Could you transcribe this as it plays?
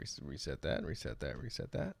Reset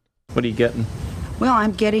that. What are you getting? Well,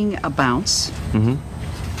 I'm getting a bounce,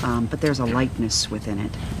 Mm-hmm. but there's a lightness within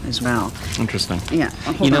it as well. Interesting. Yeah.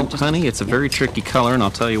 Honey, it's a very tricky color, and I'll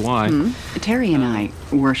tell you why. Terry and I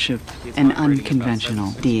worship an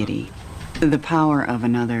unconventional deity, the power of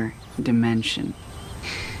another dimension.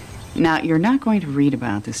 Now, you're not going to read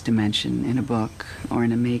about this dimension in a book or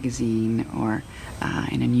in a magazine or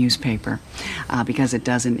in a newspaper because it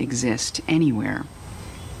doesn't exist anywhere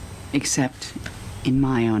except in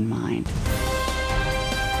my own mind.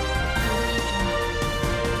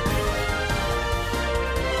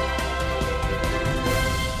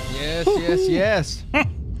 Yes.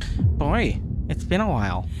 Boy, it's been a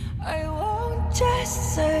while. I won't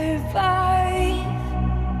just survive.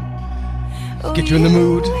 Get you in the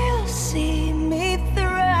mood. You will see me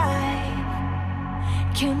thrive.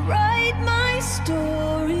 Can write my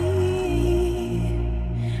story.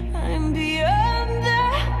 I'm beyond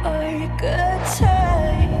the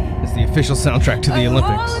archetype. It's the official soundtrack to the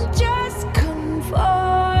Olympics. I won't just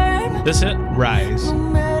conform. This it? Rise No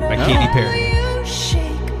matter by Katy Perry. how you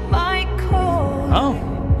shake my core. Oh.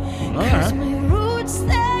 All 'Cause right. my roots,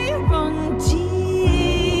 they run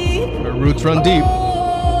deep. Her roots run deep.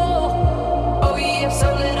 Oh, you have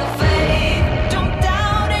so little faith. Don't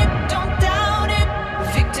doubt it, don't doubt it.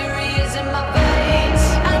 Victory is in my veins.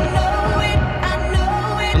 I know it, I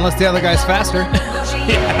know it. Unless the other guy's faster. I'll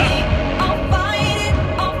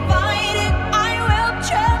fight it, I will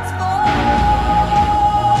transform.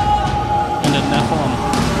 And then Nephilim.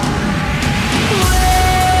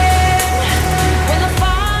 When the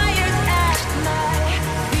fire's at my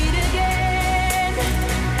feet again.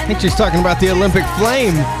 I think she's talking about the Olympic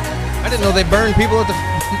flame. I didn't know they burn people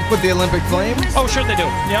with the Olympic flame. Oh, sure they do.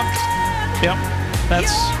 Yep.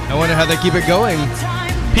 That's I wonder how they keep it going.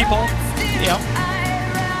 people. Yep.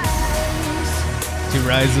 She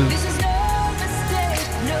rises. This is no mistake,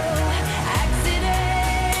 no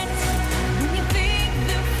accident. When you think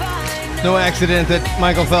the final No accident that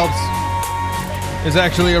Michael Phelps is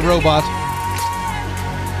actually a robot,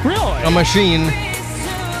 Really? a machine.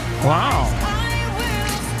 Wow. I will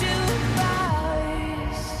still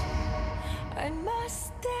rise. I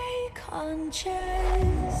must stay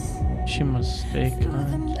conscious. She must stay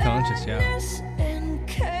kind. Conscious, yeah. Madness and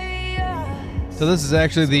chaos. So this is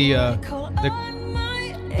actually the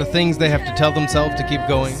things they have to tell themselves to keep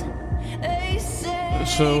going.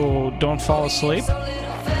 So don't fall asleep.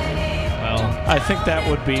 Well, I think that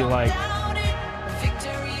would be like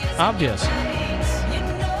obvious.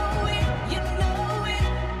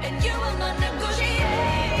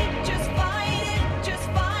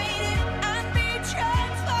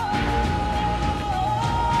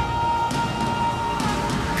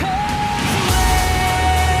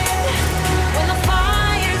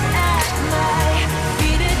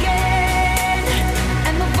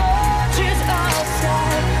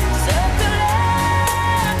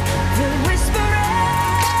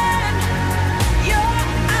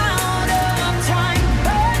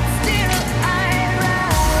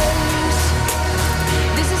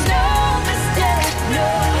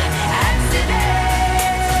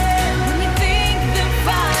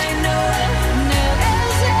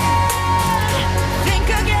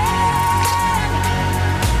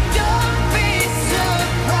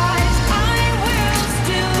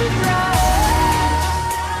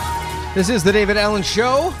 this is the David Allen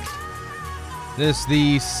Show. This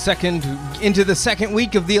the into the second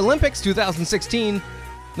week of the Olympics 2016,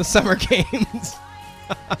 the Summer Games.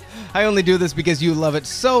 I only do this because you love it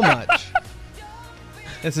so much.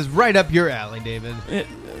 This is right up your alley, David.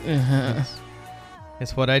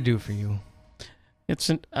 It's what I do for you.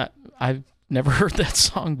 I've never heard that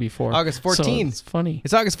song before. August 14th. So it's funny.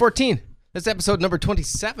 It's August 14th. That's episode number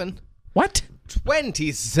 27. What?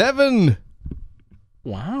 27.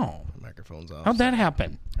 Wow. Microphone's off. How'd that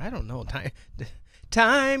happen? I don't know.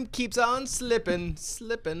 Time keeps on slipping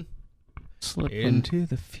Slipping. into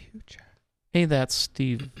the future. Hey, that's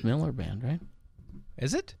Steve Miller Band, right?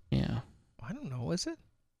 Is it? Yeah. I don't know. Is it?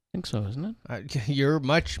 I think so, isn't it? You're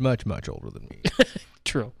much, much, much older than me.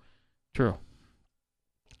 True.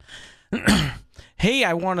 Hey,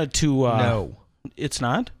 I wanted to... No. It's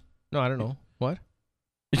not? No, I don't know. What?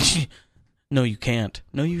 No, you can't.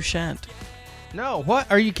 No, you shan't. No,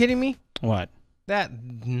 what? Are you kidding me? What? That...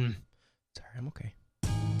 Sorry, I'm okay.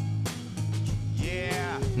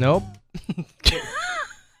 Yeah. Nope.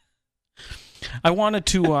 I wanted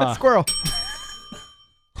to... Squirrel.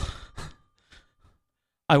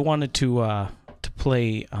 I wanted to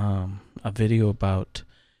play a video about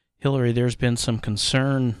Hillary. There's been some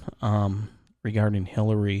concern regarding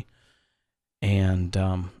Hillary, and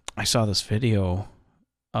I saw this video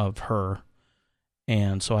of her,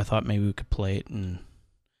 and so I thought maybe we could play it, and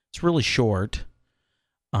it's really short,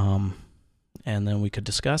 and then we could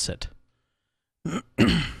discuss it.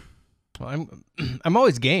 Well, I'm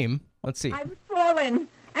always game. Let's see. I've fallen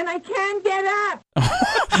and I can't get up.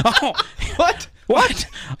 Oh, What? what?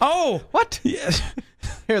 Oh, What? yes.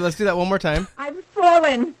 Here, let's do that one more time. I've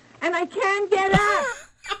fallen and I can't get up.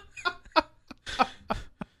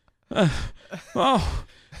 Oh,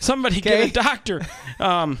 somebody Okay. get a doctor.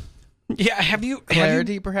 Yeah, have you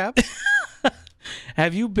Clarity, perhaps?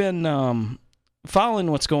 have you been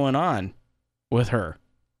following what's going on with her?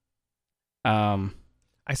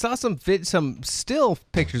 I saw some still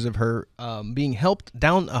pictures of her being helped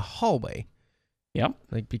down a hallway, Yep.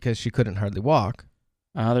 like because she couldn't hardly walk.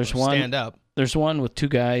 There's or one. stand up. There's one with two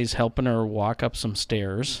guys helping her walk up some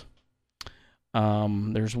stairs.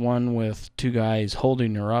 There's one with two guys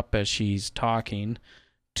holding her up as she's talking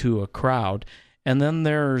to a crowd, and then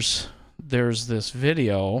there's this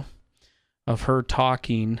video of her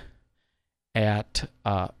talking at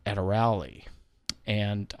a rally,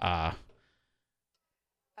 and about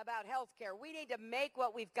healthcare. We need to make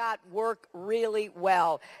what we've got work really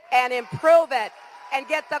well and improve it and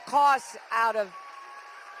get the costs out of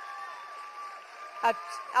an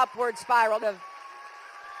upward spiral of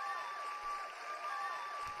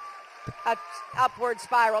an upward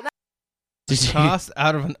spiral. Tossed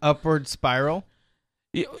out of an upward spiral.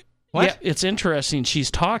 What? Yeah, it's interesting.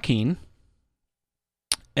 She's talking,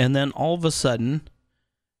 and then all of a sudden,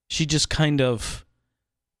 she just kind of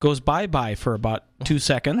goes bye-bye for about 2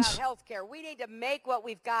 seconds. About healthcare. We need to make what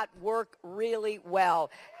we've got work really well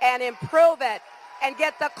and improve it and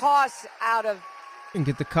get the costs out of And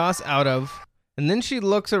get the cost out of. And then she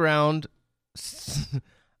looks around.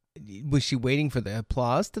 Was she waiting for the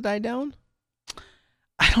applause to die down?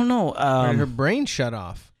 I don't know. Or did her brain shut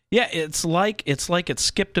off? Yeah, it's like it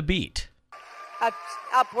skipped a beat. an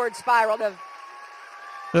upward spiral of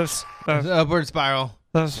This, The upward spiral.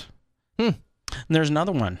 this. And there's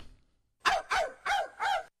another one.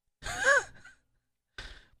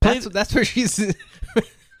 That's where she's.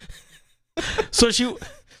 So she.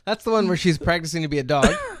 That's the one where she's practicing to be a dog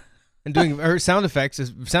and doing her sound effects.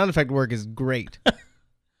 Sound effect work is great.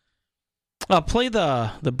 Play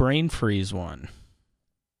the brain freeze one.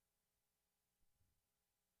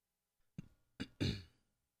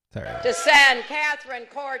 Sorry. to send Catherine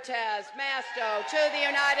Cortez Masto to the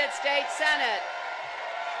United States Senate.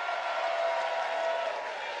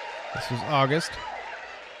 This was August.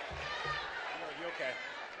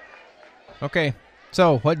 Okay,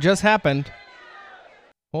 so what just happened?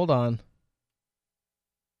 Hold on.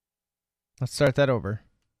 Let's start that over.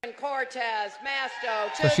 Cortez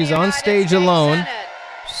Masto to So she's the on United stage States alone. Senate.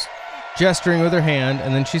 Gesturing with her hand,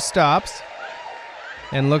 and then she stops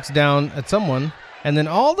and looks down at someone, and then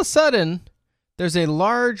all of a sudden, there's a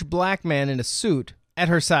large black man in a suit at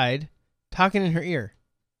her side, talking in her ear,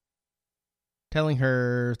 telling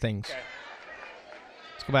her things. Okay.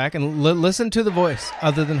 Let's go back and listen to the voice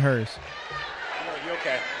other than hers. You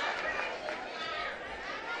okay?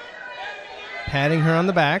 Patting her on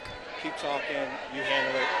the back. Keep talking. You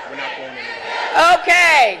handle it. We're not going anywhere.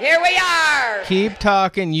 Okay, here we are. Keep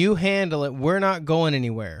talking. You handle it. We're not going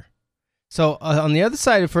anywhere. So on the other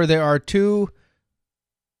side of her, there are two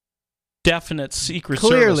Definite Secret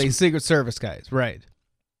clearly Service. Secret Service guys, right?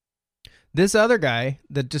 This other guy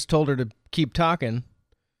that just told her to keep talking,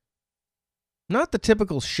 not the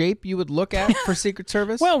typical shape you would look at for Secret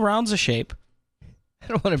Service. Well, round's a shape. I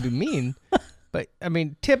don't want to be mean, but I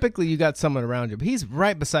mean, typically you got someone around you, but he's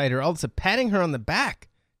right beside her, all of a sudden patting her on the back,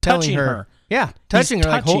 telling Touching her. Yeah, touching He's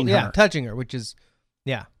her, like touching yeah, her. touching her, which is,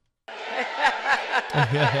 yeah.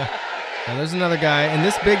 Yeah. Now there's another guy, and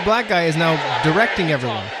this big black guy is now directing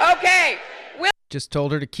everyone. Okay, we'll Just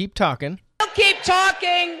told her to keep talking. keep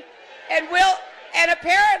talking, and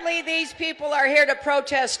apparently these people are here to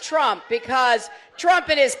protest Trump because Trump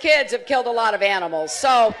and his kids have killed a lot of animals.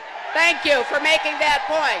 So, thank you for making that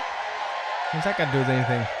point. What's that got to do with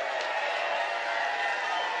anything?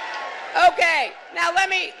 Okay, now let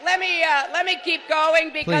me keep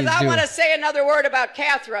going because Please I do. want to say another word about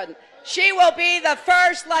Catherine. She will be the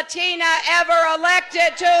first Latina ever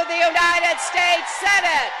elected to the United States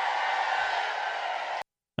Senate.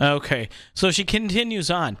 Okay, so she continues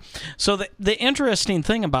on. So the interesting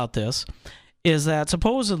thing about this is that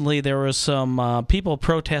supposedly there was some people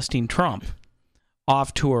protesting Trump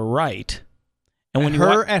off to her right, and when At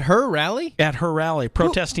her rally? at her rally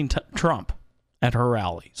protesting Trump at her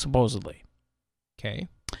rally, supposedly. Okay.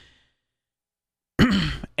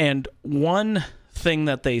 And one thing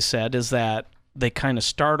that they said is that they kind of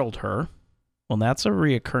startled her. Well, that's a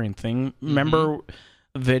reoccurring thing. Remember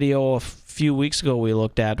video a few weeks ago we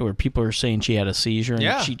looked at where people are saying she had a seizure and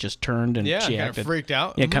Yeah. she just turned and she kind acted of freaked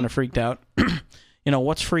out. Yeah, kind of freaked out.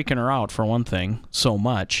 What's freaking her out for one thing? So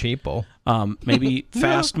much People. Maybe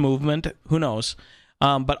fast movement. Who knows?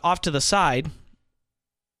 But off to the side,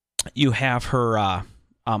 you have her.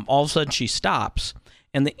 All of a sudden, she stops,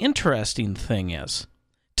 and the interesting thing is,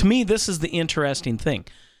 to me, this is the interesting thing.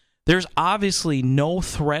 There's obviously no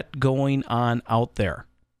threat going on out there.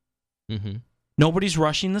 Mm-hmm. Nobody's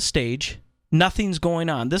rushing the stage. Nothing's going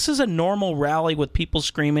on. This is a normal rally with people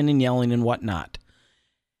screaming and yelling and whatnot.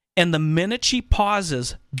 And the minute she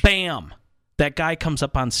pauses, bam, that guy comes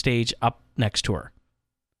up on stage up next to her.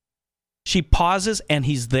 She pauses and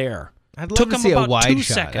he's there. I'd love to see a wide 2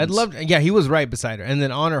 shot. seconds. I'd love. Yeah, he was right beside her, and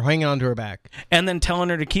then on her, hanging onto her back, and then telling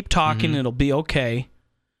her to keep talking. Mm-hmm. It'll be okay.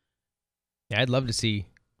 Yeah, I'd love to see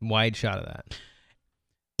a wide shot of that.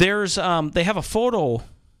 There's they have a photo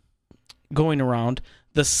going around.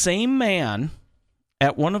 The same man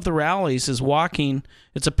at one of the rallies is walking.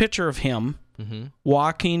 It's a picture of him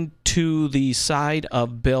walking to the side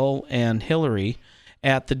of Bill and Hillary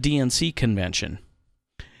at the DNC convention.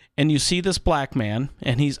 And you see this black man,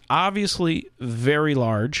 and he's obviously very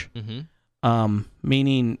large,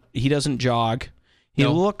 meaning he doesn't jog. He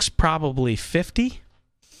looks probably 50,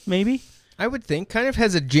 maybe. I would think. Kind of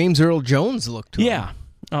has a James Earl Jones look to him. Yeah,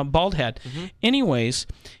 bald head. Anyways,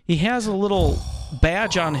 he has a little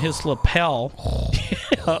badge on his lapel.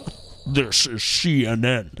 This is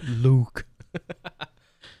CNN. Luke.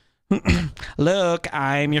 Look,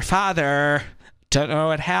 I'm your father. Don't know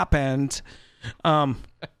what happened.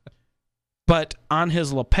 But on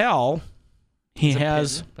his lapel, he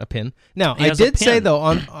has a pin. Now, he I has a did say pin. though,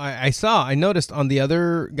 I noticed on the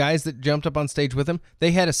other guys that jumped up on stage with him,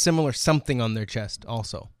 they had a similar something on their chest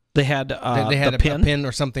also. They had They had the a pin. pin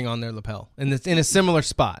or something on their lapel, and it's in a similar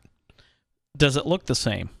spot. Does it look the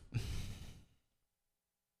same?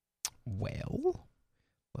 Well,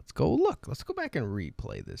 let's go look. Let's go back and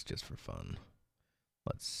replay this just for fun.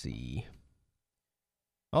 Let's see.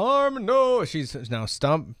 No. She's now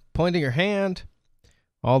pointing her hand.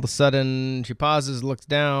 All of a sudden, she pauses, looks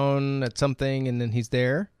down at something, and then he's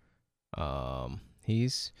there.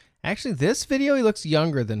 He's actually, this video, he looks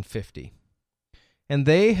younger than 50. And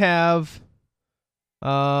they have,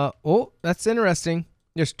 that's interesting.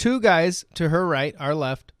 There's two guys to her right, our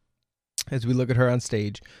left, as we look at her on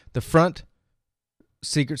stage. The front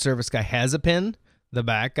Secret Service guy has a pin. The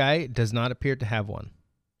back guy does not appear to have one.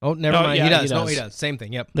 Oh, never mind. Yeah, he does. he No, does. he does. Same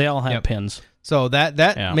thing. Yep. They all have pins. So that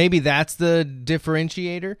Yeah. maybe that's the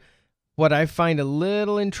differentiator. What I find a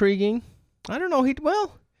little intriguing, I don't know.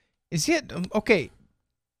 Is it okay?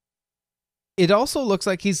 It also looks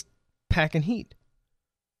like he's packing heat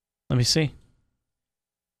Let me see.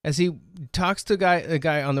 as he talks to a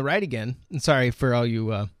guy on the right again. And sorry for all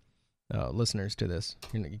you listeners to this.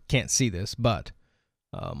 You can't see this, but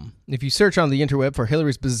if you search on the interweb for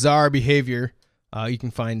Hillary's bizarre behavior, you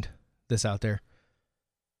can find this out there.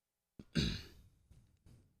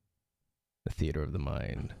 The theater of the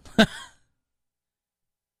mind.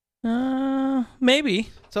 Maybe.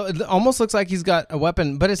 So it almost looks like he's got a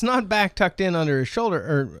weapon, but it's not back tucked in under his shoulder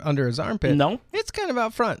or under his armpit. No. It's kind of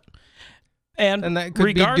out front. And that could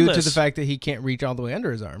be due to the fact that he can't reach all the way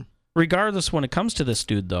under his arm. Regardless, when it comes to this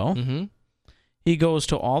dude, though, he goes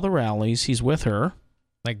to all the rallies. He's with her.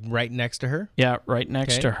 Like right next to her? Yeah, right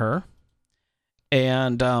next to her.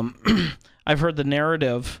 And I've heard the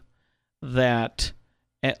narrative that,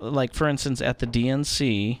 like, for instance, at the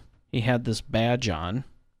DNC, he had this badge on.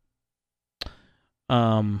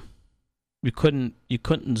 You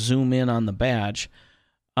couldn't zoom in on the badge.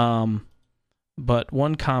 But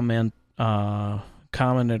one commenter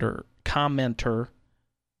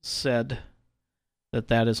said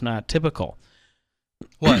that is not typical.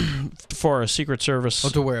 What? For a Secret Service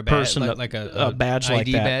to wear a badge, person, like a badge ID like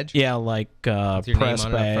that. badge? Yeah, like With your press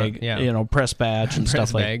name on it up front? bag, Yeah. Press badge and Press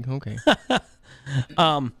stuff like bag, okay.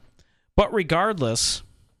 But regardless,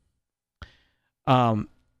 the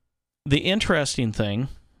interesting thing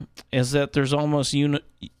is that there's almost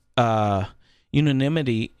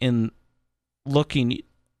unanimity in looking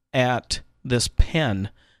at this pen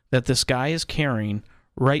that this guy is carrying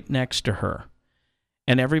right next to her.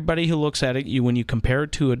 And everybody who looks at it, when you compare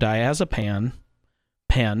it to a diazepam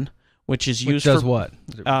pen, which is used does for what?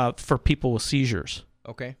 For people with seizures.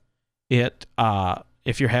 Okay. It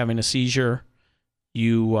if you're having a seizure,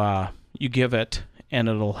 you give it, and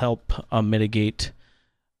it'll help mitigate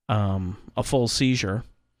a full seizure.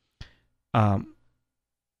 When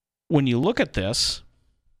you look at this,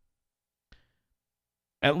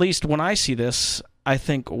 at least when I see this, I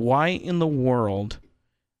think, why in the world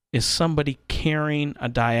is somebody carrying a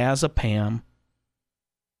diazepam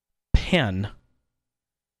pen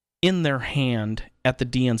in their hand at the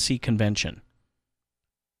DNC convention.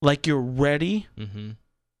 Like you're ready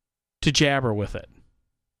to jabber with it.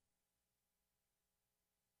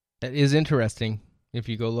 That is interesting if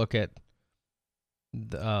you go look at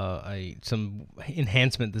some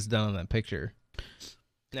enhancement that's done on that picture.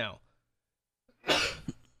 Now,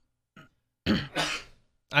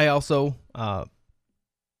 I also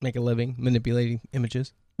make a living manipulating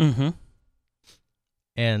images. Mm-hmm.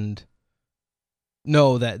 And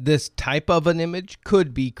know that this type of an image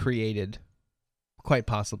could be created quite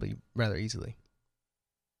possibly rather easily.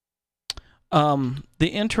 The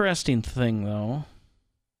interesting thing, though,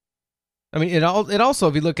 I mean, it also,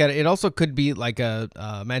 if you look at it, it also could be like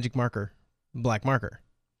a magic marker, black marker.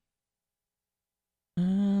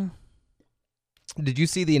 Did you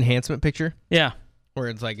see the enhancement picture? Yeah. Where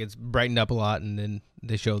it's like it's brightened up a lot, and then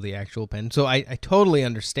they show the actual pen. So I totally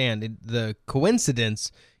understand it. The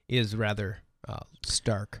coincidence is rather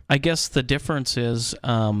stark. I guess the difference is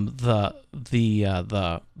the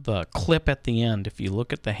clip at the end. If you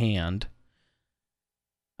look at the hand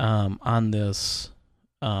on this,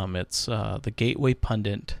 it's the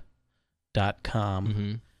gatewaypundit.com.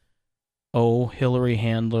 Mm-hmm. Oh, Hillary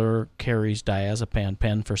handler carries diazepam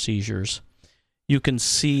pen for seizures. You can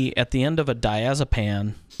see at the end of a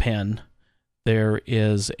diazepam pen, there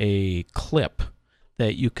is a clip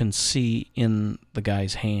that you can see in the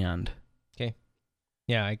guy's hand. Okay.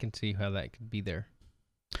 Yeah, I can see how that could be there.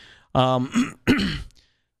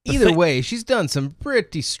 Either way, she's done some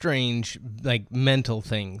pretty strange, like, mental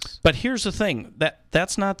things. But here's the thing.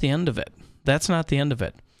 That's not the end of it. That's not the end of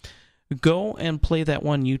it. Go and play that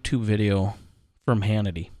one YouTube video from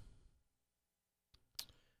Hannity.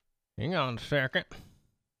 Hang on a second.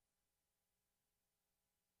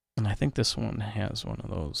 And I think this one has one of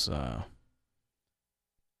those,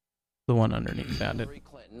 the one underneath that. Hillary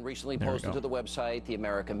Clinton recently There we posted go. to the website The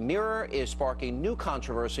American Mirror is sparking new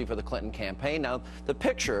controversy for the Clinton campaign. Now, the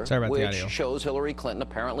picture, Sorry about the which audio. shows Hillary Clinton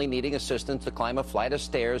apparently needing assistance to climb a flight of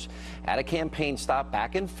stairs at a campaign stop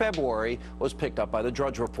back in February, was picked up by the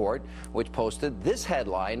Drudge Report, which posted this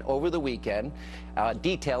headline over the weekend,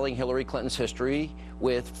 detailing Hillary Clinton's history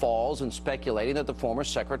with falls and speculating that the former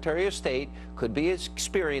Secretary of State could be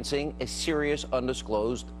experiencing a serious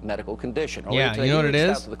undisclosed medical condition. Earlier Yeah, today, you know what he it reached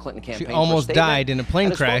is? out to the Clinton She campaign for a almost statement, died in a plane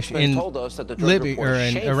and a crash spokesman in told us that the Drudge Report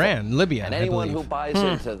is shameful. Libya, and I anyone believe. who buys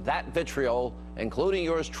into that vitriol, including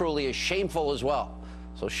yours truly, is shameful as well.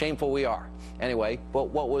 So shameful we are. Anyway, but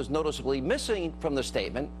what was noticeably missing from the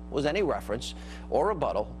statement was any reference or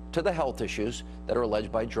rebuttal to the health issues that are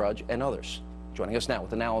alleged by Drudge and others. Joining us now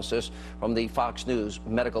with analysis from the Fox News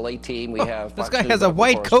Medical A team, we have This Fox guy News has a medical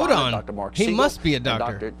white coat correspondent, on. Dr. Mark He Siegel, must be a and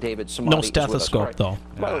doctor. Dr. David Samadi No is with us. stethoscope, Right. though.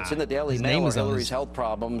 Well, it's in the Daily His Mail. name is on Hillary's his- health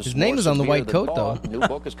problems. his name more is on the severe white than coat, thought. though. A new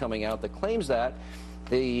book is coming out that claims that.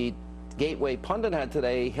 The Gateway Pundit had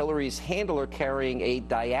today Hillary's handler carrying a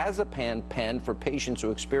diazepam pen for patients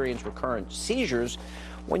who experience recurrent seizures.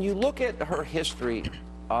 When you look at her history,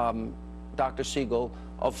 Dr. Siegel,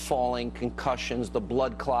 of falling, concussions, the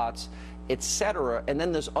blood clots, etc., and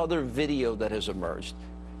then this other video that has emerged,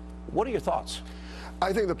 what are your thoughts?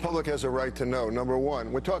 I think the public has a right to know. Number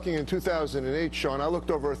one, we're talking in 2008, Sean. I looked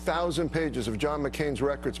over 1,000 pages of John McCain's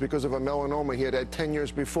records because of a melanoma he had had 10 years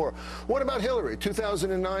before. What about Hillary?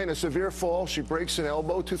 2009, a severe fall. She breaks an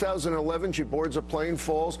elbow. 2011, she boards a plane,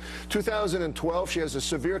 falls. 2012, she has a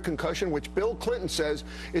severe concussion, which Bill Clinton says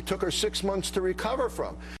it took her 6 months to recover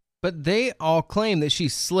from. But they all claim that she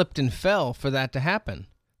slipped and fell for that to happen.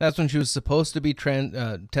 That's when she was supposed to be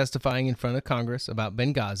testifying in front of Congress about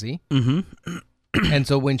Benghazi. Mm-hmm. And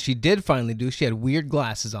so when she did finally do, she had weird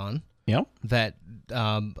glasses on. Yep. That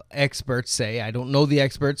experts say, I don't know the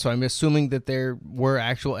experts, so I'm assuming that there were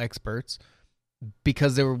actual experts.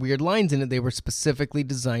 Because there were weird lines in it, they were specifically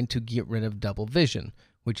designed to get rid of double vision,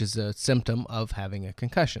 which is a symptom of having a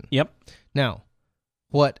concussion. Yep. Now,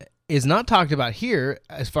 what is not talked about here,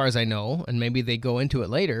 as far as I know, and maybe they go into it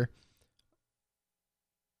later,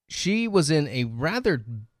 she was in a rather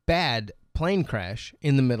bad plane crash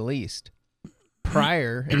in the Middle East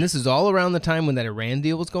prior, and this is all around the time when that Iran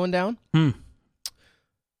deal was going down,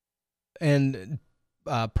 and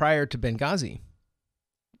prior to Benghazi.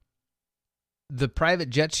 The private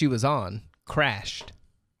jet she was on crashed,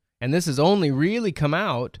 and this has only really come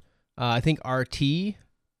out, I think RT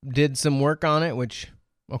did some work on it, which,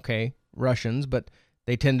 okay, Russians, but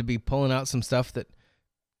they tend to be pulling out some stuff that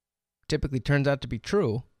typically turns out to be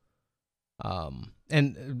true.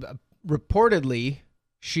 And reportedly,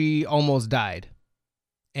 she almost died.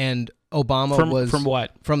 And Obama was... From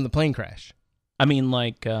what? From the plane crash. I mean,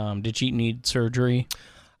 like, did she need surgery?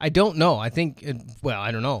 I don't know. I think,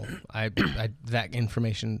 I don't know. I that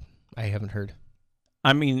information I haven't heard.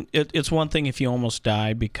 I mean, it's one thing if you almost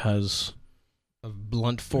die because of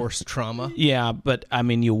blunt force trauma. Yeah, but I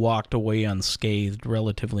mean, you walked away unscathed,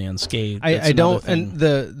 relatively unscathed. I don't, and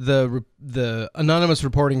the anonymous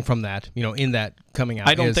reporting from that, in that coming out.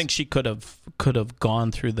 I don't think she could have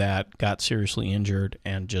gone through that, got seriously injured,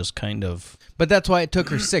 and just kind of. But that's why it took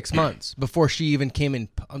her 6 months before she even came in.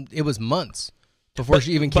 It was months before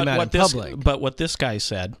she even came out in public. But what this guy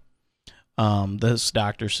said, this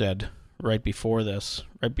doctor said right before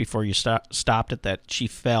you stopped it, that she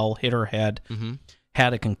fell, hit her head,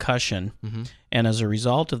 had a concussion, and as a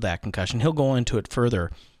result of that concussion, he'll go into it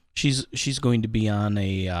further. She's going to be on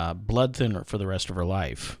a blood thinner for the rest of her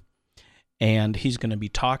life, and he's going to be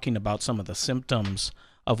talking about some of the symptoms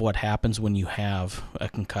of what happens when you have a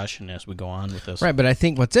concussion as we go on with this. Right, but I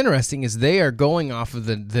think what's interesting is they are going off of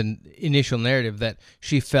the initial narrative that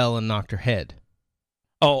she fell and knocked her head.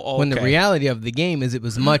 Oh, okay. When the reality of the game is it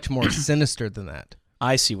was much more sinister than that.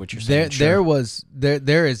 I see what you're saying. There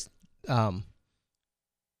is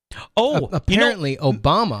apparently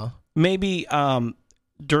Obama maybe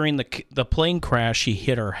during the plane crash he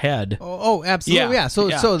hit her head. Oh, absolutely. Yeah.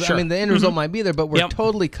 So sure. I mean the end result might be there, but we're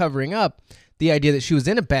totally covering up the idea that she was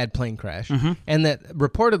in a bad plane crash and that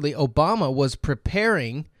reportedly Obama was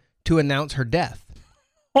preparing to announce her death.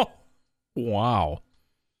 Oh. Wow.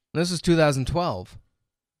 This is 2012.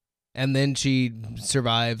 And then she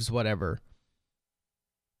survives, whatever.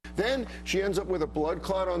 Then she ends up with a blood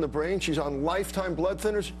clot on the brain. She's on lifetime blood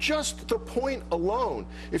thinners. Just the point alone,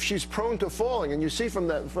 if she's prone to falling, and you see from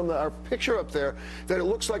our picture up there that it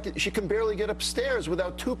looks like she can barely get upstairs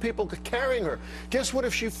without two people carrying her. Guess what?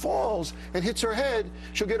 If she falls and hits her head,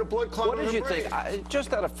 she'll get a blood clot on her brain. What did you think?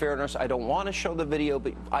 Just out of fairness, I don't want to show the video,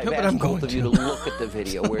 but I've asked both of you to look at the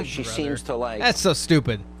video where she seems to like. That's so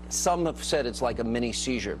stupid. Some have said it's like a mini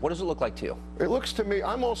seizure. What does it look like to you? It looks to me,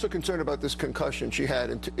 I'm also concerned about this concussion she had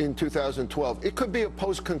in 2012. It could be a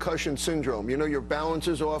post-concussion syndrome. Your balance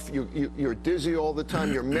is off, you're dizzy all the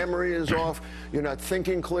time, your memory is off, you're not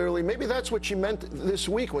thinking clearly. Maybe that's what she meant this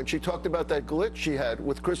week when she talked about that glitch she had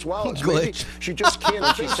with Chris Wallace. Maybe she just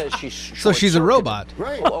can't. She says she's so she's a robot.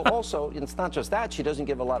 Right. Well, also, it's not just that. She doesn't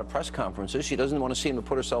give a lot of press conferences. She doesn't want to seem to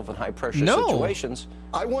put herself in high-pressure situations.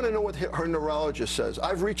 I want to know what her neurologist says.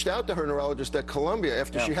 I've reached out to her neurologist at Columbia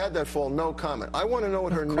after she had that fall, no comment. I want to know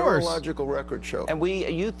what her neurological records show. And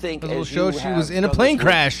you think as show she was in a plane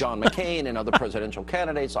crash. John McCain and other presidential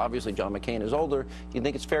candidates, obviously John McCain is older, you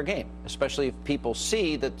think it's fair game, especially if people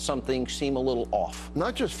see that something seem a little off.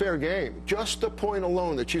 Not just fair game, just the point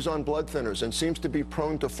alone that she's on blood thinners and seems to be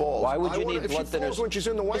prone to falls. Why would you need blood thinners when she's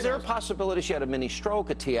in the White House? Is there a possibility she had a mini stroke,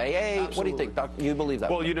 a TIA? Absolutely. What do you think, Doc? You believe that?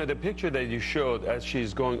 Well, the picture that you showed as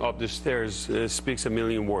she's going up the stairs speaks a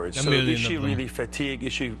million words. Is she really fatigued?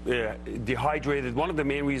 Is she dehydrated? One of the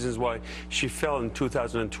main reasons why she fell in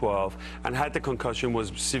 2012 and had the concussion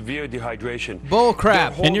was severe dehydration. Bull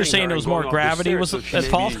crap. And you're saying it was more gravity was at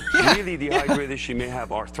fault? Really dehydrated. She may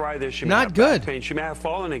have arthritis. She may have back pain. She may have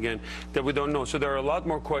fallen again that we don't know. So there are a lot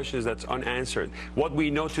more questions that's unanswered. What we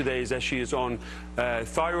know today is that she is on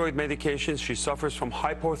thyroid medications. She suffers from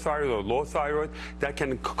hypothyroid or low thyroid that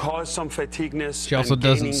can cause some fatigueness. She also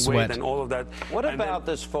doesn't sweat and all of that. What about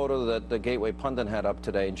this photo that the Gateway Pundit had up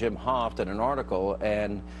today, Jim Hoft, in an article,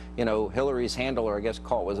 and Hillary's handler, I guess,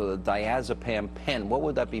 was a diazepam pen. What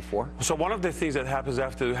would that be for? So one of the things that happens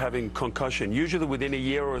after having concussion, usually within a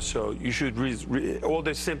year or so, you should all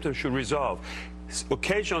the symptoms should resolve.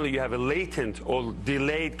 Occasionally, you have a latent or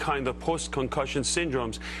delayed kind of post-concussion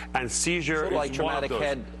syndromes, and seizure is like traumatic one of those.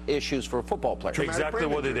 Head issues for a football player. Exactly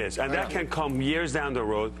what it is, and that can come years down the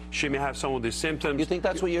road. She may have some of these symptoms. You think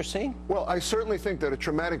that's what you're seeing? Well, I certainly think that a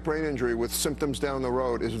traumatic brain injury with symptoms down the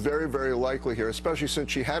road is very, very likely here, especially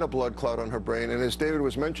since she had a blood clot on her brain, and as David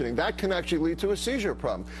was mentioning, that can actually lead to a seizure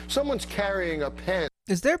problem. Someone's carrying a pen.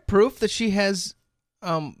 Is there proof that she has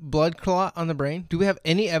blood clot on the brain? Do we have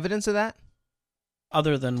any evidence of that?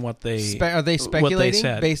 Other than what they are they speculating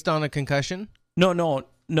what they based on a concussion? No.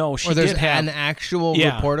 She or there's did have an actual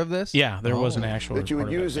report of this? Yeah, there was an actual that you would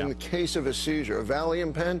report use in the case of a seizure, a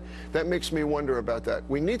Valium pen. That makes me wonder about that.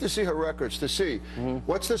 We need to see her records to see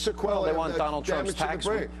what's the sequelae. Well, they want of Donald Trump's tax.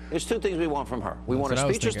 There's two things we want from her. We want her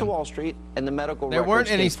speeches to Wall Street and the medical records. There weren't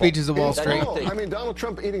any speeches to Wall Street. I mean, Donald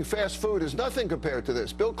Trump eating fast food is nothing compared to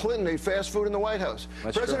this. Bill Clinton ate fast food in the White House.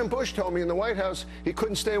 President Bush told me in the White House he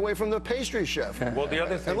couldn't stay away from the pastry chef. Well, the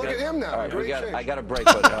other thing. And look at him now. All right, I got a break.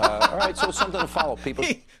 But, all right, so something to follow, people.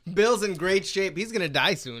 Bill's in great shape. He's going to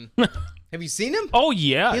die soon. Have you seen him? Oh,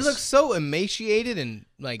 yes. He looks so emaciated and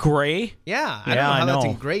like gray. Yeah, I don't know how that's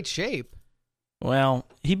in great shape. Well,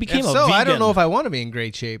 he became a vegan. I don't know if I want to be in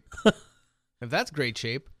great shape. If that's great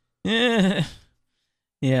shape. Yeah.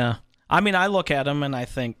 I mean, I look at him and I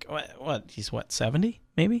think, what he's 70,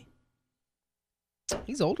 maybe?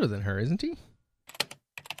 He's older than her, isn't he?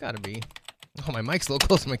 Gotta be. Oh, my mic's a little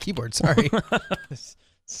close to my keyboard. Sorry. It's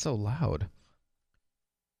so loud.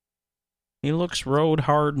 He looks rode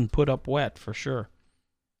hard and put up wet, for sure.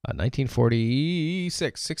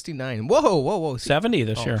 1946, 69. Whoa. 70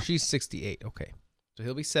 this year. She's 68. Okay. So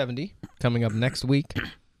he'll be 70 coming up next week.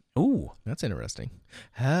 Ooh. That's interesting.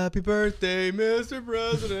 Happy birthday, Mr.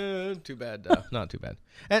 President. Too bad. Not too bad.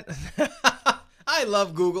 And I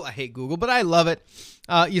love Google. I hate Google, but I love it.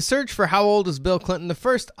 You search for how old is Bill Clinton. The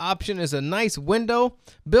first option is a nice window.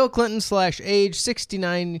 Bill Clinton / age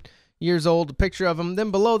 69 years old, a picture of him. Then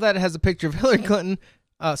below that, it has a picture of Hillary Clinton,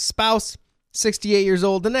 spouse, 68 years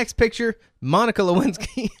old. The next picture, Monica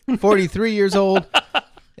Lewinsky, 43 years old.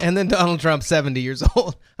 And then Donald Trump, 70 years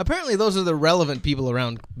old. Apparently, those are the relevant people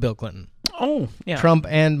around Bill Clinton. Oh, yeah. Trump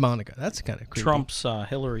and Monica. That's kind of creepy. Trump's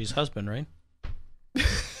Hillary's husband, right?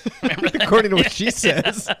 According to what she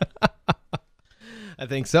says. I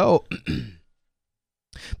think so.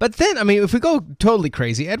 But then, I mean, if we go totally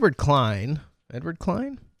crazy, Edward Klein. There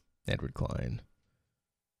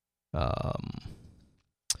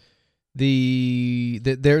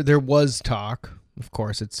was talk. Of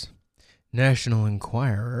course, it's National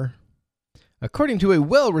Enquirer. According to a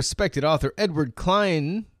well-respected author, Edward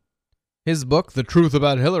Klein, his book, The Truth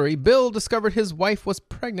About Hillary, Bill discovered his wife was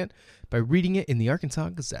pregnant by reading it in the Arkansas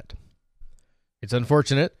Gazette. It's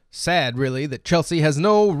unfortunate, sad really, that Chelsea has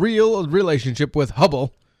no real relationship with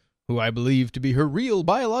Hubble, who I believe to be her real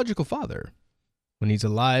biological father, when he's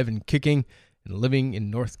alive and kicking and living in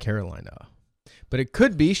North Carolina. But it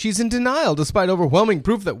could be she's in denial despite overwhelming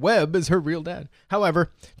proof that Webb is her real dad.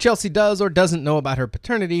 However, Chelsea does or doesn't know about her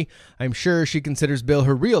paternity. I'm sure she considers Bill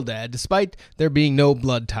her real dad despite there being no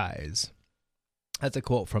blood ties. That's a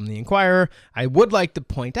quote from the Enquirer. I would like to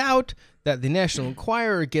point out that the National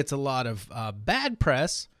Enquirer gets a lot of bad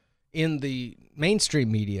press in the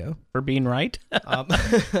mainstream media. For being right?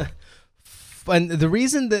 And the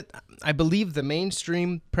reason that I believe the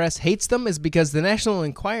mainstream press hates them is because the National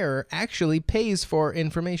Enquirer actually pays for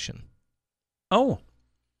information. Oh.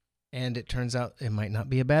 And it turns out it might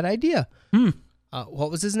not be a bad idea.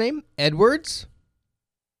 What was his name? Edwards?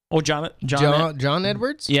 Oh, John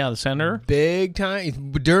Edwards? Yeah, the senator. Big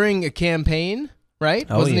time. During a campaign, right?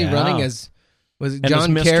 Oh, Wasn't he running as... Was it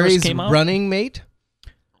John Kerry's running mate?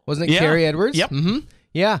 Wasn't it Kerry Edwards? Yep. Mm-hmm.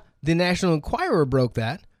 Yeah. The National Enquirer broke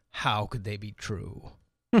that. How could they be true?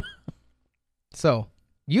 So,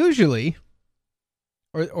 usually,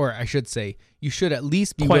 or I should say, you should at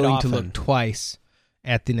least be willing to look twice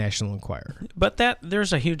at the National Enquirer. But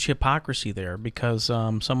there's a huge hypocrisy there because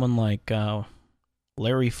someone like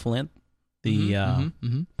Larry Flint, the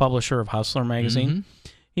publisher of Hustler magazine,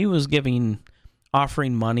 he was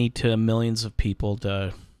offering money to millions of people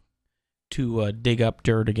to dig up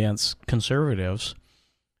dirt against conservatives,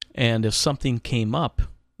 and if something came up,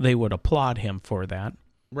 they would applaud him for that.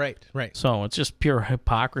 Right. So it's just pure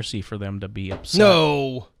hypocrisy for them to be upset.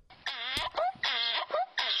 No.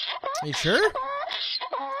 Are you sure?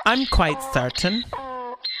 I'm quite certain.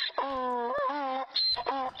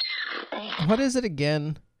 What is it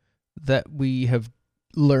again that we have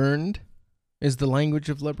learned is the language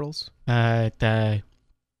of liberals? I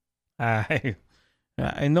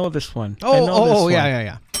know this one.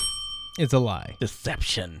 Yeah. It's a lie.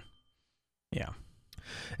 Deception. Yeah.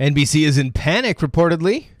 NBC is in panic,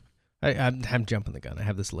 reportedly. I'm jumping the gun. I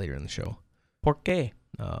have this later in the show. ¿Por qué?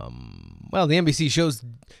 Well, the NBC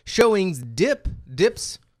showings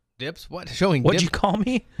dips. What? Showing What'd dip? you call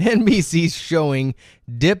me? NBC's showing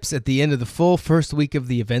dips at the end of the full first week of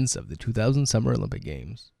the events of the 2000 Summer Olympic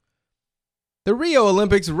Games. The Rio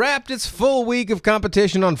Olympics wrapped its full week of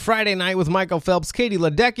competition on Friday night with Michael Phelps, Katie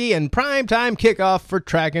Ledecky, and primetime kickoff for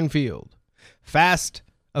track and field. Fast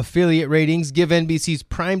affiliate ratings give NBC's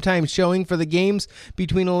primetime showing for the games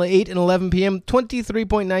between 8 and 11 p.m.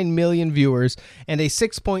 23.9 million viewers and a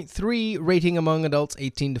 6.3 rating among adults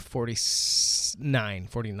 18 to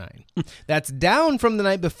 49. That's down from the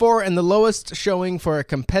night before and the lowest showing for a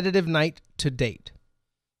competitive night to date.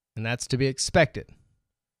 And that's to be expected,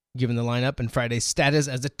 given the lineup and Friday's status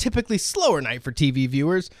as a typically slower night for TV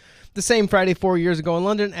viewers. The same Friday 4 years ago in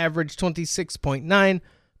London averaged 26.9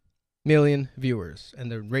 million viewers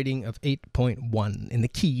and the rating of 8.1 in the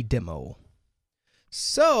key demo.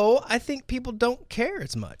 So I think people don't care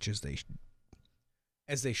as much as they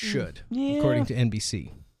should, according to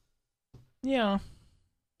NBC. Yeah,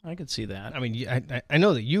 I could see that. I mean, I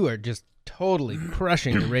know that you are just totally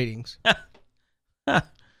crushing the ratings.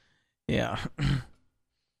 Yeah.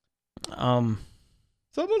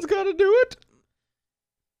 Someone's got to do it.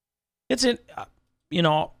 It's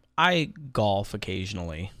I golf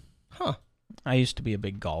occasionally. Huh. I used to be a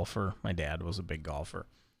big golfer. My dad was a big golfer.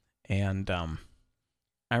 And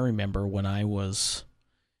I remember when I was,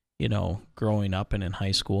 growing up and in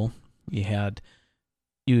high school,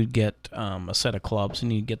 you'd get a set of clubs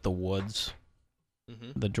and you'd get the woods.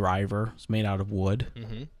 Mm-hmm. The driver is made out of wood.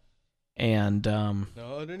 Mm-hmm. And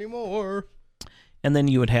not anymore. And then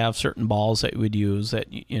you would have certain balls that you would use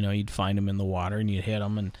that you'd find them in the water and you'd hit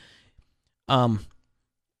them. And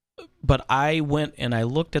but I went and I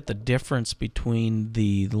looked at the difference between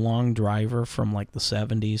the long driver from like the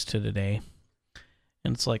 70s to today,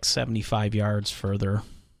 and it's like 75 yards further,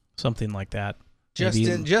 something like that.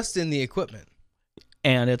 Just in the equipment.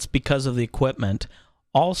 And it's because of the equipment.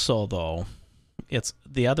 Also, though, it's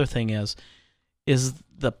the other thing is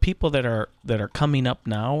the people that are coming up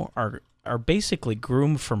now are basically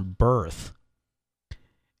groomed from birth.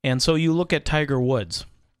 And so you look at Tiger Woods.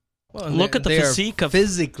 Well, look at the physique of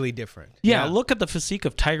physically different. Yeah, look at the physique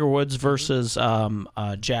of Tiger Woods versus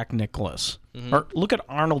Jack Nicklaus. Mm-hmm. Or look at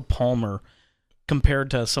Arnold Palmer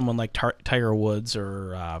compared to someone like Tiger Woods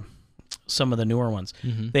or some of the newer ones.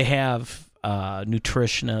 Mm-hmm. They have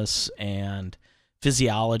nutritionists and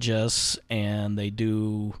physiologists, and they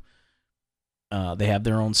have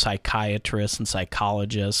their own psychiatrists and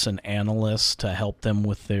psychologists and analysts to help them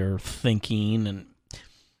with their thinking, and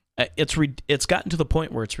it's gotten to the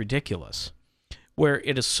point where it's ridiculous, where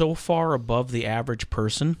it is so far above the average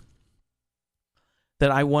person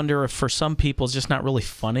that I wonder if for some people it's just not really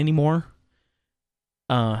fun anymore.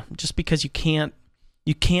 Just because you can't.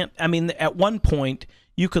 I mean, at one point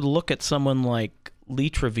you could look at someone like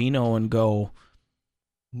Lee Trevino and go,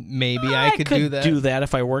 maybe I could do that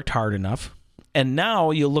if I worked hard enough. And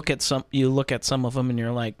now you look at some of them and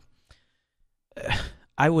you're like,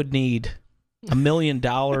 I would need $1 million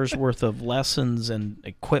worth of lessons and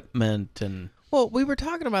equipment and. Well, we were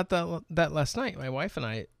talking about that last night, my wife and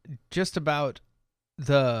I, just about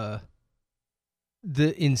the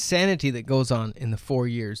insanity that goes on in the 4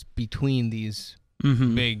 years between these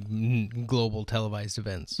mm-hmm. big global televised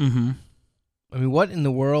events. Mm-hmm. I mean, what in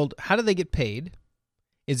the world? How do they get paid?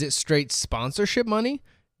 Is it straight sponsorship money?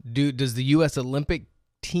 Does the U.S. Olympic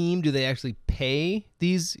team, do they actually pay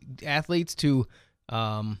these athletes to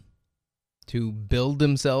build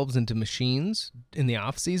themselves into machines in the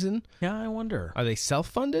off season? Yeah, I wonder. Are they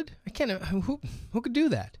self-funded? I can't. Who could do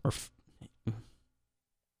that?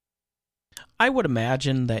 I would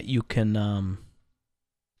imagine that you can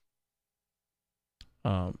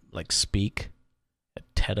like speak at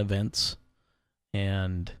TED events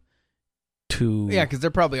and because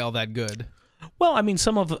they're probably all that good. Well, I mean,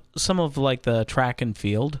 some of like the track and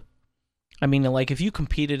field. I mean, like if you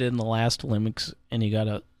competed in the last Olympics and you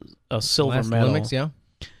got a silver medal, Olympics, yeah,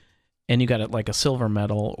 and you got like a silver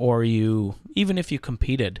medal, or even if you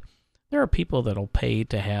competed, there are people that'll pay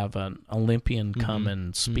to have an Olympian come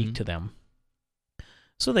and speak to them.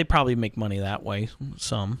 So they probably make money that way,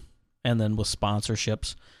 some, and then with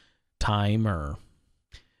sponsorships, time or.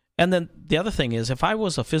 And then the other thing is, if I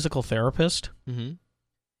was a physical therapist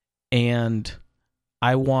and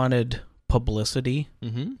I wanted publicity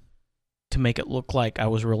to make it look like I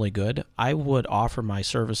was really good, I would offer my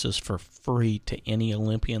services for free to any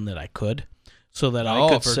Olympian that I could, so that I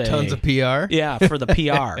could say tons of PR. Yeah, for the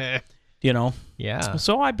PR. Yeah.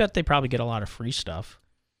 So I bet they probably get a lot of free stuff.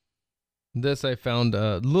 This I found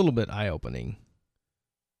a little bit eye-opening.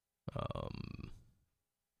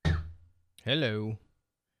 Hello.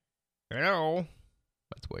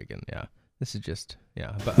 That's Wagon. Yeah. This is just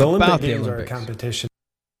the Olympic Games are a competition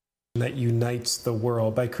that unites the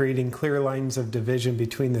world by creating clear lines of division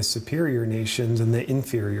between the superior nations and the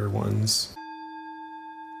inferior ones.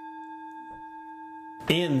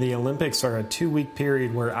 And the Olympics are a 2-week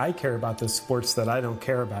period where I care about the sports that I don't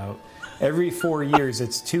care about. Every 4 years,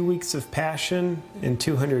 it's 2 weeks of passion and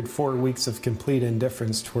 204 weeks of complete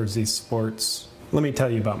indifference towards these sports. Let me tell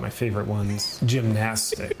you about my favorite ones.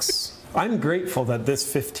 Gymnastics. I'm grateful that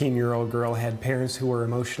this 15-year-old girl had parents who were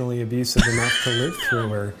emotionally abusive enough to live through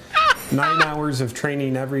her. 9 hours of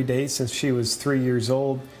training every day since she was 3 years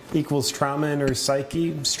old equals trauma in her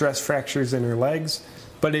psyche, stress fractures in her legs,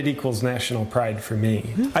 but it equals national pride for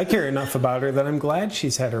me. I care enough about her that I'm glad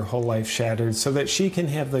she's had her whole life shattered so that she can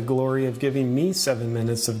have the glory of giving me 7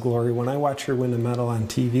 minutes of glory when I watch her win a medal on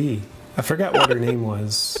TV. I forgot what her name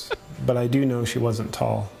was, but I do know she wasn't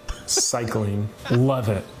tall. Cycling. Love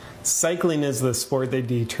it. Cycling is the sport that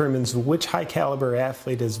determines which high-caliber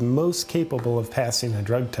athlete is most capable of passing a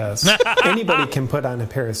drug test. Anybody can put on a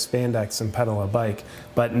pair of spandex and pedal a bike,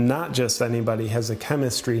 but not just anybody has the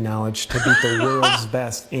chemistry knowledge to beat the world's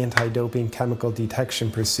best anti-doping chemical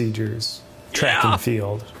detection procedures. Track and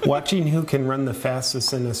field. Watching who can run the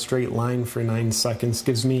fastest in a straight line for 9 seconds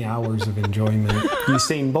gives me hours of enjoyment.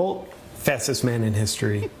 Usain Bolt, fastest man in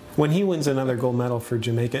history. When he wins another gold medal for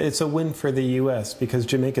Jamaica, it's a win for the U.S. because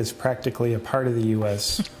Jamaica is practically a part of the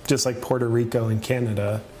U.S., just like Puerto Rico and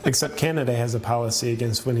Canada. Except Canada has a policy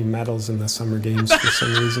against winning medals in the Summer Games for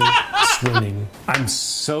some reason. Swimming. I'm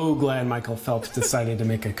so glad Michael Phelps decided to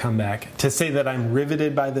make a comeback. To say that I'm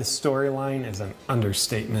riveted by this storyline is an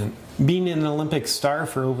understatement. Being an Olympic star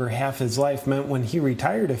for over half his life meant when he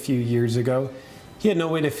retired a few years ago, he had no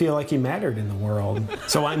way to feel like he mattered in the world.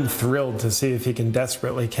 So I'm thrilled to see if he can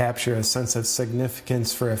desperately capture a sense of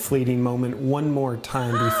significance for a fleeting moment one more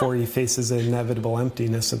time before he faces the inevitable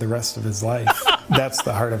emptiness of the rest of his life. That's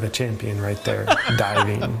the heart of a champion right there,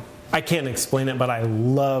 diving. I can't explain it, but I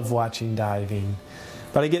love watching diving.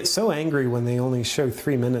 But I get so angry when they only show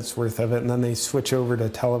 3 minutes worth of it and then they switch over to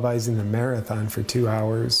televising the marathon for 2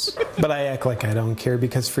 hours. But I act like I don't care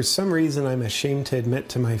because for some reason I'm ashamed to admit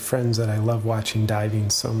to my friends that I love watching diving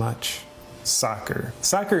so much. Soccer.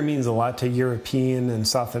 Soccer means a lot to European and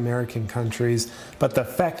South American countries, but the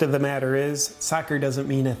fact of the matter is, soccer doesn't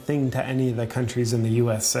mean a thing to any of the countries in the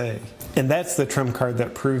USA. And that's the trump card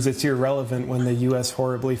that proves it's irrelevant when the US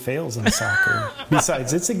horribly fails in soccer.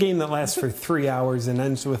 Besides, it's a game that lasts for 3 hours and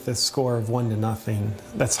ends with a score of 1-0.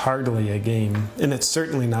 That's hardly a game, and it's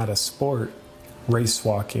certainly not a sport. Race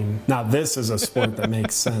walking. Now this is a sport that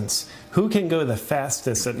makes sense. Who can go the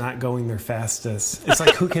fastest at not going their fastest? It's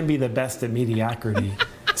like who can be the best at mediocrity?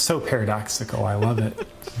 So paradoxical, I love it.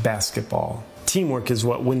 Basketball. Teamwork is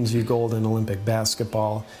what wins you gold in Olympic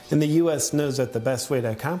basketball, and the U.S. knows that the best way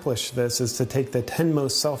to accomplish this is to take the 10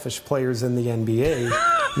 most selfish players in the NBA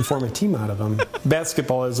and form a team out of them.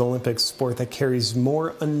 Basketball is an Olympic sport that carries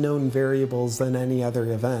more unknown variables than any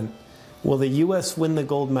other event. Will the U.S. win the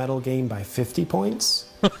gold medal game by 50 points?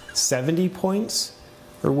 70 points?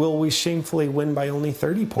 Or will we shamefully win by only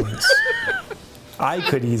 30 points? I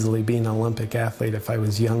could easily be an Olympic athlete if I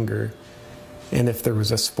was younger, and if there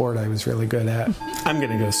was a sport I was really good at. I'm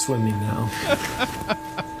going to go swimming now.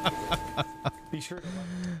 Be sure to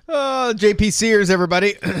Oh, JP Sears,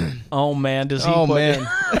 everybody. Oh, man, does he Oh, put man.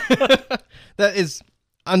 That is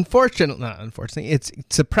unfortunately, it's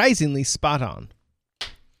surprisingly spot on.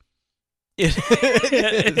 It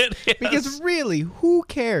is. Because really, who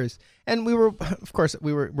cares? And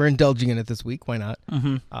we're indulging in it this week. Why not?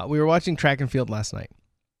 Mm-hmm. We were watching track and field last night,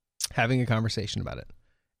 having a conversation about it,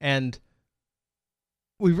 and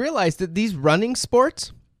we realized that these running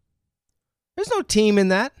sports, there's no team in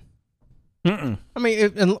that. Mm-mm. I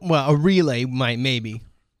mean, a relay might maybe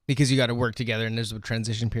because you got to work together and there's a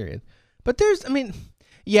transition period. But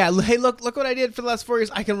hey, look what I did for the last 4 years.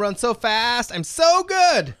 I can run so fast. I'm so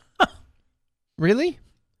good. Really?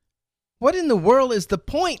 What in the world is the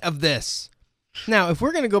point of this? Now, if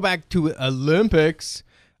we're going to go back to Olympics,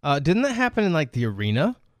 didn't that happen in like the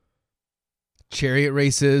arena? Chariot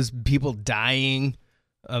races, people dying.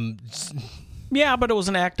 Yeah, but it was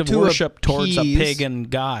an act of worship towards a pagan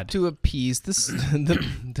god. To appease the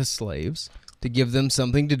slaves, to give them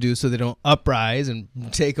something to do so they don't uprise and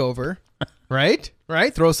take over. Right?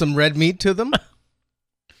 Throw some red meat to them.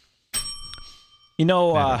 You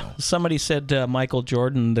know, somebody said to Michael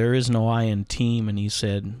Jordan, there is no I in team, and he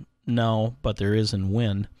said, no, but there is in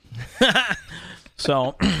win.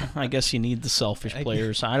 So, I guess you need the selfish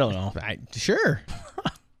players. I don't know. Sure.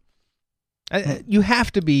 You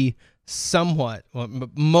have to be somewhat,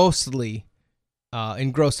 mostly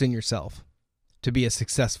engrossed in yourself to be a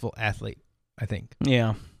successful athlete, I think.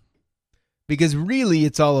 Yeah. Because really,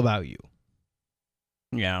 it's all about you.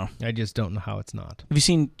 Yeah. I just don't know how it's not. Have you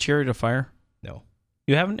seen Chariot of Fire? No.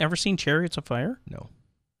 You haven't ever seen Chariots of Fire? No.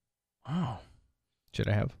 Wow. Should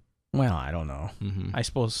I have? Well, I don't know. Mm-hmm. I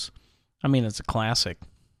suppose. I mean, it's a classic.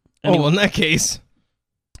 Anyway, well, in that case.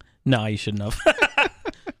 No, you shouldn't have.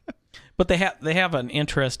 But they have an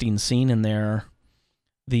interesting scene in there.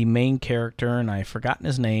 The main character, and I've forgotten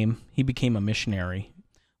his name, he became a missionary.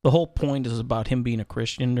 The whole point is about him being a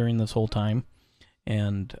Christian during this whole time.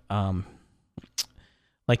 And,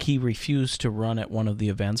 he refused to run at one of the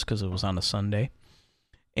events because it was on a Sunday.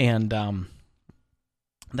 And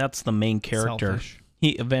that's the main character. Selfish.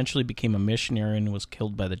 He eventually became a missionary and was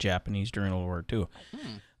killed by the Japanese during World War II.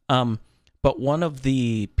 But one of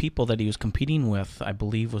the people that he was competing with, I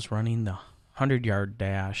believe, was running the 100-yard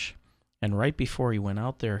dash. And right before he went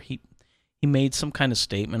out there, he he made some kind of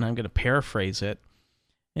statement. I'm going to paraphrase it.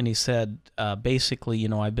 And he said, basically,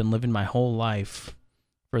 I've been living my whole life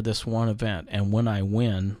for this one event, and when I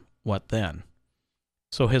win, what then?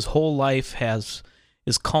 So his whole life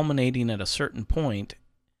is culminating at a certain point,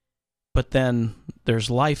 but then there's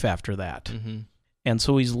life after that. Mm-hmm. And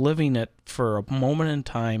so he's living it for a moment in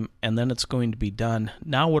time, and then it's going to be done.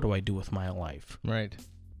 Now what do I do with my life? Right.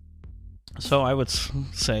 So I would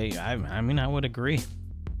say, I would agree.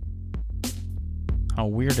 How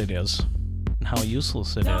weird it is, and how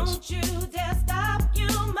useless it is. Don't you dare stop, you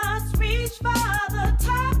must reach for the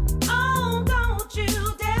top. Oh, don't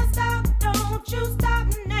you dare stop, don't you stop,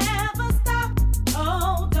 never stop.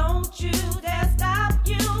 Oh, don't you dare stop,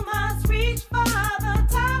 you must reach for the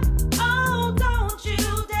top. Oh, don't you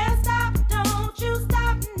dare stop, don't you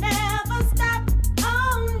stop, never stop.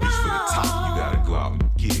 Oh, no. Reach for the top, you gotta go out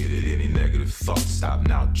and get it. Any negative thoughts, stop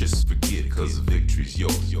now, just forget it. Cause the victory's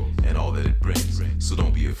yours, and all that it brings. So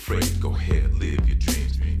don't be afraid, go ahead, live your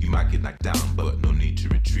dreams. You might get knocked down, but no need to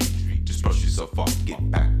retreat. Just brush yourself off, get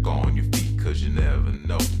back on your feet. Cause you never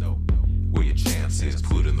know where your chance is.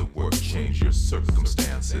 Put in the work, change your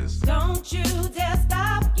circumstances. Don't you dare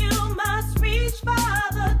stop, you must reach for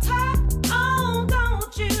the top. Oh,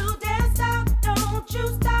 don't you dare stop, don't you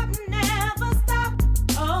stop, never stop.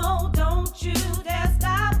 Oh, don't you dare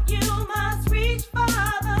stop, you must reach for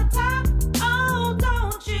the top. Oh,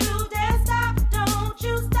 don't you dare stop, don't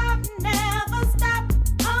you stop, never stop.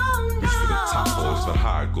 Oh, no. Reach for the top, always for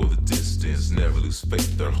higher, go the distance. Never lose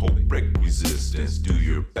faith or hope, break resistance. Do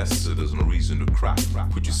your best so there's no reason to cry.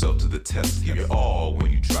 Put yourself to the test, give your all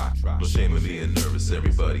when you try. No shame in being nervous,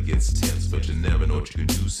 everybody gets tense. But you never know what you can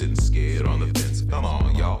do, sitting scared on the fence. Come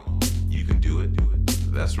on, y'all, you can do it.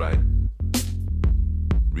 That's right.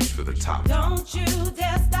 Reach for the top. Don't you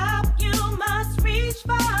dare stop, you must reach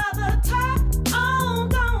for the top. Oh,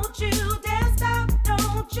 don't you dare stop,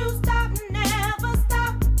 don't you stop, never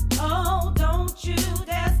stop. Oh, don't you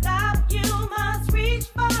dare stop, you must reach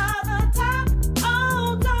for the top.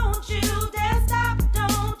 Oh, don't you dare stop,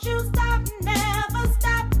 don't you stop, never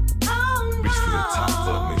stop. Oh, no. Reach for the top,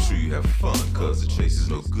 but make sure you have fun. Cause the chase is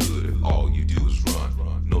no good if all you do is run.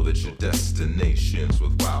 Know that your destination's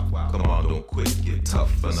worthwhile. Come on, don't quit, get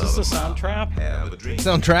tough. Is this a soundtrack?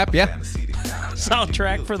 Soundtrack, yeah.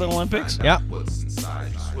 Soundtrack for the Olympics? Yeah.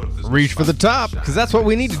 Reach for the top, because that's what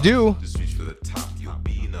we need to do.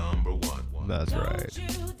 That's right.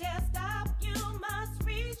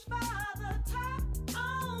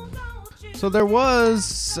 So there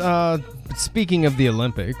was, speaking of the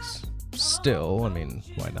Olympics, still, I mean,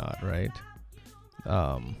 why not, right?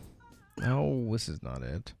 No, this is not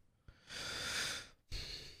it.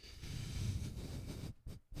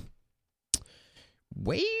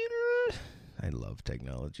 Wait, I love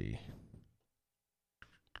technology.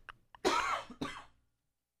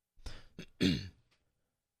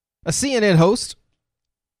 A CNN host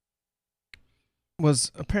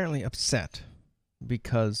was apparently upset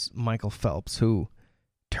because Michael Phelps, who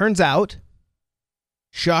turns out,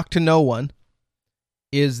 shock to no one,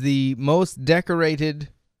 is the most decorated,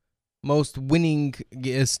 most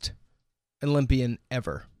winningest Olympian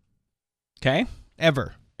ever. Okay.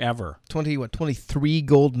 Ever. 23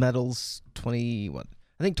 gold medals, I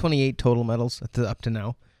think 28 total medals up to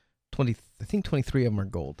now. I think 23 of them are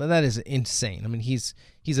gold. That is insane. I mean, he's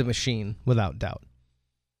a machine without doubt.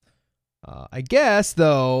 I guess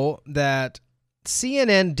though that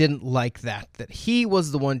CNN didn't like that he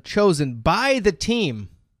was the one chosen by the team.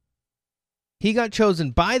 He got chosen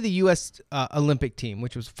by the U.S. Olympic team,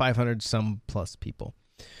 which was 500 some plus people,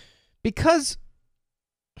 because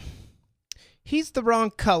he's the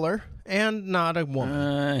wrong color and not a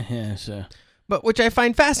woman. Yes. But which I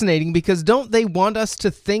find fascinating, because don't they want us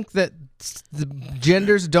to think that the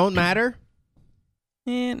genders don't matter?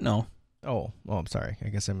 No. Oh, I'm sorry. I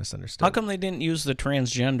guess I misunderstood. How come they didn't use the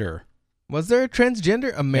transgender? Was there a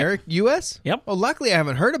transgender U.S.? Yep. Oh, luckily I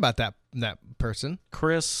haven't heard about that person.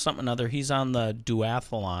 Chris something other. He's on the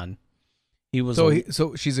duathlon. He was.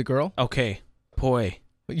 So she's a girl? Okay, boy.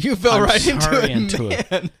 You fell right into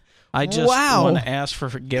it. I just want to ask for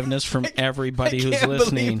forgiveness from everybody who's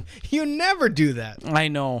listening. You never do that. I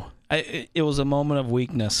know. It was a moment of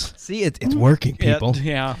weakness. See, it's working, people.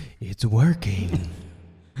 Yeah. It's working.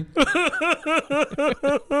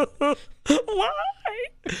 Why?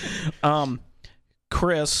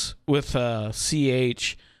 Chris with a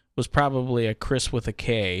CH was probably a Chris with a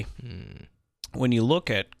K. When you look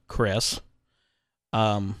at Chris,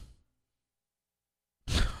 no,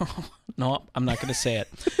 I'm not going to say it.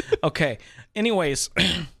 Okay. Anyways,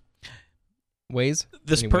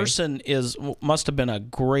 this person must have been a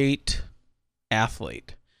great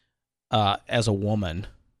athlete. as a woman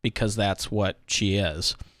because that's what she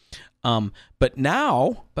is. But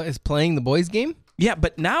now... But is playing the boys' game? Yeah,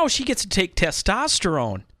 but now she gets to take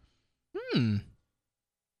testosterone.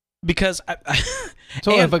 Because...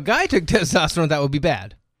 So if a guy took testosterone, that would be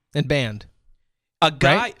bad and banned. A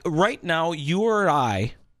guy... Right now, you or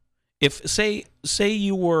I... If, say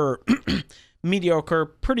you were mediocre,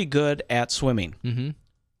 pretty good at swimming. Mm-hmm.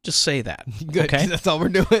 Just say that. Good, okay? That's all we're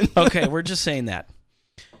doing. Okay, we're just saying that.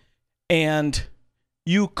 And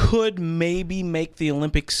you could maybe make the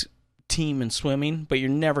Olympics team in swimming, but you're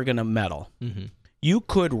never going to medal. Mm-hmm. You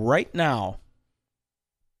could right now,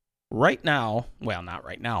 well, not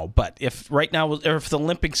right now, but if the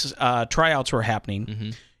Olympics tryouts were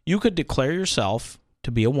happening, you could declare yourself to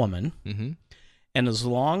be a woman, and as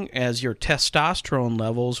long as your testosterone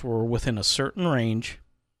levels were within a certain range,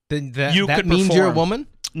 then you that could means perform. you're a woman?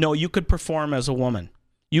 No, you could perform as a woman.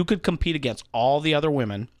 You could compete against all the other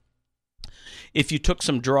women. If you took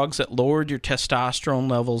some drugs that lowered your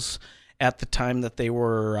testosterone levels at the time that they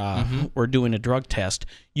were doing a drug test,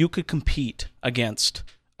 you could compete against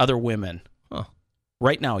other women. Huh.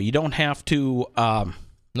 Right now, you don't have to...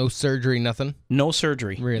 no surgery, nothing? No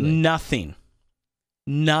surgery. Really? Nothing.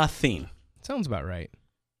 Sounds about right.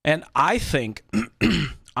 And I think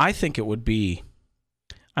it would be...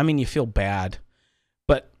 I mean, you feel bad,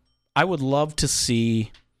 but I would love to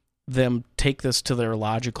see them take this to their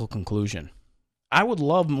logical conclusion. I would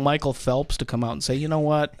love Michael Phelps to come out and say, you know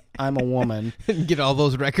what, I'm a woman. And get all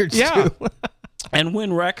those records, too. And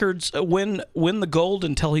win records, win the gold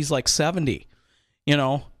until he's like 70,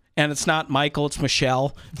 and it's not Michael, it's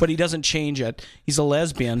Michelle, but he doesn't change it. He's a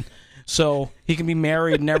lesbian, so he can be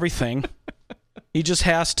married and everything. He just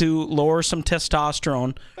has to lower some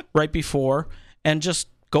testosterone right before and just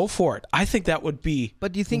go for it. I think that would be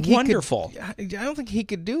but do you think wonderful. I don't think he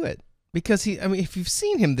could do it because if you've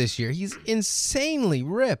seen him this year, he's insanely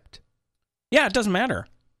ripped. Yeah, it doesn't matter.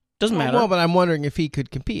 Doesn't matter. Well, but I'm wondering if he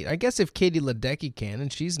could compete. I guess if Katie Ledecky can,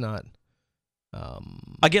 and she's not.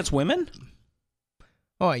 Against women?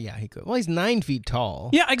 Oh, yeah, he could. Well, he's 9 feet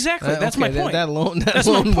tall. Yeah, exactly. That's my point. That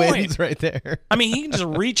alone wins right there. I mean, he can just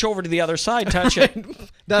reach over to the other side, touch it.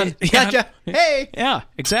 Done. Gotcha. Hey. Yeah,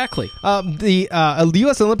 exactly. The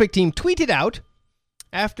U.S. Olympic team tweeted out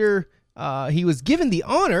after he was given the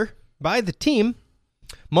honor by the team.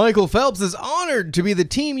 Michael Phelps is honored to be the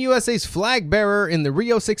Team USA's flag bearer in the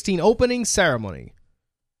Rio 16 opening ceremony.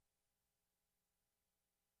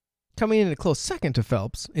 Coming in a close second to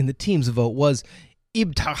Phelps in the team's vote was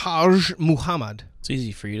Ibtihaj Muhammad. It's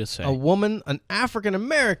easy for you to say. A woman, an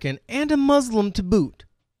African-American, and a Muslim to boot.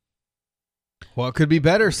 What could be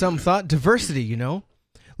better? Some thought diversity,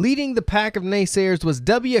 Leading the pack of naysayers was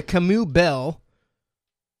W. Camus Bell,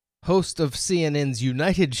 host of CNN's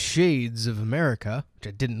United Shades of America, which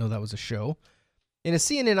I didn't know that was a show. In a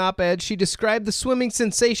CNN op-ed, she described the swimming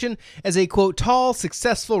sensation as a, quote, tall,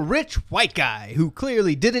 successful, rich white guy who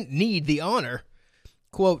clearly didn't need the honor.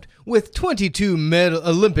 Quote, with 22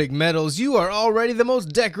 Olympic medals, you are already the most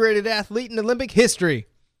decorated athlete in Olympic history.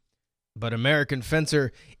 But American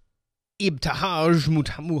fencer Ibtihaj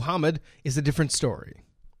Muhammad is a different story.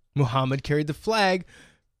 Muhammad carrying the flag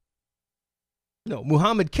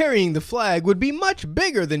would be much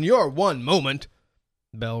bigger than your one moment,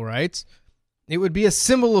 Bell writes. It would be a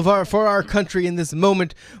symbol for our country in this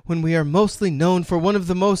moment when we are mostly known for one of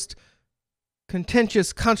the most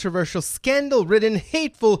contentious, controversial, scandal-ridden,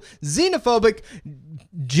 hateful, xenophobic,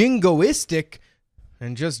 jingoistic,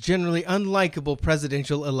 and just generally unlikable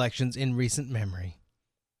presidential elections in recent memory.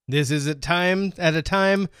 This is at a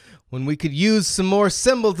time when we could use some more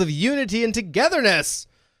symbols of unity and togetherness.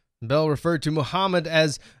 Bell referred to Muhammad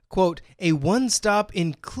as, quote, a one-stop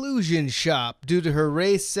inclusion shop due to her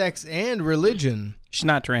race, sex, and religion. She's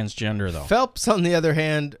not transgender, though. Phelps, on the other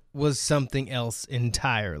hand, was something else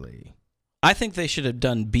entirely. I think they should have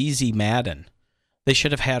done Beezy Madden. They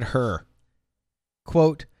should have had her.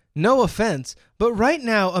 Quote, no offense, but right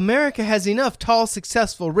now America has enough tall,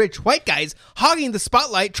 successful, rich white guys hogging the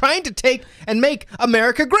spotlight trying to take and make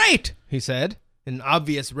America great, he said, in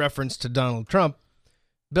obvious reference to Donald Trump.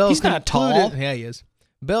 He's not tall. Yeah, he is.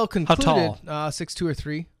 Bell concluded... How tall? 6'2" or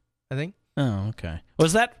 3", I think. Oh, okay.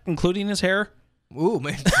 Was that including his hair? Ooh,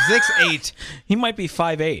 man, 6'8". He might be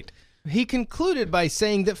 5'8". He concluded by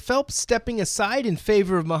saying that Phelps stepping aside in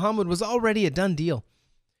favor of Muhammad was already a done deal.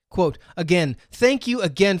 Quote, again, thank you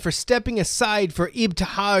again for stepping aside for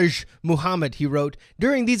Ibtihaj Muhammad, he wrote.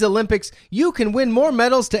 During these Olympics, you can win more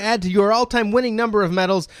medals to add to your all-time winning number of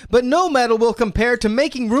medals, but no medal will compare to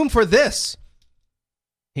making room for this.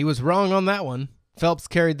 He was wrong on that one. Phelps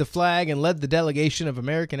carried the flag and led the delegation of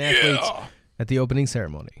American athletes at the opening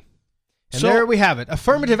ceremony. And there we have it.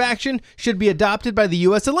 Affirmative action should be adopted by the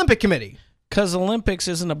U.S. Olympic Committee. Because Olympics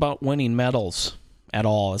isn't about winning medals at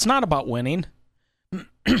all. It's not about winning.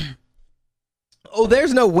 Oh,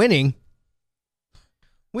 there's no winning.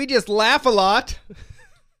 We just laugh a lot.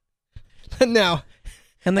 Now,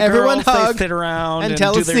 and the everyone girls, hug they sit around and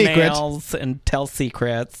tell do a their secret. nails and tell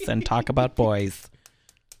secrets and talk about boys.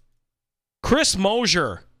 Chris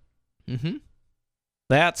Mosier. Mm-hmm.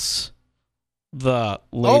 That's the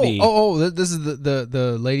lady. This is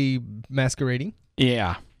the lady masquerading?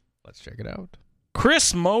 Yeah. Let's check it out.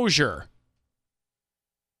 Chris Mosier.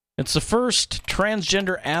 It's the first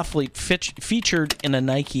transgender athlete featured in a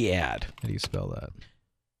Nike ad. How do you spell that?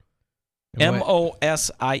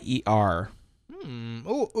 Mosier.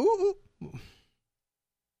 Ooh.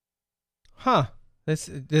 Huh. This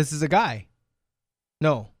is a guy.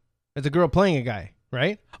 No. It's a girl playing a guy,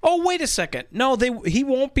 right? Oh, wait a second. No, he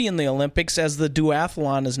won't be in the Olympics as the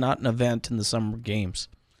duathlon is not an event in the Summer Games.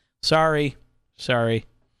 Sorry.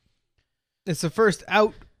 It's the first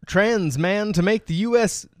out trans man to make the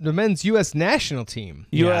men's U.S. national team.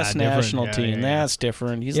 U.S. national team. Yeah. That's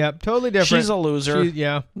different. Totally different. She's a loser.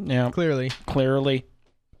 Yeah. Clearly.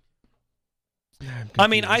 I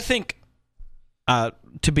mean, I think,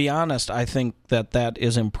 to be honest, I think that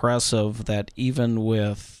is impressive that even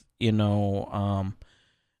with, an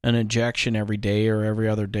injection every day or every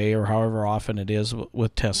other day or however often it is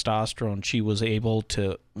with testosterone, she was able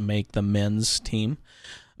to make the men's team.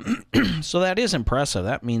 So that is impressive.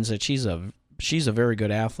 That means that she's a very good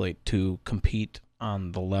athlete to compete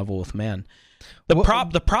on the level with men.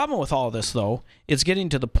 The problem with all this, though, is getting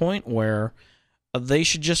to the point where they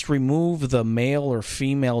should just remove the male or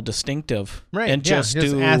female distinctive and just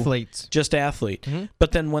do athletes. Just athlete. Mm-hmm.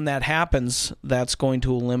 But then when that happens, that's going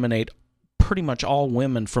to eliminate pretty much all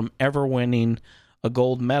women from ever winning a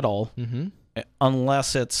gold medal,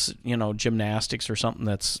 unless it's, gymnastics or something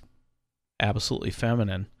that's absolutely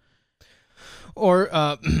feminine.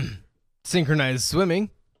 Or synchronized swimming,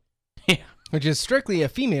 which is strictly a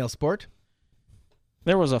female sport.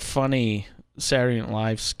 There was a funny Saturday Night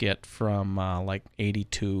Live skit from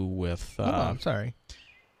 82 with... I'm sorry.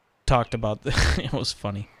 Talked about... It was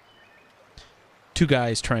funny. Two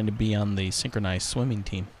guys trying to be on the synchronized swimming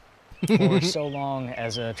team. For so long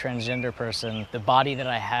as a transgender person, the body that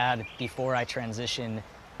I had before I transitioned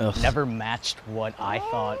never matched what I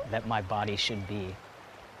thought that my body should be.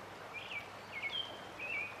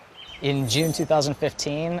 In June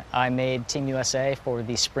 2015, I made Team USA for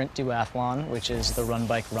the Sprint Duathlon, which is the run,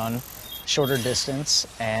 bike, run, shorter distance,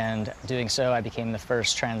 and doing so, I became the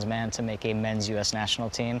first trans man to make a men's U.S. national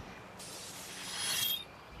team.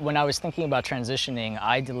 When I was thinking about transitioning,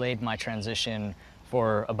 I delayed my transition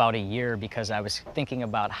for about a year because I was thinking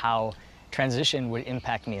about how transition would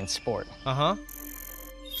impact me in sport.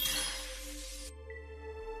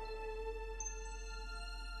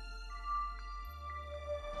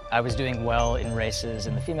 I was doing well in races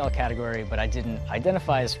in the female category, but I didn't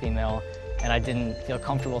identify as female, and I didn't feel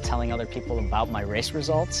comfortable telling other people about my race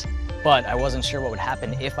results. But I wasn't sure what would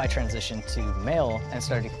happen if I transitioned to male and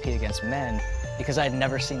started to compete against men, because I had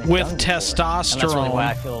never seen it with done before. testosterone. And that's really why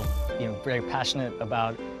I feel very passionate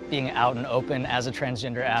about being out and open as a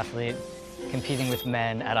transgender athlete, competing with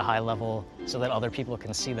men at a high level so that other people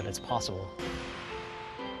can see that it's possible.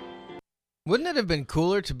 Wouldn't it have been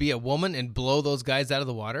cooler to be a woman and blow those guys out of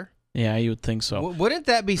the water? Yeah, you would think so. Wouldn't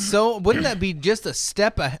that be so? Wouldn't that be just a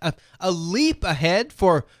step, a leap ahead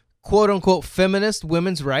for quote unquote feminist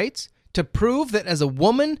women's rights, to prove that as a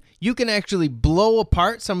woman you can actually blow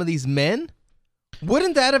apart some of these men?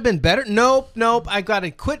 Wouldn't that have been better? Nope. I got to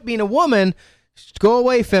quit being a woman. Go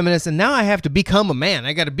away, feminists, and now I have to become a man.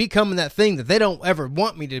 I got to become that thing that they don't ever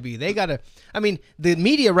want me to be. They got to... I mean, the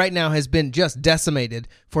media right now has been just decimated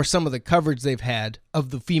for some of the coverage they've had of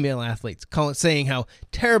the female athletes, saying how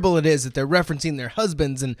terrible it is that they're referencing their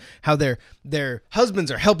husbands and how their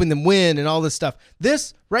husbands are helping them win and all this stuff.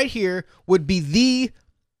 This right here would be the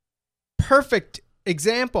perfect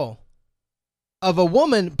example of a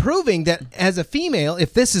woman proving that as a female,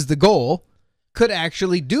 if this is the goal, could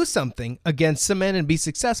actually do something against some men and be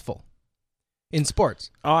successful in sports.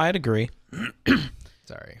 Oh, I'd agree.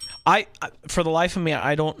 Sorry. I for the life of me,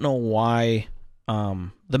 I don't know why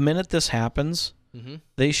the minute this happens,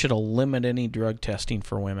 they should eliminate any drug testing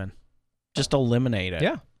for women. Just eliminate it.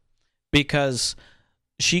 Yeah. Because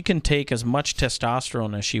she can take as much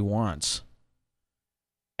testosterone as she wants.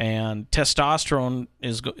 And testosterone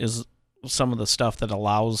is some of the stuff that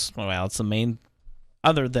allows, well, it's the main,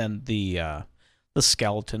 other than the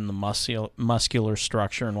skeleton, the muscular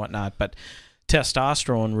structure and whatnot, but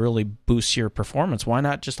testosterone really boosts your performance. Why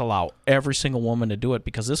not just allow every single woman to do it?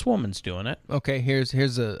 Because this woman's doing it. Okay, here's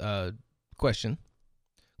a question.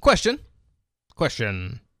 Question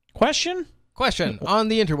on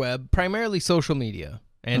the interweb, primarily social media,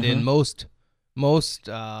 and in most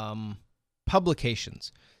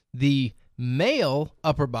publications, the male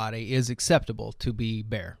upper body is acceptable to be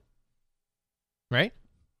bare, right?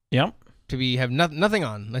 Yep. To be have nothing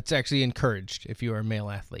on. That's actually encouraged. If you are a male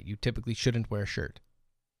athlete, you typically shouldn't wear a shirt.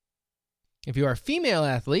 If you are a female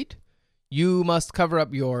athlete, you must cover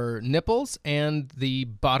up your nipples and the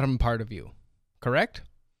bottom part of you. Correct?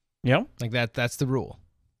 Yep. Like that. That's the rule.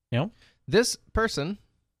 Yep. This person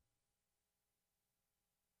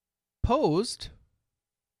posed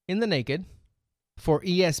in the naked for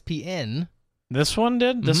ESPN. This one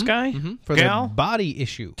did? This guy? For Gal? their body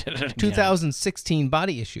issue. Did it again. 2016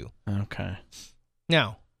 body issue. Okay.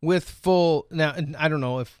 Now, I don't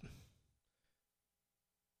know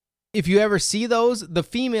if you ever see those, the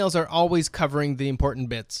females are always covering the important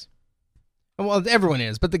bits. Well, everyone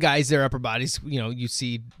is, but the guys, their upper bodies, you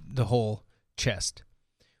see the whole chest.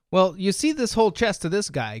 Well, you see this whole chest of this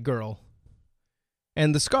girl,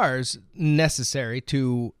 and the scars necessary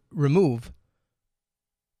to remove.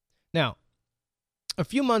 Now, a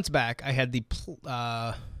few months back, I had the,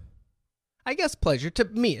 pleasure to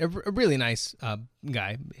meet a really nice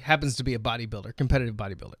guy. Happens to be a bodybuilder, competitive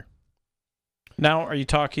bodybuilder. Now, are you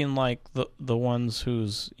talking like the ones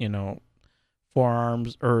whose,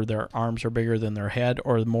 forearms or their arms are bigger than their head,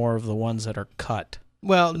 or more of the ones that are cut?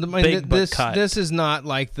 Well, cut. This is not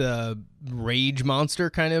like the rage monster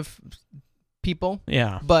kind of people.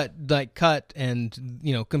 Yeah. But like cut and,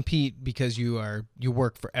 compete because you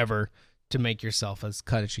work forever to make yourself as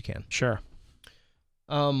cut as you can. Sure.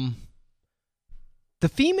 The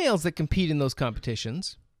females that compete in those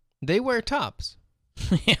competitions, they wear tops.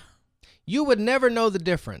 Yeah. You would never know the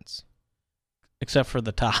difference. Except for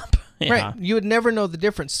the top. Yeah. Right. You would never know the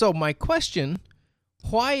difference. So my question,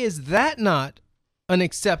 why is that not an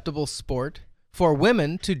acceptable sport for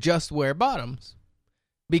women to just wear bottoms?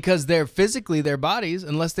 Because they're physically, their bodies,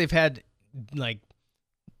 unless they've had like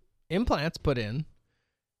implants put in,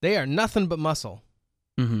 they are nothing but muscle.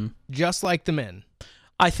 Mm-hmm. Just like the men.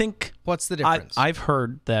 I think... What's the difference? I've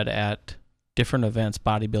heard that at different events,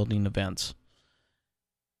 bodybuilding events,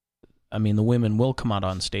 I mean, the women will come out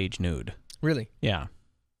on stage nude. Really? Yeah.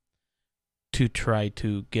 To try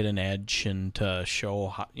to get an edge and to show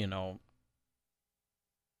how,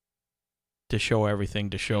 to show everything,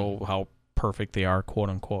 to show how perfect they are, quote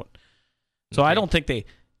unquote. So I don't think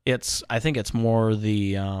I think it's more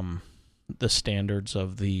the standards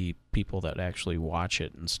of the people that actually watch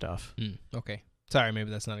it and stuff. Okay. Sorry,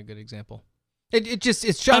 maybe that's not a good example.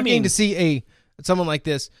 It's shocking to see someone like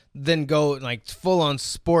this then go like full on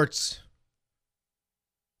sports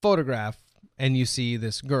photograph, and you see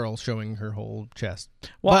this girl showing her whole chest.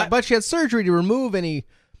 Well, but she had surgery to remove any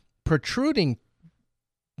protruding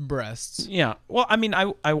breasts. Yeah. Well, I mean,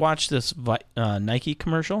 I watched this Nike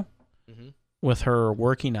commercial with her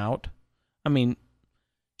working out. I mean,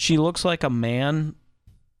 she looks like a man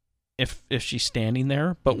if she's standing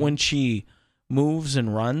there, but when she moves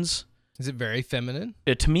and runs, is it very feminine?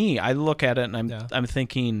 To me, I look at it and I'm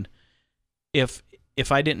thinking, if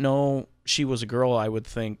I didn't know she was a girl, I would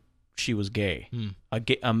think she was gay, a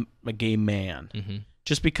gay man,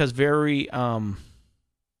 just because very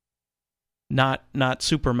not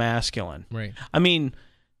super masculine. Right. I mean,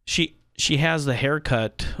 she has the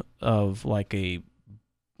haircut of like a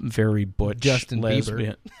very butch Justin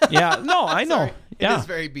lesbian. Bieber. Yeah, no, I know. Sorry. Yeah, it is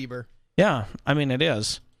very Bieber. Yeah, I mean it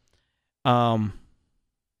is.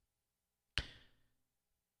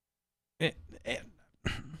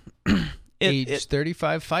 Age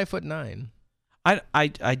 35, 5'9".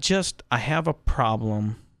 I have a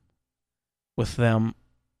problem with them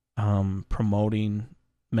promoting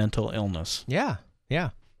mental illness. Yeah.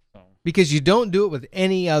 Because you don't do it with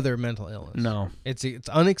any other mental illness. No. It's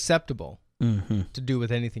unacceptable to do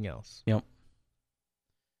with anything else. Yep.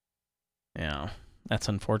 Yeah, that's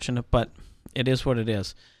unfortunate, but it is what it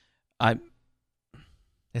is.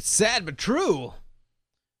 It's sad but true,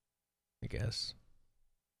 I guess.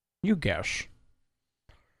 You guess.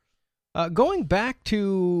 Going back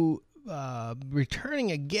to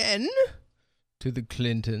returning again to the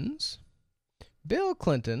Clintons, Bill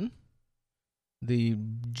Clinton, the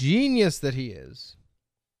genius that he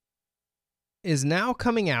is now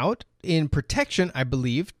coming out in protection, I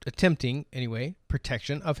believe, attempting anyway,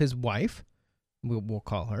 protection of his wife, we'll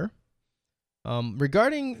call her,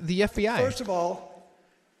 regarding the FBI. First of all,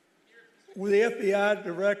 with the FBI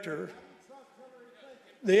director,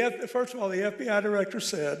 the FBI director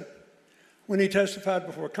said, when he testified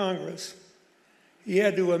before Congress, he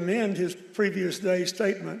had to amend his previous day's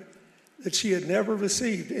statement that she had never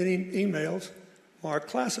received any emails marked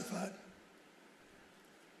classified.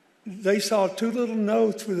 They saw two little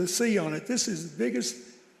notes with a C on it. This is the biggest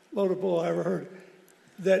load of bull I ever heard,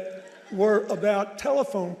 that were about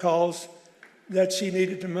telephone calls that she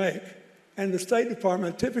needed to make. And the State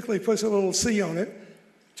Department typically puts a little C on it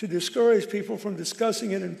to discourage people from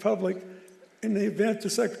discussing it in public in the event the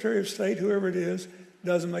Secretary of State, whoever it is,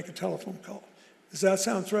 doesn't make a telephone call. Does that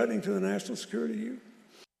sound threatening to the national security to you?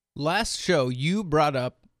 Last show, you brought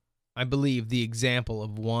up, I believe, the example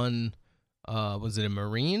of one, was it a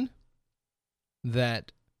Marine,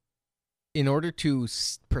 that in order to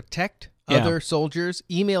protect other soldiers,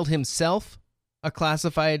 emailed himself some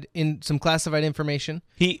classified information.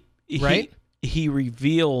 Right? He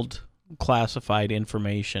revealed classified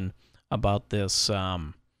information about this. I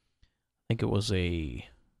think it was a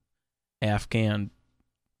Afghan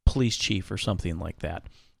police chief or something like that.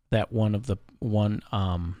 That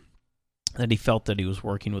that he felt that he was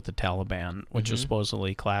working with the Taliban, which was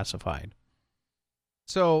supposedly classified.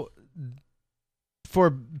 So,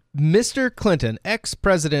 for Mr. Clinton,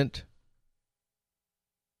 ex-president,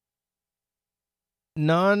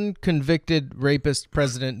 non-convicted rapist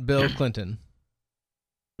President Bill Clinton,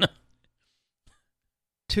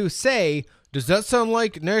 to say, does that sound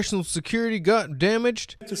like national security got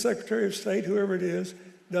damaged? The Secretary of State, whoever it is,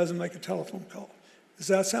 doesn't make a telephone call. Does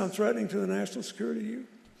that sound threatening to the national security to you?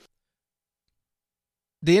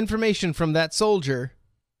 The information from that soldier,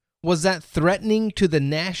 was that threatening to the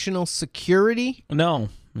national security? No.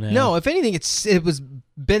 No, if anything, it was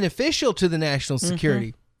beneficial to the national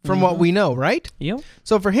security from what we know, right? Yep.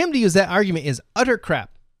 So for him to use that argument is utter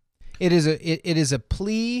crap. It is a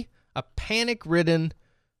plea, a panic-ridden.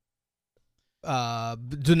 Now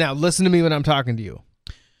listen to me when I'm talking to you.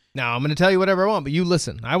 Now I'm going to tell you whatever I want, but you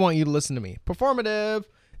listen. I want you to listen to me. Performative.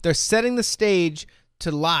 They're setting the stage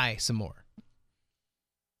to lie some more.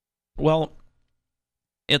 Well,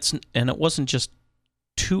 it wasn't just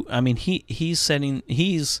two. I mean, he's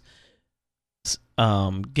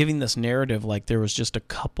giving this narrative like there was just a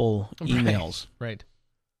couple emails. Right.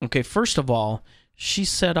 Okay, first of all, she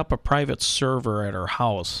set up a private server at her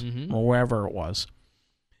house or wherever it was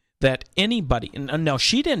that anybody. No,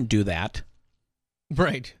 she didn't do that.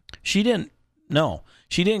 Right. She didn't. No,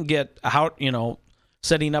 she didn't get out.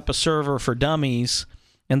 Setting up a server for dummies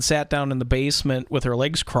and sat down in the basement with her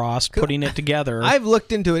legs crossed, putting it together. I've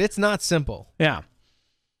looked into it. It's not simple. Yeah.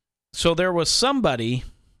 So there was somebody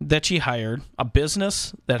that she hired, a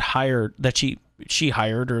business that she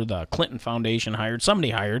hired, or the Clinton Foundation hired,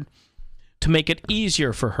 somebody hired to make it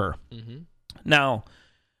easier for her. Now,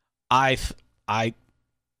 I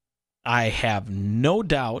have no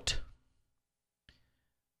doubt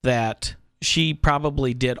that she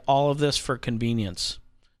probably did all of this for convenience,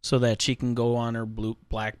 so that she can go on her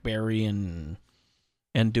BlackBerry and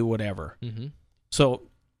do whatever. So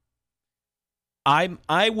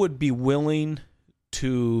I would be willing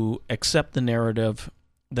to accept the narrative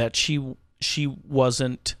that she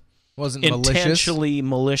wasn't intentionally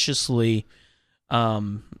maliciously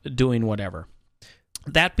doing whatever.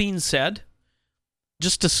 That being said,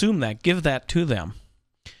 just assume that, give that to them.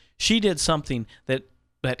 She did something that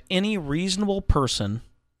any reasonable person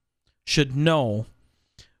should know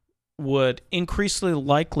would increase the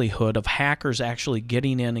likelihood of hackers actually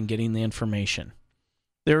getting in and getting the information.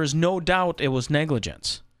 There is no doubt it was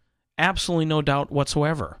negligence. Absolutely no doubt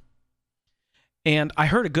whatsoever. And I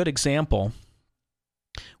heard a good example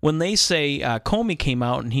when they say Comey came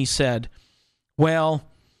out and he said, well,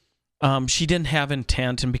 she didn't have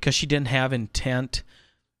intent, and because she didn't have intent,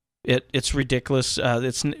 it's ridiculous.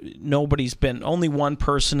 Only one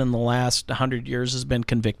person in the last 100 years has been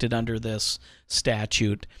convicted under this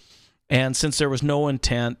statute. And since there was no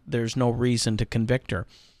intent, there's no reason to convict her.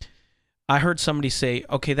 I heard somebody say,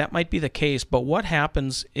 okay, that might be the case, but what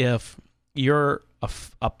happens if you're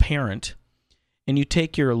a parent and you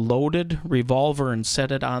take your loaded revolver and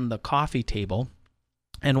set it on the coffee table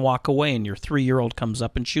and walk away, and your 3-year-old comes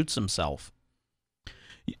up and shoots himself?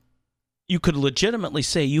 You could legitimately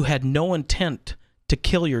say you had no intent to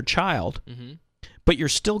kill your child, but you're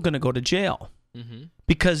still going to go to jail.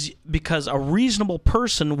 Because a reasonable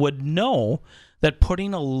person would know that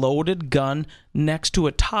putting a loaded gun next to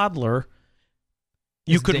a toddler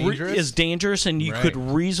is dangerous, and you could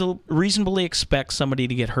reasonably expect somebody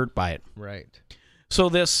to get hurt by it. Right. So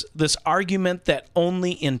this argument that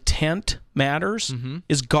only intent matters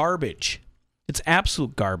is garbage. It's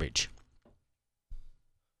absolute garbage.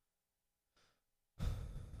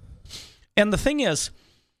 And the thing is,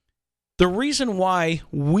 The reason why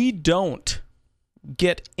we don't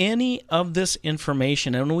get any of this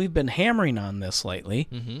information, and we've been hammering on this lately,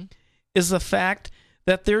 is the fact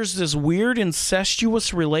that there's this weird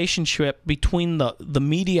incestuous relationship between the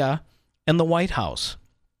media and the White House.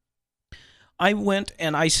 I went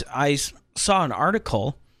and I saw an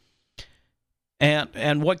article,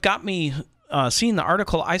 and what got me seeing the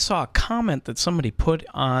article, I saw a comment that somebody put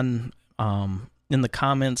on in the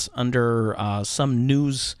comments under some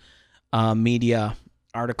news media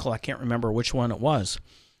article. I can't remember which one it was,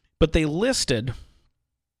 but they listed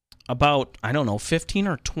about, 15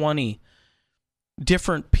 or 20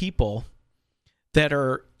 different people that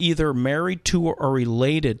are either married to or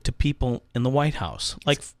related to people in the White House.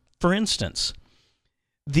 Like, for instance,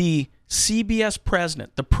 the CBS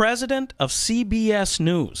president, the president of CBS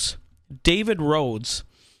News, David Rhodes,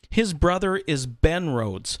 his brother is Ben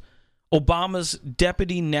Rhodes, Obama's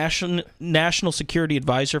deputy national security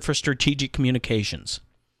advisor for strategic communications.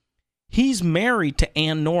 He's married to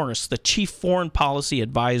Ann Norris, the chief foreign policy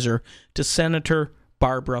advisor to Senator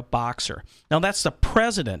Barbara Boxer. Now, that's the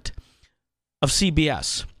president of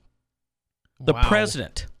CBS. The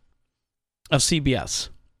president of CBS.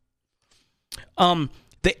 The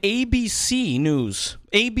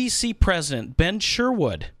ABC president, Ben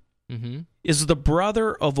Sherwood, is the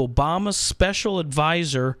brother of Obama's special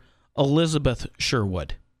advisor, Elizabeth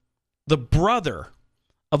Sherwood. The brother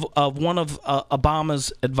of one of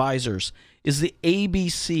Obama's advisors is the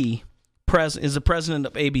the president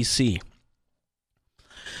of ABC.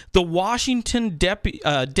 The Washington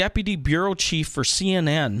deputy bureau chief for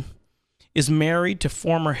CNN is married to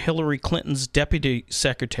former Hillary Clinton's deputy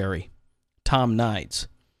secretary, Tom Nides.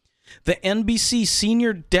 The NBC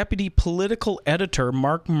senior deputy political editor,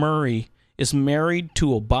 Mark Murray, is married to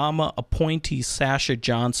Obama appointee Sasha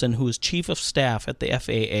Johnson, who is chief of staff at the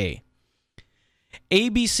FAA.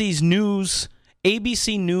 ABC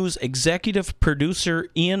News executive producer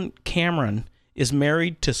Ian Cameron is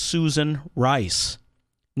married to Susan Rice,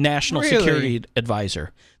 national security advisor.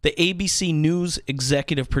 The ABC News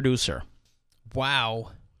executive producer.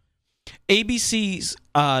 Wow. ABC's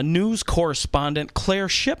news correspondent Claire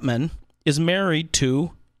Shipman is married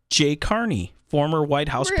to Jay Carney, former White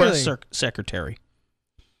House press secretary.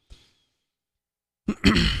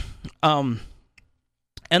 And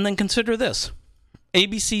then consider this.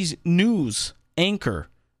 ABC's news anchor,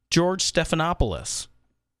 George Stephanopoulos,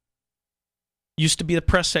 used to be the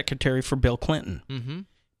press secretary for Bill Clinton.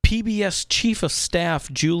 PBS chief of staff,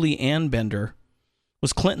 Julie Ann Bender,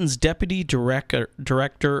 was Clinton's deputy director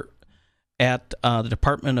at the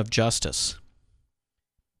Department of Justice.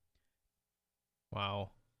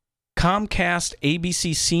 Wow. Comcast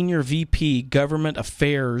ABC senior VP Government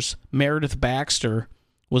Affairs Meredith Baxter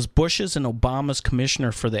was Bush's and Obama's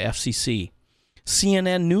commissioner for the FCC.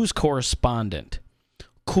 CNN news correspondent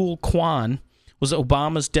Kool Kwan was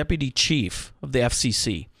Obama's deputy chief of the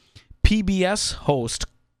FCC. PBS host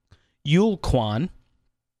Yul Kwan.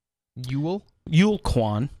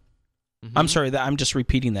 I'm sorry, I'm just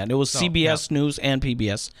repeating that. It was CBS News and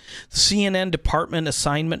PBS. CNN department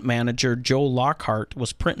assignment manager Joe Lockhart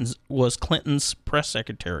was Clinton's press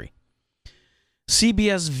secretary.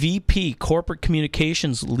 CBS VP corporate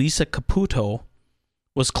communications Lisa Caputo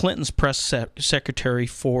was Clinton's press secretary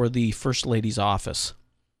for the First Lady's office.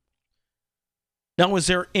 Now, is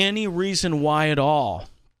there any reason why at all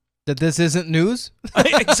that this isn't news?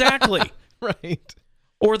 Exactly. Right.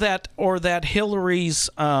 Or that Hillary's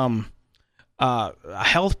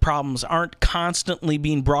health problems aren't constantly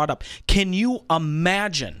being brought up. Can you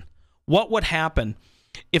imagine what would happen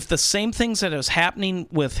if the same things that is happening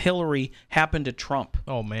with Hillary happened to Trump?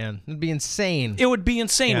 Oh, man. It'd be insane. It would be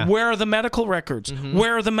insane. Yeah. Where are the medical records?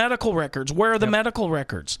 Where are the medical records? Where are the medical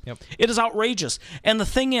records? It is outrageous. And the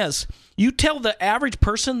thing is, you tell the average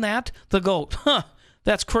person that, they'll go,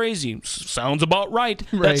 that's crazy. Sounds about right.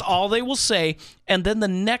 That's all they will say. And then the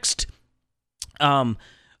next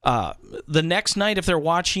night, if they're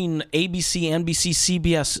watching ABC, NBC,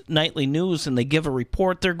 CBS nightly news and they give a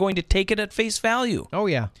report, they're going to take it at face value. Oh,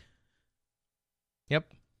 yeah.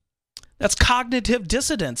 Yep. That's cognitive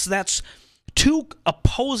dissonance. That's two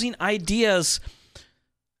opposing ideas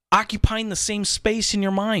occupying the same space in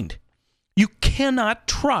your mind. You cannot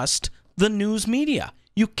trust the news media.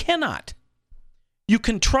 You cannot. You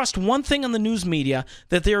can trust one thing on the news media,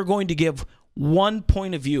 that they are going to give one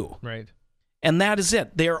point of view. Right. And that is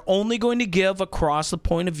it. They are only going to give across the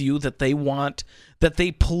point of view that they want, that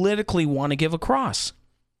they politically want to give across.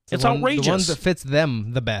 It's outrageous. The one that fits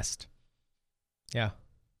them the best. Yeah.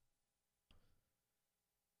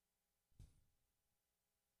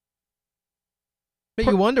 But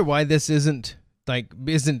you wonder why this isn't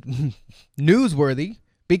isn't newsworthy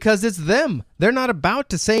because it's them. They're not about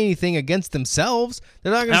to say anything against themselves.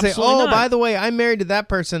 They're not going to say, "Oh, by the way, I'm married to that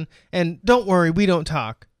person, and don't worry, we don't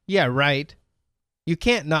talk." Yeah, right. You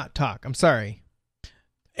can't not talk. I'm sorry.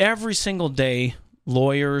 Every single day,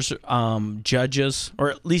 lawyers, judges,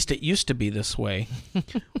 or at least it used to be this way,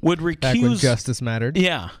 would recuse... Back when justice mattered.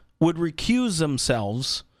 Yeah, would recuse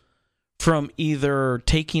themselves from either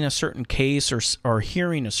taking a certain case or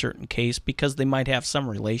hearing a certain case because they might have some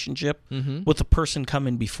relationship with the person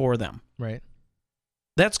coming before them. Right.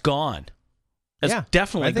 That's gone. That's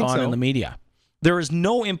definitely gone in the media. There is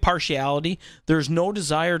no impartiality. There's no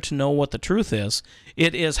desire to know what the truth is.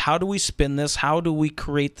 It is, how do we spin this? How do we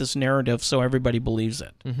create this narrative so everybody believes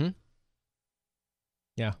it? Mm-hmm.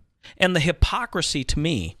 Yeah. And the hypocrisy to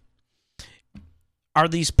me are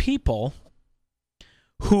these people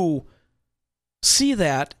who see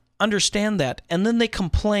that, understand that, and then they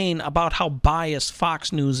complain about how biased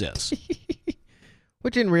Fox News is.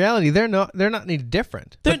 Which in reality, they're not any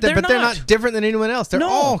different. They're not different than anyone else. They're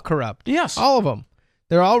all corrupt. Yes. All of them.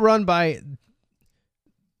 They're all run by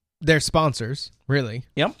their sponsors, really.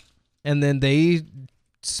 Yep. And then they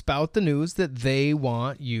spout the news that they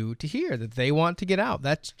want you to hear, that they want to get out.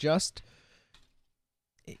 That's just...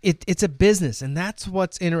 It's a business, and that's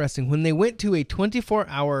what's interesting. When they went to a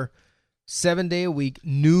 24-hour, 7-day-a-week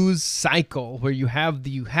news cycle where you have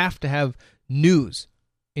to have news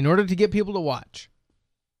in order to get people to watch,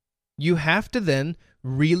 you have to then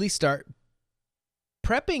really start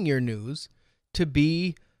prepping your news to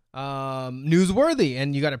be newsworthy,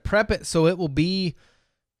 and you got to prep it so it will be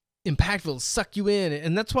impactful, suck you in.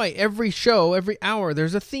 And that's why every show, every hour,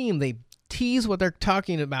 there's a theme. They tease what they're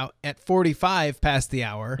talking about at 45 past the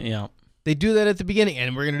hour. Yeah. They do that at the beginning,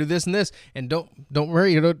 and we're going to do this and this, and don't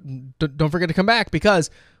worry, don't forget to come back because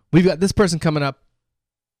we've got this person coming up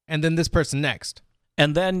and then this person next.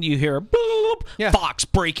 And then you hear boop, Fox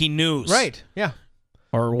breaking news. Right. Yeah.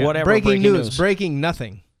 Or whatever. Breaking news, breaking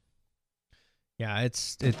nothing. Yeah,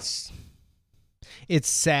 it's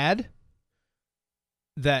sad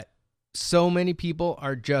that so many people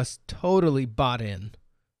are just totally bought in.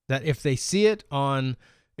 That if they see it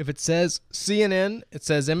if it says CNN, it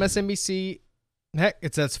says MSNBC, heck,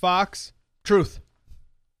 it says Fox, truth.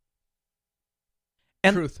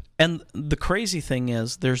 Truth. And the crazy thing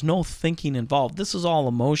is, there's no thinking involved. This is all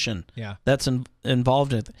emotion. Yeah. That's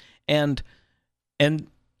involved in it. And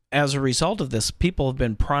as a result of this, people have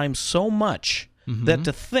been primed so much that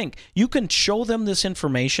to think, you can show them this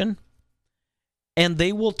information, and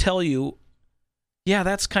they will tell you, yeah,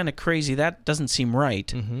 that's kind of crazy. That doesn't seem right.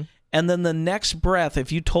 Mm-hmm. And then the next breath,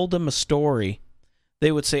 if you told them a story,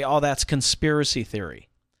 they would say, oh, that's conspiracy theory.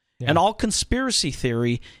 Yeah. And all conspiracy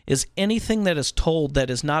theory is anything that is told that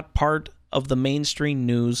is not part of the mainstream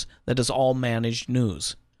news, that is all managed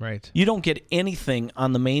news. Right. You don't get anything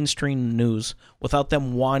on the mainstream news without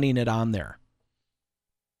them wanting it on there.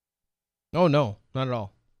 Oh, no, not at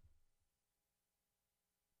all.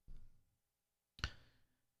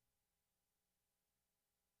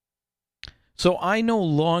 So I no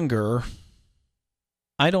longer,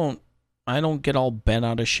 I don't get all bent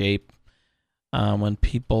out of shape when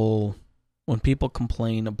people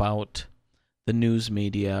complain about the news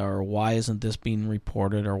media or why isn't this being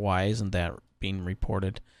reported or why isn't that being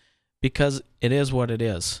reported, because it is what it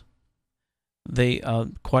is. They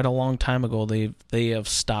quite a long time ago they have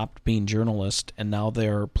stopped being journalists and now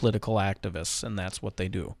they're political activists, and that's what they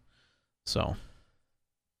do. So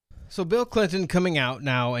Bill Clinton coming out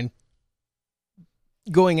now and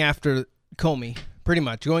going after Comey, pretty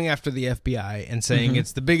much going after the FBI and saying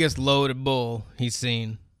it's the biggest load of bull he's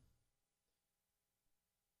seen.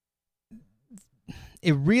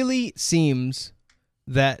 It really seems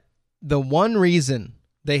that the one reason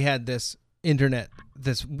they had this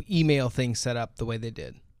email thing set up the way they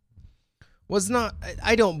did was not,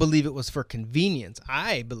 I don't believe it was for convenience.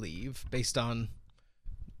 I believe, based on,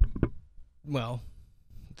 well,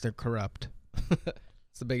 they're corrupt.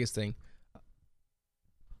 It's the biggest thing.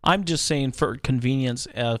 I'm just saying for convenience,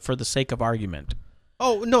 for the sake of argument.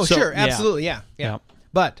 Oh, no, So, sure, yeah. absolutely, yeah.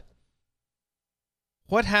 But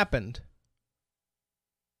what happened?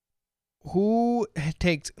 Who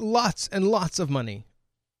takes lots and lots of money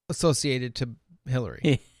associated to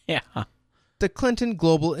Hillary? Yeah. The Clinton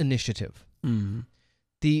Global Initiative. Mm-hmm.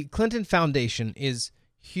 The Clinton Foundation is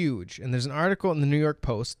huge, and there's an article in the New York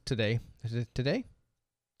Post today. Is it today?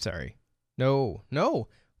 Sorry. No,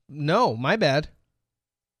 my bad.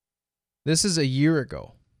 This is a year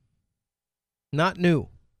ago. Not new.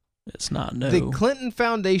 It's not new. The Clinton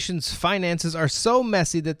Foundation's finances are so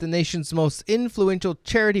messy that the nation's most influential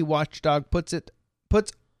charity watchdog puts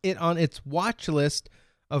it on its watch list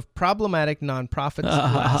of problematic nonprofits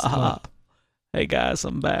last month. Hey guys,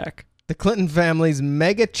 I'm back. The Clinton family's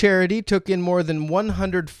mega charity took in more than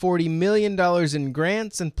 $140 million in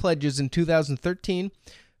grants and pledges in 2013,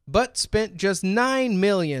 but spent just $9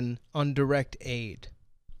 million on direct aid.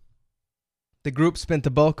 The group spent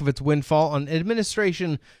the bulk of its windfall on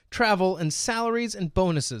administration, travel, and salaries and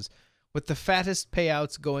bonuses, with the fattest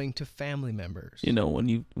payouts going to family members. You know, when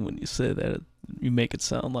you say that, you make it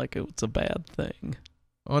sound like it's a bad thing.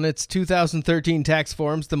 On its 2013 tax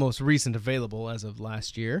forms, the most recent available as of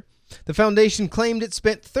last year, the foundation claimed it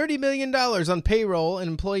spent $30 million on payroll and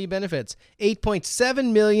employee benefits,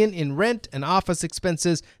 $8.7 million in rent and office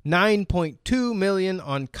expenses, $9.2 million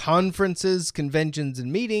on conferences, conventions,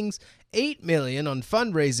 and meetings, $8 million on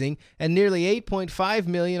fundraising, and nearly $8.5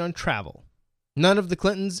 million on travel. None of the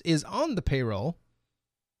Clintons is on the payroll.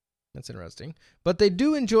 That's interesting. But they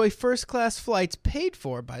do enjoy first-class flights paid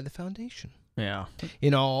for by the foundation. Yeah.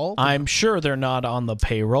 In all, I'm sure they're not on the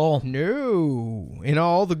payroll. No. In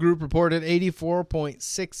all, the group reported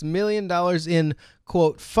 $84.6 million in,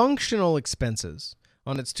 quote, functional expenses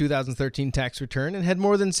on its 2013 tax return and had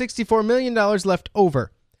more than $64 million left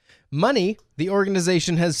over. Money, the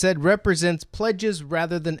organization has said, represents pledges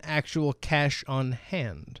rather than actual cash on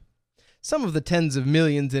hand. Some of the tens of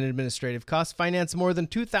millions in administrative costs finance more than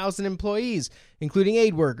 2,000 employees, including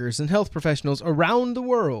aid workers and health professionals around the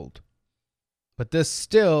world. But that's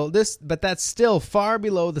still far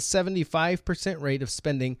below the 75% rate of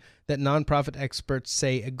spending that nonprofit experts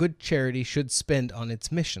say a good charity should spend on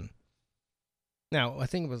its mission. Now, I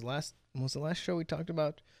think it was the last show we talked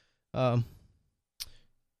about. Did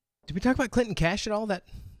we talk about Clinton Cash at all?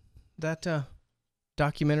 That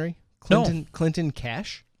documentary, Clinton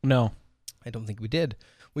Cash? No, I don't think we did.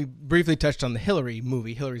 We briefly touched on the Hillary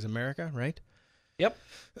movie, Hillary's America, right? Yep.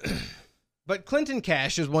 But Clinton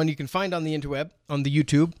Cash is one you can find on the interweb, on the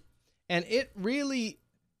YouTube, and it really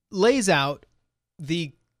lays out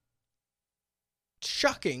the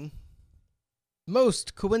shocking,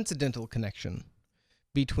 most coincidental connection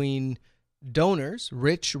between donors,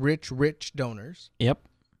 rich donors, yep,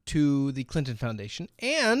 to the Clinton Foundation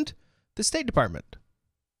and the State Department.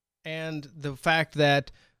 And the fact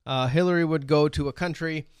that Hillary would go to a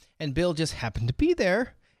country and Bill just happened to be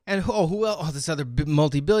there. And who else? Oh, this other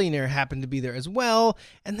multi-billionaire happened to be there as well,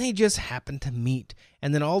 and they just happened to meet.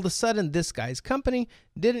 And then all of a sudden, this guy's company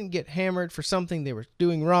didn't get hammered for something they were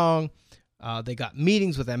doing wrong. They got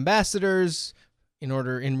meetings with ambassadors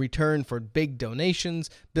in return for big donations.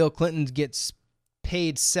 Bill Clinton gets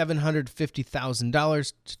paid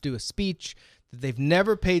 $750,000 to do a speech that they've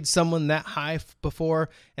never paid someone that high before.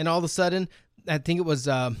 And all of a sudden, I think it was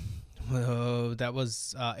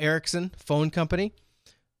Ericsson phone company.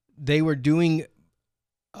 They were doing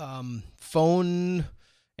phone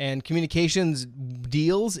and communications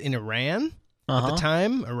deals in Iran at the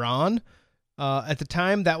time. At the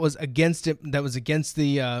time, that was against it. That was against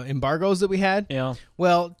the embargoes that we had. Yeah.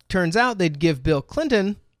 Well, turns out they'd give Bill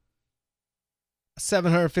Clinton a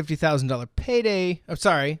 $750,000 payday. I'm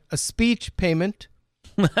sorry, a speech payment.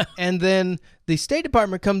 And then the State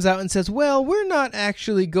Department comes out and says, "Well, we're not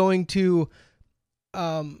actually going to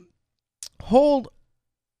hold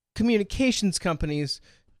communications companies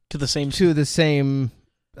to the same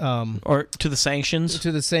or to the sanctions.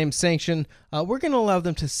 To the same sanction. We're going to allow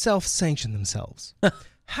them to self-sanction themselves."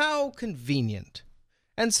 How convenient.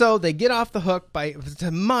 And so they get off the hook by it's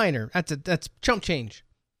a minor. That's chump change.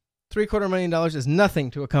 $750,000 is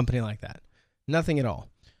nothing to a company like that. Nothing at all.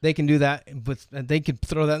 They can do that, but they could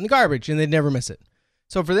throw that in the garbage and they'd never miss it.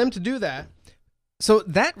 So for them to do that, so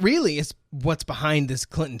that really is what's behind this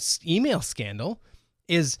Clinton email scandal.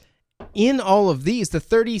 Is in all of these, the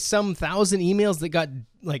 30-some thousand emails that got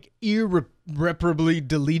like irreparably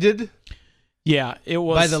deleted. Yeah, it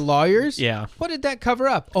was by the lawyers. Yeah, what did that cover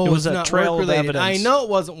up? Oh, it was it's a not trail work of related. evidence. I know it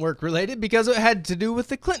wasn't work related because it had to do with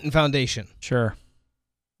the Clinton Foundation. Sure.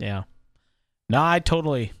 Yeah. No, I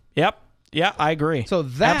totally. Yep. Yeah, I agree. So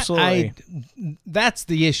that's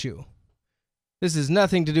the issue. This has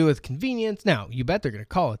nothing to do with convenience. Now, you bet they're going to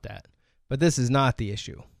call it that, but this is not the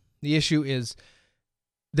issue. The issue is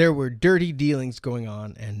there were dirty dealings going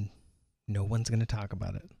on, and no one's going to talk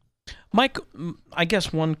about it. Mike, I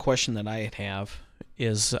guess one question that I'd have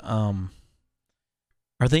is, are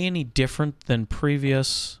they any different than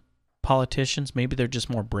previous politicians? Maybe they're just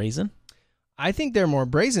more brazen? I think they're more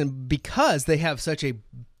brazen because they have such a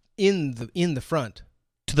in the front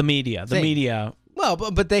to the media. The media. Well,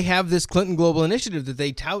 but they have this Clinton Global Initiative that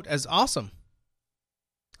they tout as awesome.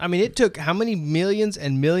 I mean, it took how many millions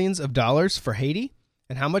and millions of dollars for Haiti?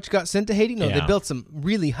 And how much got sent to Haiti? No, they built some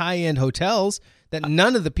really high-end hotels that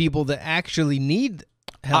none of the people that actually need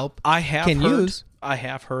help can use. I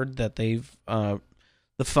have heard that they've the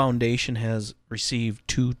foundation has received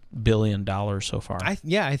 $2 billion so far. I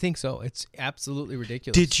think so. It's absolutely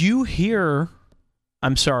ridiculous. Did you hear?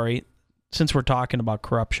 I'm sorry, since we're talking about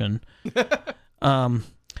corruption,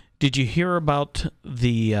 did you hear about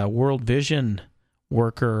the World Vision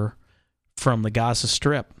worker from the Gaza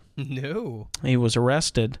Strip? No. He was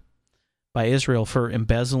arrested by Israel for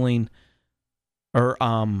embezzling or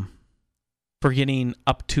for getting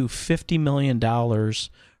up to $50 million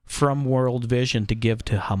from World Vision to give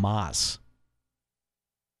to Hamas.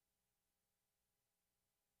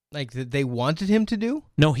 Like they wanted him to do?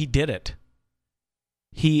 No, he did it.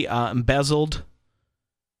 He embezzled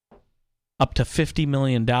up to $50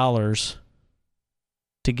 million to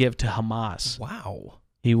give to Hamas. Wow.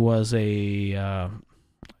 He was a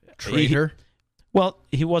traitor?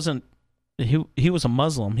 He wasn't. He was a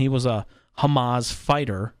Muslim. He was a Hamas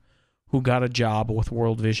fighter who got a job with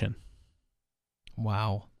World Vision.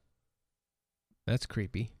 Wow. That's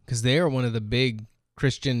creepy. Because they are one of the big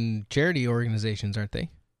Christian charity organizations, aren't they?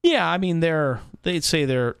 Yeah, I mean they'd say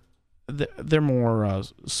they're more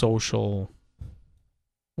social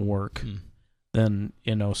work than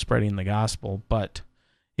spreading the gospel. But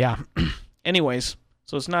yeah. Anyways,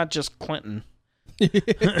 so it's not just Clinton,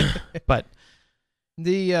 but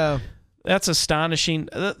that's astonishing.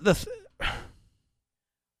 Go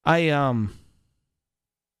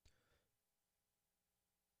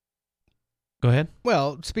ahead.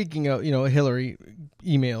 Well, speaking of, Hillary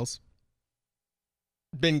emails,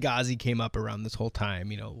 Benghazi came up around this whole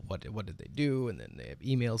time. What did they do? And then they have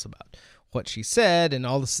emails about what she said, and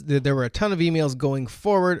all this. There were a ton of emails going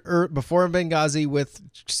forward before Benghazi with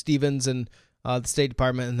Stevens and the State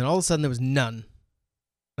Department, and then all of a sudden there was none,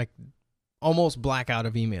 like almost blackout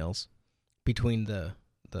of emails between the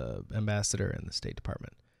ambassador and the State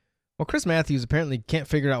Department. Well, Chris Matthews apparently can't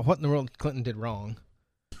figure out what in the world Clinton did wrong.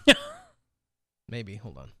 Maybe.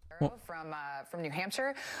 Hold on. From New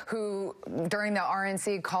Hampshire, who during the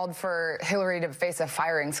RNC called for Hillary to face a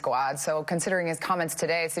firing squad. So considering his comments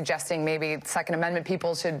today suggesting maybe Second Amendment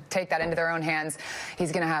people should take that into their own hands,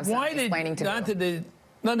 he's going to have some explaining to do.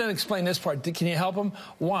 Not to explain this part. Can you help him?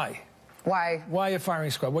 Why? Why? Why a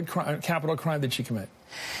firing squad? What capital crime did she commit?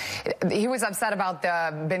 He was upset about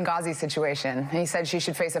the Benghazi situation. He said she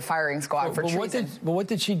should face a firing squad for treason. What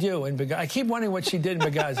did she do in Benghazi? I keep wondering what she did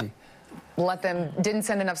in Benghazi. Didn't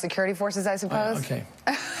send enough security forces, I suppose. Okay.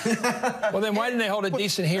 Well, then why didn't they hold a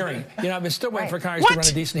decent hearing? I've been still waiting for Congress to run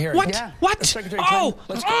a decent hearing. What? Yeah. What?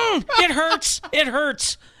 It hurts. It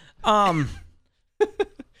hurts.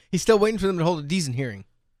 He's still waiting for them to hold a decent hearing.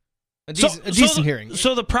 A decent hearing.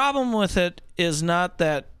 So the problem with it is not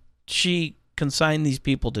that she consigned these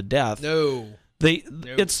people to death. No.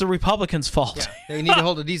 It's the Republicans' fault. Yeah, they need to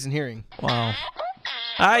hold a decent hearing. Wow.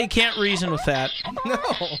 I can't reason with that. No.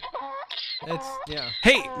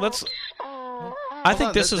 Hey, let's. I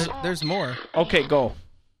think there's more. Okay, go.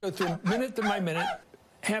 Go through minute by minute,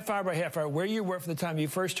 half hour by half hour, where you were from the time you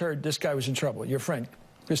first heard this guy was in trouble, your friend,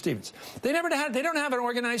 Chris Stevens. They don't have an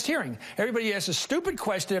organized hearing. Everybody asks a stupid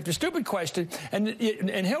question after stupid question, and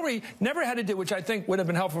Hillary never had to do, which I think would have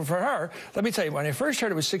been helpful for her. Let me tell you, when I first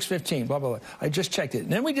heard it was 6:15, blah, blah, blah. I just checked it.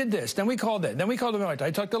 And then we did this. Then we called that. Then we called the military.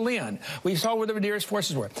 I talked to Leon. We saw where the nearest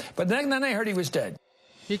forces were. But then I heard he was dead.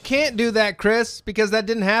 You can't do that, Chris, because that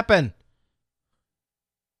didn't happen.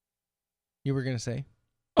 You were going to say?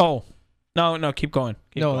 Oh, no, keep going.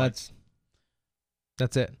 Keep going.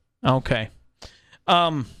 That's it. Okay.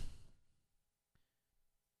 Yeah,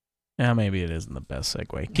 maybe it isn't the best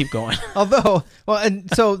segue. Keep going. Although,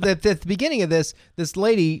 so at the beginning of this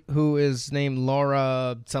lady who is named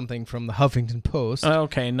Laura something from the Huffington Post.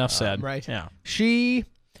 Okay, enough said. Right. Yeah. She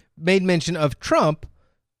made mention of Trump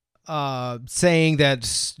saying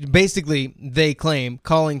that basically they claim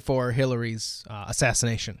calling for Hillary's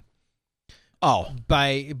assassination. Oh.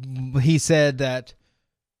 He said that,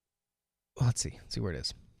 let's see where it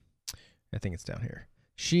is. I think it's down here.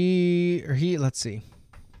 Let's see.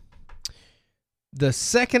 The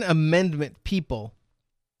Second Amendment people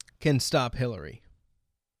can stop Hillary.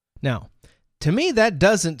 Now, to me, that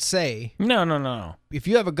doesn't say... No. If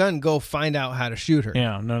you have a gun, go find out how to shoot her.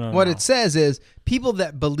 Yeah, no. What it says is people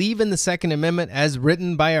that believe in the Second Amendment as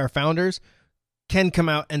written by our founders can come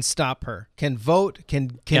out and stop her, can vote,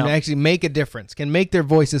 can actually make a difference, can make their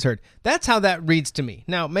voices heard. That's how that reads to me.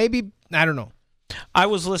 Now, maybe, I don't know. I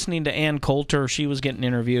was listening to Ann Coulter. She was getting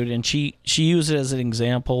interviewed, and she used it as an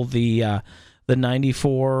example, the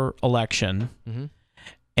 94 election, mm-hmm.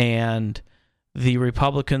 and the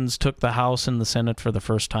Republicans took the House and the Senate for the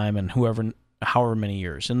first time in however many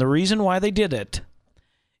years. And the reason why they did it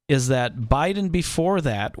is that Biden before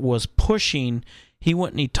that was pushing. He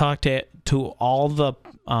went and he talked to all the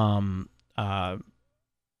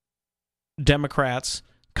Democrats,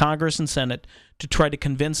 Congress and Senate, to try to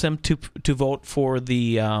convince them to vote for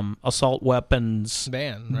the assault weapons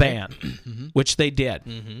ban, mm-hmm. which they did.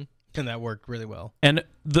 Mm-hmm. And that worked really well. And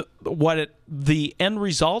the end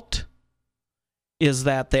result is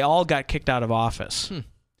that they all got kicked out of office.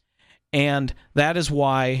 And that is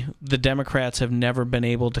why the Democrats have never been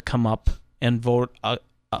able to come up and vote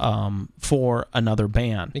for another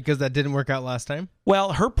ban. Because that didn't work out last time?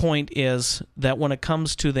 Well, her point is that when it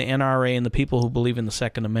comes to the NRA and the people who believe in the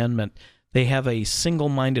Second Amendment, they have a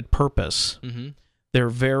single-minded purpose. Mm-hmm. They're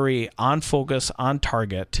very on focus, on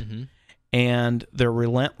target, mm-hmm. and they're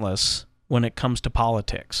relentless when it comes to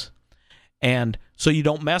politics. And so you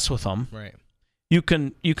don't mess with them. Right. You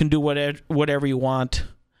can do whatever you want,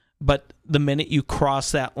 but the minute you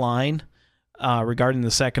cross that line regarding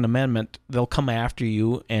the Second Amendment, they'll come after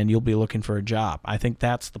you and you'll be looking for a job. I think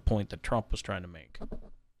that's the point that Trump was trying to make.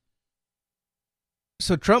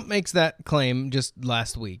 So Trump makes that claim just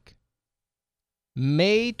last week.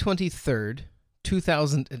 May 23rd,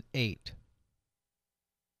 2008.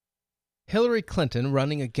 Hillary Clinton,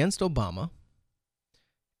 running against Obama,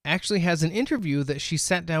 actually has an interview that she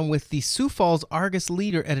sat down with the Sioux Falls Argus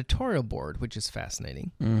Leader editorial board, which is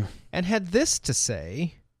fascinating, and had this to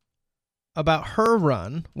say about her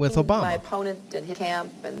run with Obama. My opponent in his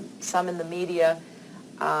camp and some in the media,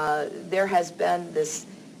 there has been this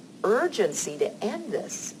urgency to end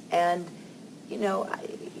this. And,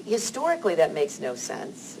 historically that makes no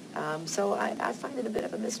sense. So I find it a bit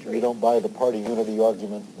of a mystery. You don't buy the party unity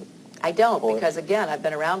argument? I don't, because, again, I've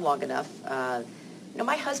been around long enough.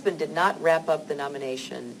 My husband did not wrap up the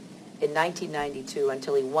nomination in 1992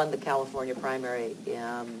 until he won the California primary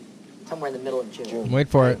somewhere in the middle of June. Wait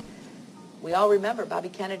for it. We all remember Bobby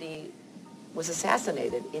Kennedy was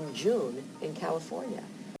assassinated in June in California.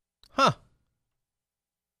 Huh.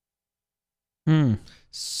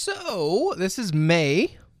 So, this is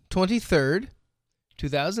May 23rd,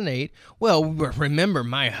 2008. Well, remember,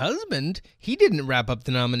 my husband, he didn't wrap up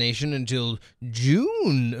the nomination until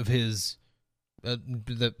June of his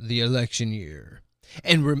the election year.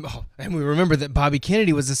 And we remember that Bobby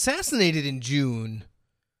Kennedy was assassinated in June.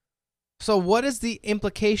 So what is the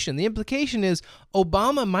implication? The implication is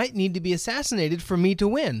Obama might need to be assassinated for me to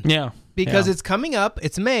win. Yeah. Because it's coming up.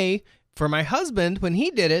 It's May. For my husband, when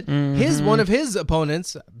he did it, one of his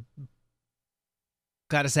opponents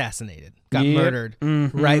got assassinated, got murdered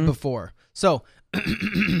right before. So,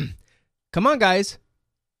 come on, guys.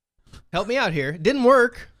 Help me out here. It didn't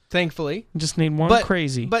work, thankfully. Just need one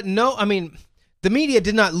crazy. But no, the media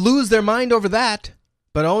did not lose their mind over that.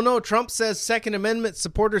 But oh no, Trump says Second Amendment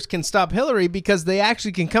supporters can stop Hillary because they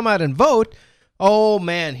actually can come out and vote. Oh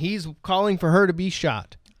man, he's calling for her to be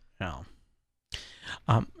shot. No.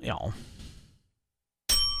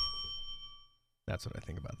 That's what I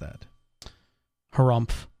think about that.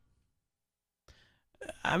 Harumph.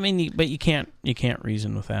 But you can't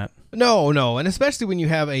reason with that. No, and especially when you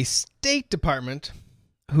have a State Department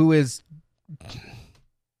who is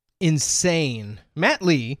insane. Matt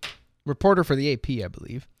Lee, reporter for the AP, I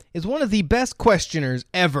believe, is one of the best questioners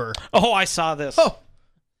ever. Oh, I saw this. Oh,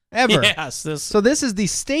 ever. Yes, So this is the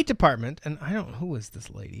State Department, and I don't know, who is this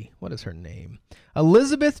lady? What is her name?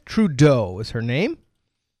 Elizabeth Trudeau is her name,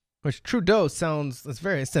 which Trudeau it's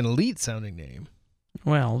an elite sounding name.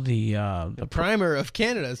 Well, the primer of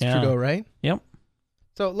Canada is Trudeau, right? Yep.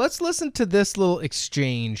 So let's listen to this little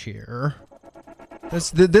exchange here.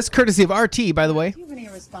 This courtesy of RT, by the way. Do you have any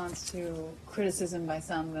response to criticism by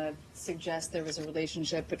some that suggests there was a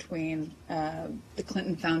relationship between the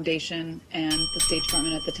Clinton Foundation and the State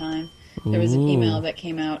Department at the time? There was an email that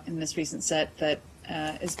came out in this recent set that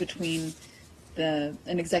is between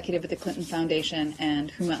an executive at the Clinton Foundation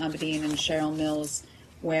and Huma Abedin and Cheryl Mills,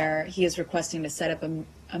 where he is requesting to set up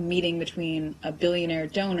a meeting between a billionaire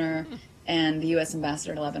donor and the U.S.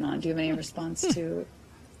 ambassador to Lebanon. Do you have any response to?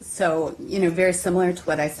 So, very similar to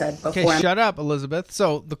what I said before. Okay, shut up, Elizabeth.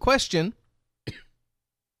 So the question,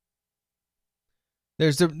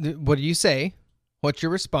 what do you say? What's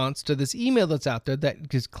your response to this email that's out there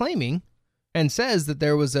that is claiming and says that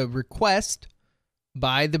there was a request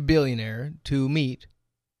by the billionaire to meet?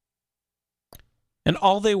 And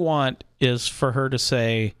all they want is for her to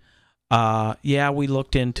say, we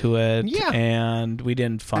looked into it, and we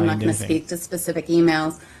didn't find I'm not going to anything. speak to specific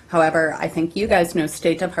emails. However, I think you guys know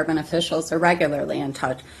State Department officials are regularly in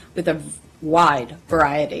touch with a wide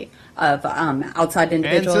variety of outside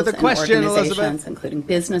individuals the question, and organizations, Elizabeth. including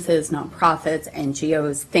businesses, nonprofits,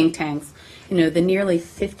 NGOs, think tanks. You know, the nearly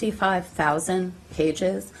 55,000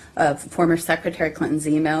 pages of former Secretary Clinton's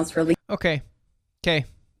emails released. Okay.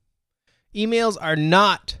 Emails are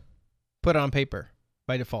not put on paper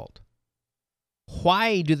by default.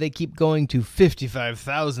 Why do they keep going to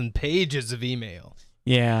 55,000 pages of email?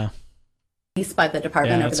 Yeah. Released by the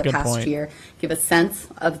department Yeah, over that's a the good past point. year give a sense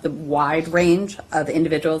of the wide range of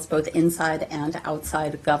individuals, both inside and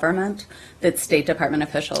outside government, that State Department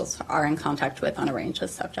officials are in contact with on a range of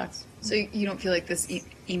subjects. So you don't feel like this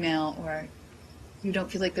email, or you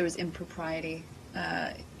don't feel like there was impropriety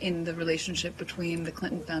in the relationship between the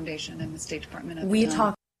Clinton Foundation and the State Department at the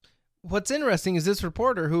time? What's interesting is this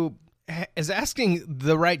reporter who is asking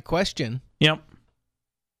the right question. Yep.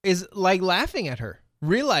 Is like laughing at her,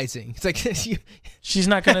 realizing it's like she's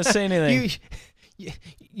not going to say anything.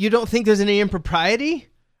 You don't think there's any impropriety?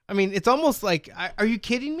 I mean, it's almost like, are you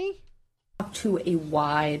kidding me? To a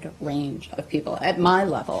wide range of people at my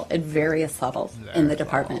level, at various levels in the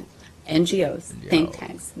department. NGOs, think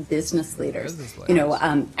tanks, business leaders,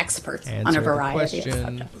 experts on Answer a the variety of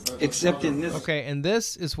question. subjects. Except in this. Okay, and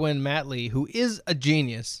this is when Matt Lee, who is a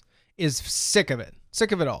genius, is sick of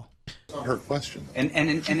it all. Her question. And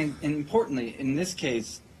importantly, in this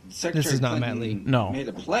case, Secretary This is not Matt Clinton Lee. No. made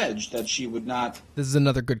a pledge that she would not This is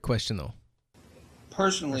another good question, though.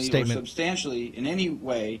 personally or Statement. substantially in any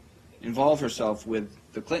way involve herself with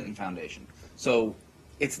the Clinton Foundation. So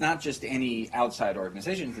it's not just any outside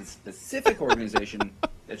organization, it's a specific organization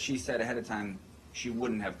that she said ahead of time she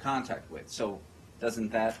wouldn't have contact with. So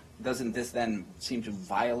doesn't this then seem to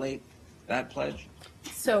violate that pledge?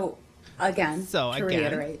 So, again, again,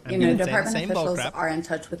 reiterate, I'm gonna say the department same officials bullcrap. are in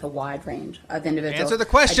touch with a wide range of individuals. Answer the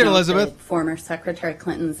question, I don't Elizabeth. think former Secretary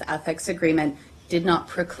Clinton's ethics agreement did not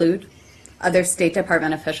preclude other State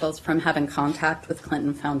Department officials from having contact with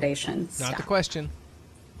Clinton Foundation Not staff. the question.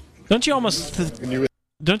 Don't you almost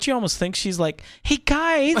think she's like, hey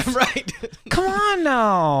guys, right? Come on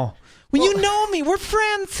now. Well, you know me. We're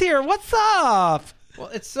friends here. What's up? Well,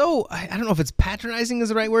 it's so, I don't know if it's patronizing is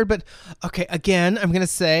the right word, but okay, again, I'm going to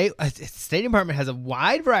say State Department has a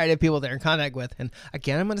wide variety of people they're in contact with. And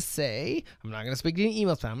again, I'm going to say, I'm not going to speak to any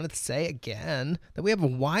emails, but I'm going to say again that we have a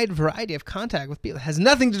wide variety of contact with people. It has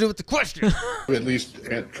nothing to do with the question. At least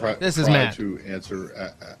try Matt. to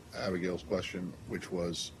answer Abigail's question, which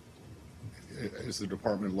was, has the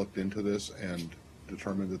department looked into this and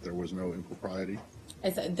determined that there was no impropriety?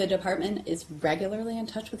 The department is regularly in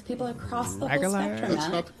touch with people across the whole spectrum. That's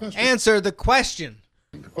not the question. Answer the question.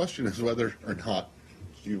 The question is whether or not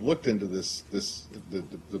you looked into this.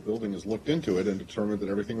 The building has looked into it and determined that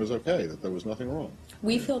everything was okay, that there was nothing wrong.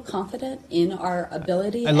 We feel confident in our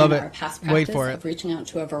ability I love and it. our past Wait practice for it. of reaching out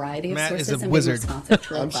to a variety of Matt is sources a and wizard. being responsive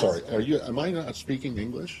to I'm requests. sorry. Am I not speaking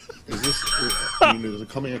English? Is this? I mean, is it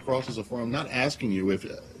coming across as a form? I'm not asking you if.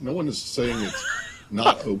 No one is saying it's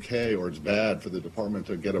not okay or it's bad for the department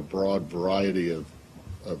to get a broad variety of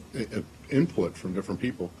input from different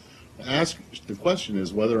people. The question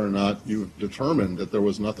is whether or not you've determined that there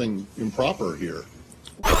was nothing improper here.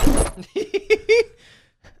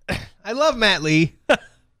 I love Matt Lee.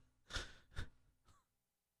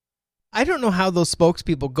 I don't know how those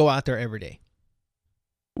spokespeople go out there every day.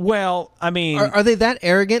 Well, I mean, Are they that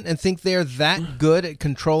arrogant and think they're that good at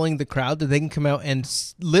controlling the crowd that they can come out and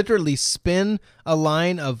literally spin a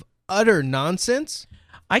line of utter nonsense?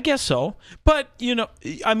 I guess so. But,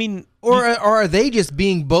 I mean... Or are they just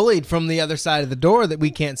being bullied from the other side of the door that we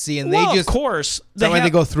can't see? And Well, they just, of course. Is that why they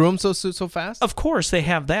go through them so fast? Of course, they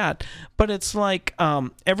have that. But it's like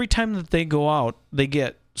every time that they go out, they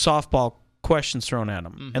get softball questions thrown at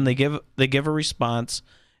them. Mm-hmm. And they give a response,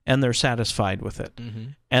 and they're satisfied with it. Mm-hmm.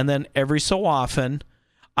 And then every so often,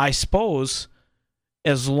 I suppose,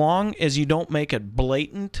 as long as you don't make it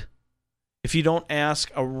blatant, if you don't ask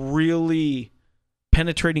a really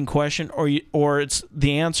penetrating question, or it's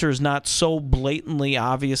the answer is not so blatantly,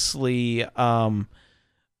 obviously trying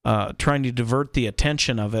to divert the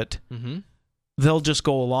attention of it, they'll just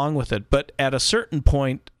go along with it. But at a certain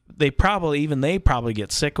point, they probably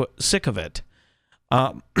get sick of it.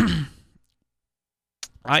 The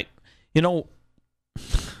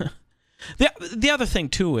other thing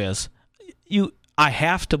too is I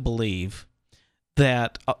have to believe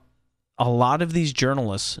that a lot of these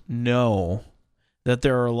journalists know that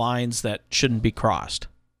there are lines that shouldn't be crossed.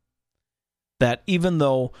 That even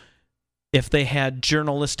though if they had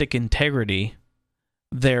journalistic integrity,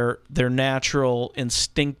 their natural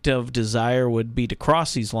instinctive desire would be to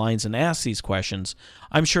cross these lines and ask these questions.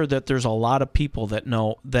 I'm sure that there's a lot of people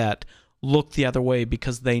that look the other way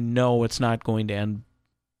because they know it's not going to end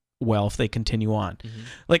well if they continue on. Mm-hmm.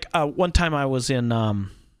 Like one time I was in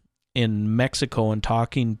Mexico and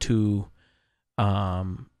talking to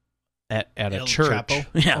at a church. Chapo?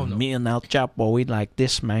 Yeah, Oh, no. Me and El Chapo, we like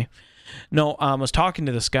this, man. No, I was talking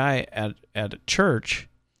to this guy at a church,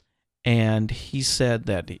 and he said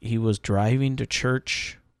that he was driving to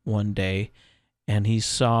church one day, and he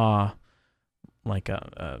saw like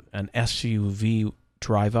an SUV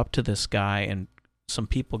drive up to this guy, and some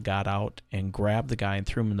people got out and grabbed the guy and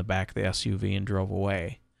threw him in the back of the SUV and drove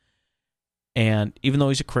away. And even though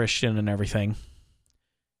he's a Christian and everything,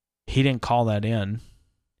 he didn't call that in.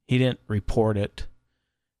 He didn't report it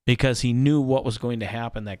because he knew what was going to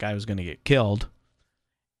happen. That guy was going to get killed.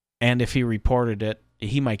 And if he reported it,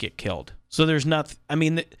 he might get killed. So there's no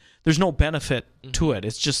benefit to it.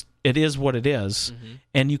 It's just, it is what it is,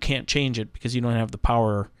 and you can't change it because you don't have the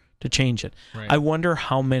power to change it. Right. I wonder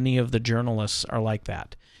how many of the journalists are like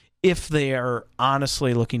that, if they are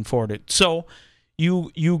honestly looking forward to it. So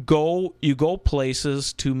you go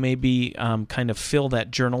places to maybe kind of fill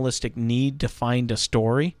that journalistic need to find a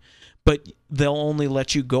story, but they'll only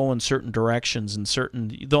let you go in certain directions and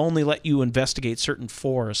they'll only let you investigate certain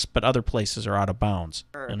forests, but other places are out of bounds.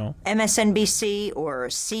 You know, MSNBC or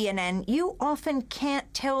CNN, you often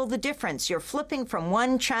can't tell the difference. You're flipping from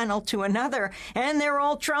one channel to another, and they're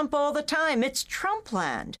all Trump all the time. It's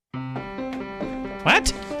Trumpland. What?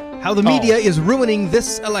 How the Media is Ruining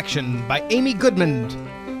This Election by Amy Goodman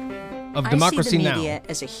of Democracy I see the Now! media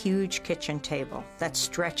as a huge kitchen table that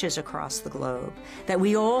stretches across the globe, that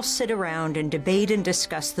we all sit around and debate and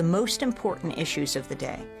discuss the most important issues of the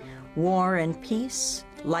day. War and peace,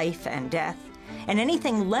 life and death, and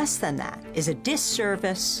anything less than that is a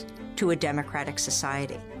disservice to a democratic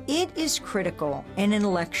society. It is critical in an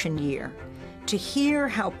election year to hear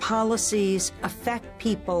how policies affect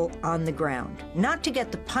people on the ground, not to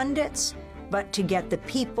get the pundits, but to get the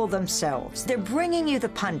people themselves. They're bringing you the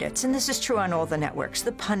pundits, and this is true on all the networks,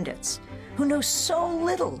 the pundits, who know so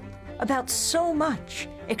little about so much,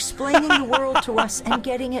 explaining the world to us and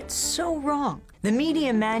getting it so wrong. The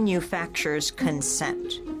media manufactures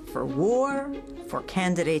consent for war, for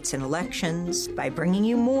candidates in elections, by bringing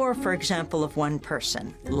you more, for example, of one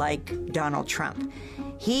person, like Donald Trump.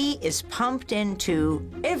 He is pumped into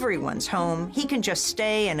everyone's home. He can just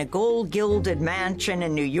stay in a gold-gilded mansion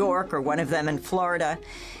in New York or one of them in Florida.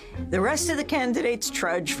 The rest of the candidates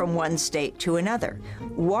trudge from one state to another.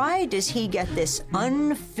 Why does he get this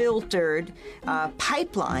unfiltered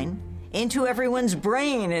pipeline into everyone's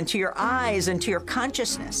brain, into your eyes, into your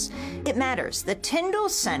consciousness? It matters. The Tyndall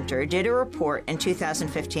Center did a report in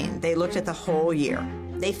 2015. They looked at the whole year.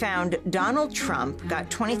 They found Donald Trump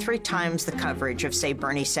got 23 times the coverage of, say,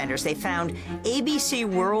 Bernie Sanders. They found ABC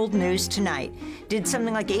World News Tonight did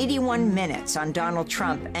something like 81 minutes on Donald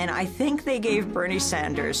Trump, and I think they gave Bernie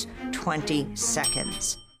Sanders 20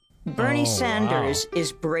 seconds. Bernie Sanders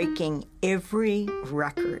is breaking every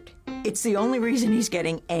record. It's the only reason he's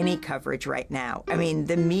getting any coverage right now. I mean,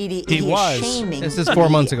 the media, he is shaming. This is 4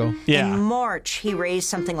 months ago. Yeah. In March, he raised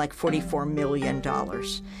something like $44 million.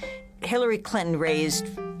 Hillary Clinton raised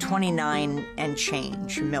 $29 and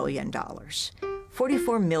change million.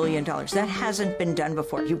 $44 million. That hasn't been done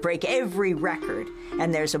before. You break every record,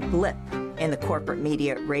 and there's a blip in the corporate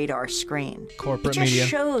media radar screen. Corporate it just media.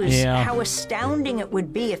 shows how astounding it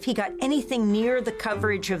would be if he got anything near the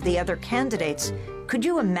coverage of the other candidates. Could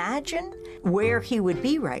you imagine where he would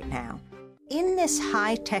be right now? In this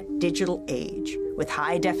high-tech digital age, with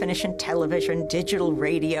high-definition television, digital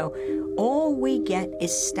radio, all we get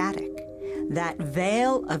is static. That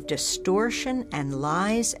veil of distortion and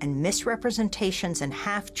lies and misrepresentations and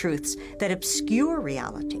half-truths that obscure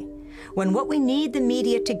reality, when what we need the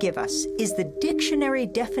media to give us is the dictionary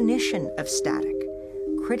definition of static: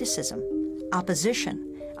 criticism,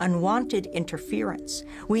 opposition, unwanted interference.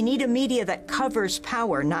 We need a media that covers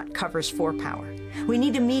power, not covers for power. We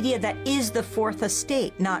need a media that is the fourth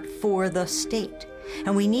estate, not for the state.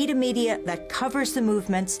 And we need a media that covers the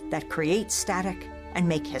movements that create static and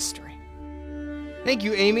make history. Thank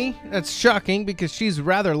you, Amy. That's shocking because she's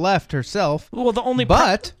rather left herself. Well, the only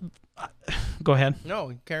but go ahead.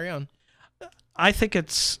 No, carry on. I think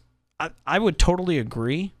I would totally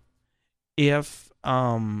agree if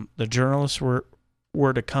the journalists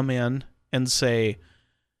were to come in and say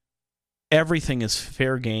everything is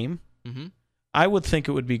fair game. Mm-hmm. I would think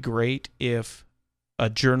it would be great if a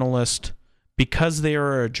journalist, because they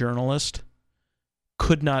are a journalist,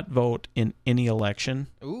 could not vote in any election.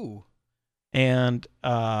 Ooh. and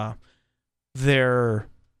their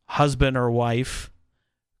husband or wife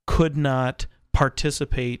could not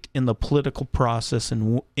participate in the political process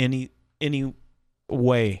in any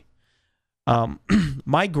way.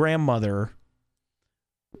 My grandmother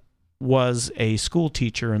was a school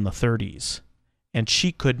teacher in the 30s, and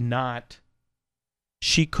she could not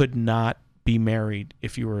be married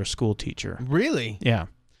if you were a school teacher. Really? Yeah.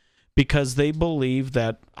 Because they believed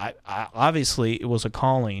that obviously it was a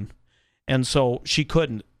calling, and so she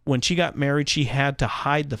couldn't. When she got married, she had to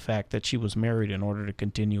hide the fact that she was married in order to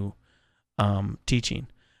continue teaching.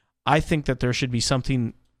 I think that there should be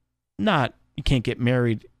something, not you can't get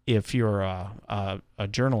married if you're a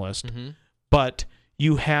journalist, but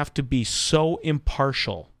you have to be so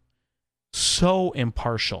impartial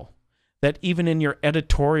that even in your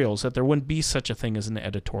editorials, that there wouldn't be such a thing as an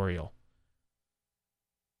editorial.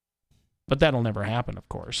 But that'll never happen, of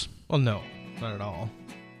course. Well, no, not at all.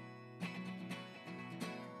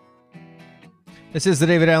 This is the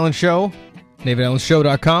David Allen Show,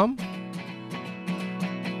 davidallenshow.com.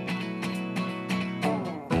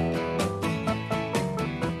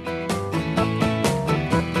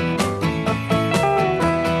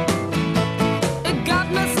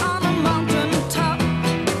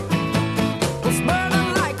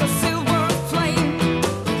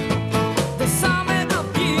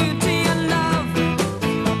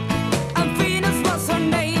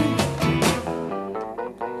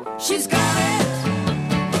 She's got it.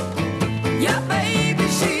 Yeah, baby,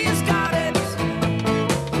 she's got it.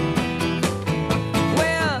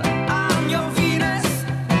 Well, I'm your Venus.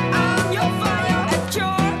 I'm your fire at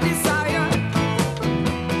your desire.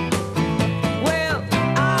 Well,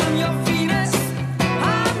 I'm your Venus.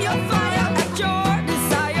 I'm your fire at your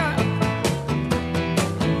desire.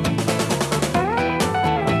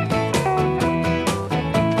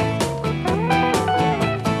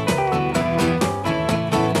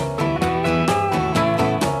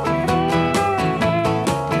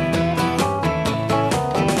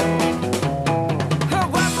 Her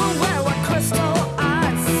weapon wear were crystal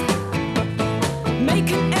eyes,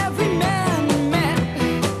 making every man mad.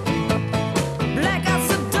 Black as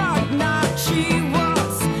a dark night she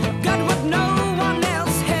was, got what no one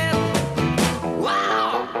else had.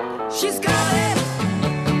 Wow, she's got it.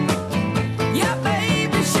 Yeah,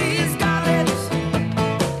 baby, she's got it.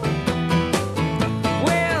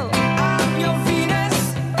 Well, I'm your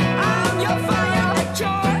Venus, I'm your fire at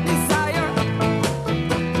your desire.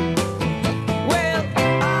 Well,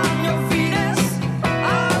 I'm your Venus,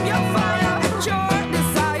 I'm your fire at your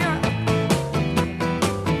desire.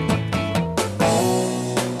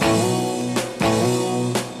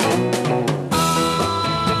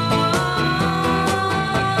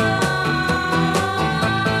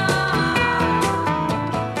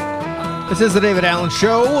 This is the David Allen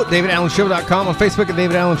Show, davidallenshow.com, on Facebook at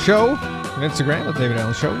David Allen Show, on Instagram at David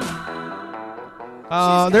Allen Show.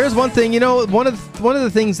 There is one thing, one of the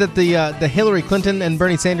things that the Hillary Clinton and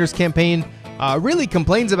Bernie Sanders campaign really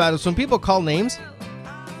complains about is when people call names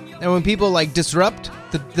and when people like disrupt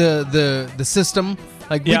the system.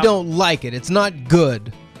 Like we don't like it. It's not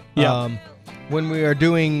good. Yeah. When we are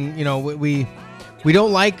doing, we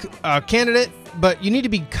don't like a candidate, but you need to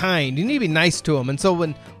be kind. You need to be nice to them. And so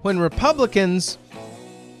when Republicans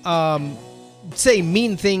say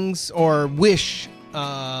mean things or wish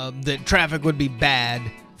that traffic would be bad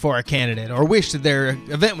for a candidate or wish that their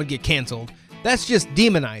event would get canceled, that's just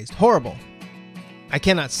demonized. Horrible. I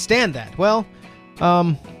cannot stand that. Well,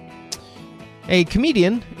 a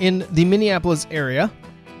comedian in the Minneapolis area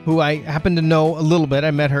who I happen to know a little bit,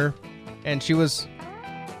 I met her, and she was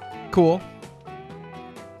cool.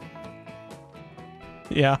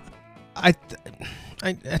 Yeah. I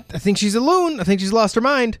think she's a loon. I think she's lost her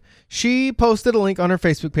mind. She posted a link on her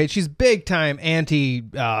Facebook page. She's big time anti,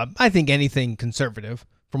 I think anything conservative,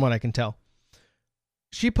 from what I can tell.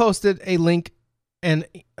 She posted a link and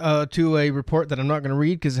to a report that I'm not going to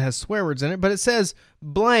read because it has swear words in it, but it says,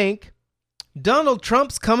 blank, Donald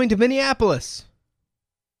Trump's coming to Minneapolis.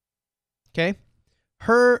 Okay.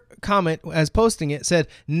 Her comment as posting it said,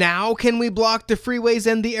 now can we block the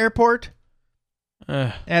freeways and the airport?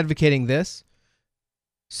 Advocating this.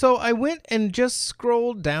 So I went and just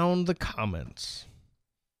scrolled down the comments.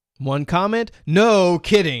 One comment, no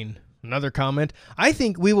kidding. Another comment, I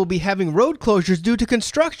think we will be having road closures due to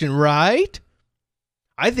construction, right?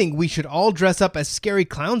 I think we should all dress up as scary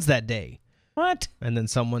clowns that day. What? And then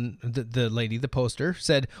someone, the lady, the poster,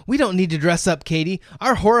 said, we don't need to dress up, Katie.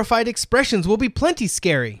 Our horrified expressions will be plenty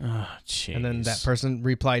scary. Oh, jeez. And then that person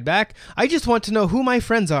replied back, I just want to know who my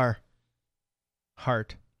friends are.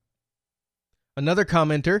 Heart. Another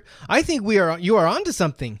commenter, I think you are onto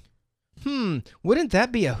something. Wouldn't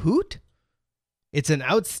that be a hoot? It's an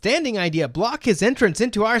outstanding idea. Block his entrance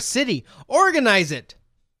into our city. Organize it.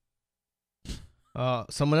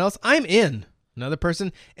 Someone else, I'm in. Another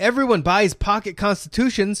person, everyone buys pocket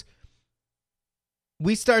constitutions.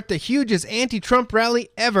 We start the hugest anti-Trump rally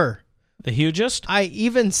ever. The hugest? I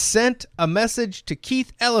even sent a message to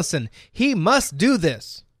Keith Ellison. He must do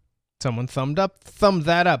this. Someone thumbed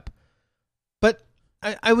that up. But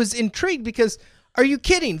I was intrigued because, are you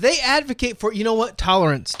kidding? They advocate for, you know what?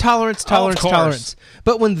 Tolerance.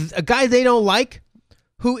 But when a guy they don't like,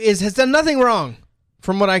 who has done nothing wrong,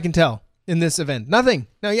 from what I can tell, in this event. Nothing.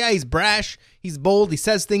 Now, yeah, he's brash. He's bold. He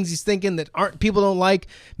says things he's thinking that people don't like.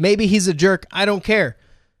 Maybe he's a jerk. I don't care.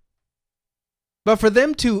 But for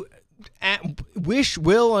them to wish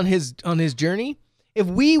Will on his journey,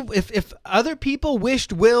 if other people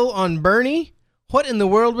wished Will on Bernie, what in the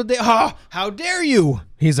world would they? Oh, how dare you?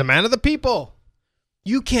 He's a man of the people.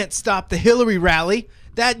 You can't stop the Hillary rally.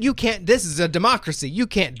 That you can't. This is a democracy. You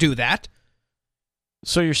can't do that.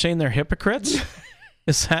 So you're saying they're hypocrites?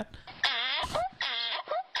 Is that?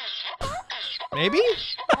 Maybe?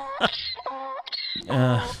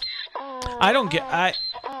 I don't get...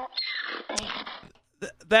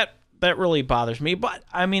 That really bothers me. But,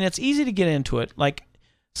 I mean, it's easy to get into it. Like,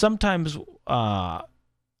 sometimes I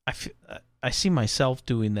see myself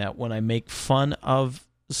doing that when I make fun of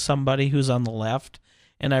somebody who's on the left,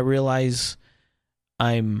 and I realize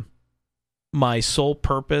my sole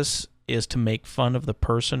purpose is to make fun of the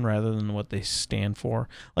person rather than what they stand for.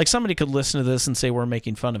 Like, somebody could listen to this and say we're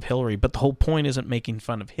making fun of Hillary, but the whole point isn't making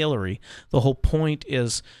fun of Hillary. The whole point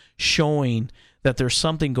is showing that there's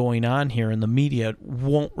something going on here, and the media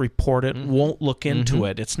won't report it, won't look into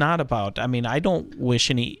it. It's not about, I mean, I don't wish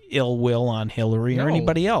any ill will on Hillary or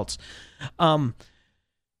anybody else. I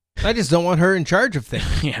just don't want her in charge of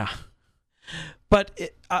things. Yeah. But,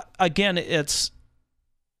 again,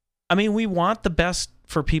 I mean, we want the best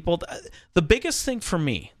for people. The biggest thing for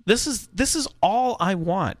me, this is all I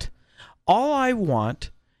want. All I want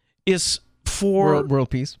is for world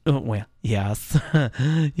peace. Well, yes,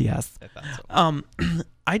 yes. I thought so.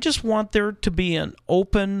 I just want there to be an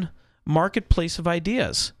open marketplace of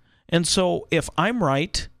ideas, and so if I'm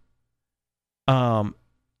right,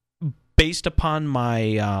 based upon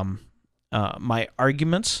my my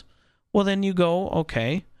arguments, well, then you go,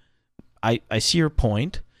 okay, I see your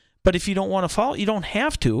point. But if you don't want to follow, you don't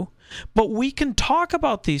have to. But we can talk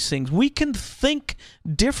about these things. We can think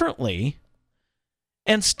differently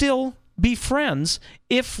and still be friends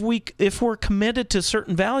if we're committed to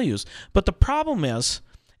certain values. But the problem is,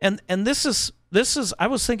 and this is I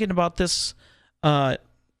was thinking about this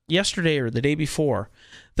yesterday or the day before,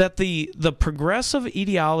 that the progressive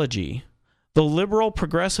ideology, the liberal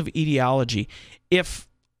progressive ideology, if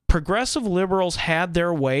progressive liberals had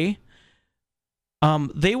their way,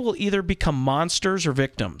 they will either become monsters or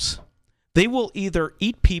victims. They will either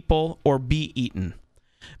eat people or be eaten,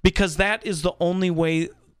 because that is the only way.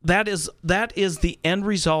 That is the end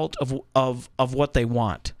result of what they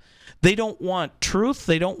want. They don't want truth.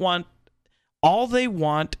 They don't want. All they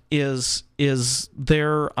want is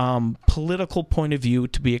their political point of view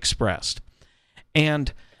to be expressed,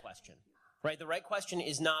 and. Right, the right question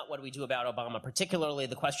is not what do we do about Obama. Particularly,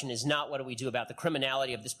 the question is not what do we do about the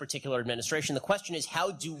criminality of this particular administration. The question is, how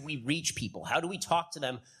do we reach people? How do we talk to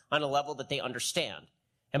them on a level that they understand?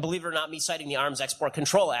 And believe it or not, me citing the Arms Export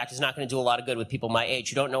Control Act is not going to do a lot of good with people my age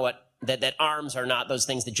who don't know that arms are not those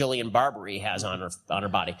things that Jillian Barberie has on her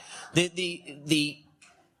body. The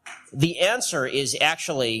answer is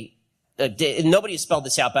actually nobody has spelled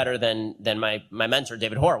this out better than my mentor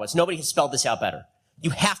David Horowitz. Nobody has spelled this out better. You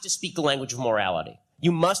have to speak the language of morality.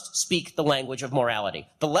 You must speak the language of morality.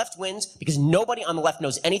 The left wins because nobody on the left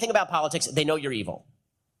knows anything about politics. They know you're evil.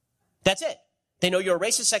 That's it. They know you're a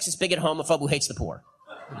racist, sexist, bigot, homophobe who hates the poor.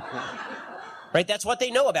 Right? That's what they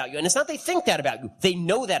know about you. And it's not they think that about you. They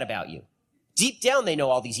know that about you. Deep down, they know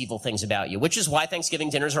all these evil things about you, which is why Thanksgiving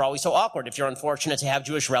dinners are always so awkward if you're unfortunate to have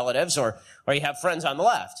Jewish relatives or you have friends on the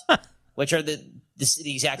left, which are the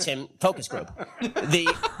exact same focus group.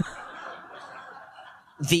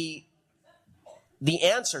 The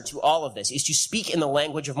answer to all of this is to speak in the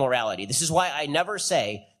language of morality. This is why I never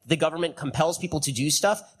say the government compels people to do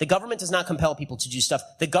stuff. The government does not compel people to do stuff.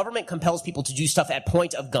 The government compels people to do stuff at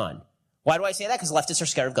point of gun. Why do I say that? Because leftists are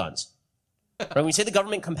scared of guns. Right? When we say the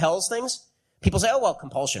government compels things, people say, oh, well,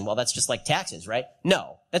 compulsion. Well, that's just like taxes, right?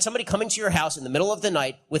 No. That's somebody coming to your house in the middle of the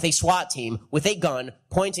night with a SWAT team, with a gun,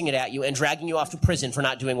 pointing it at you and dragging you off to prison for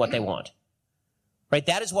not doing what they want. Right?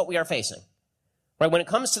 That is what we are facing. Right? When it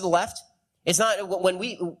comes to the left, it's not,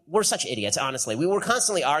 we're such idiots, honestly. We're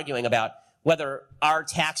constantly arguing about whether our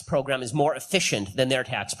tax program is more efficient than their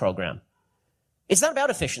tax program. It's not about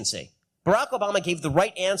efficiency. Barack Obama gave the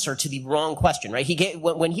right answer to the wrong question, right?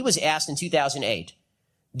 When he was asked in 2008,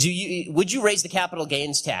 would you raise the capital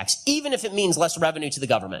gains tax, even if it means less revenue to the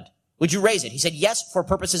government? Would you raise it? He said yes for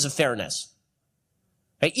purposes of fairness.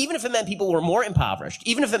 Right? Even if it meant people were more impoverished,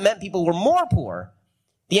 even if it meant people were more poor,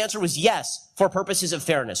 the answer was yes for purposes of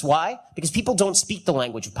fairness. Why? Because people don't speak the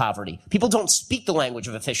language of poverty. People don't speak the language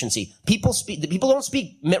of efficiency. People don't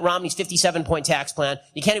speak Mitt Romney's 57-point tax plan.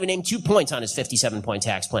 You can't even name 2 points on his 57-point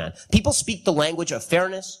tax plan. People speak the language of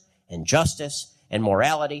fairness and justice and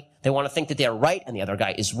morality. They want to think that they're right and the other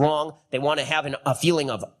guy is wrong. They want to have a feeling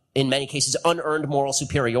of, in many cases, unearned moral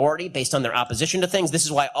superiority based on their opposition to things. This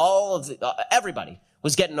is why everybody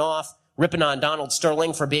was getting off ripping on Donald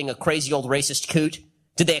Sterling for being a crazy old racist coot.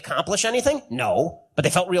 Did they accomplish anything? No. But they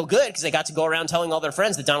felt real good because they got to go around telling all their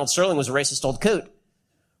friends that Donald Sterling was a racist old coot.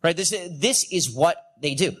 Right? This is what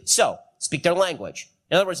they do. So, speak their language.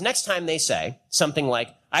 In other words, next time they say something like,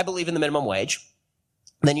 I believe in the minimum wage,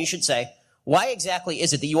 then you should say, why exactly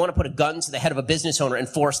is it that you want to put a gun to the head of a business owner and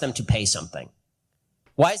force them to pay something?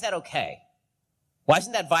 Why is that okay? Why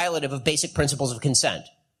isn't that violative of basic principles of consent?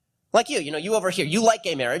 Like you over here, you like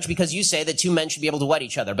gay marriage because you say that 2 men should be able to wed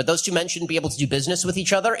each other, but those 2 men shouldn't be able to do business with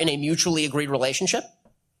each other in a mutually agreed relationship?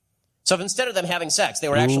 So if instead of them having sex, they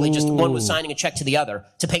were actually just one was signing a check to the other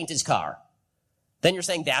to paint his car, then you're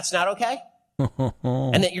saying that's not okay?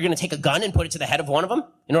 And that you're going to take a gun and put it to the head of one of them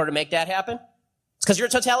in order to make that happen? It's because you're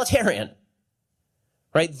a totalitarian.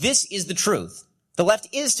 Right? This is the truth. The left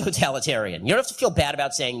is totalitarian. You don't have to feel bad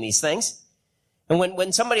about saying these things. And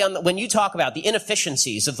when you talk about the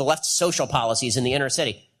inefficiencies of the left's social policies in the inner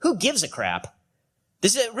city, who gives a crap?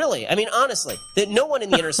 This is really, I mean, honestly, that no one in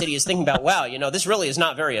the inner city is thinking about, wow, this really is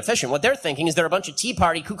not very efficient. What they're thinking is there are a bunch of Tea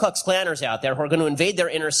Party Ku Klux Klanners out there who are going to invade their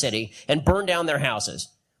inner city and burn down their houses.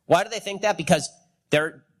 Why do they think that? Because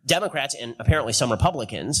they're Democrats and apparently some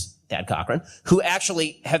Republicans, Thad Cochran, who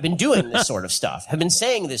actually have been doing this sort of stuff, have been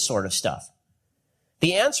saying this sort of stuff.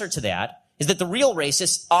 The answer to that is that the real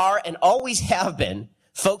racists are and always have been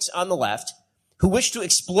folks on the left who wish to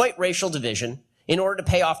exploit racial division in order to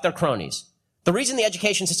pay off their cronies. The reason the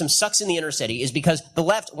education system sucks in the inner city is because the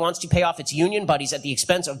left wants to pay off its union buddies at the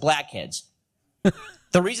expense of black kids.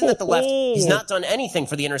 The reason that the left has not done anything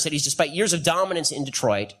for the inner cities despite years of dominance in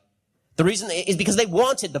Detroit, the reason is because they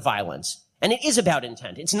wanted the violence. And it is about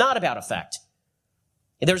intent. It's not about effect.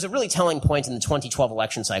 There's a really telling point in the 2012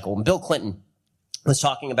 election cycle when Bill Clinton was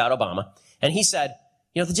talking about Obama, and he said,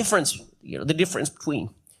 the difference between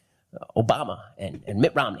Obama and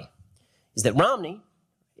Mitt Romney is that Romney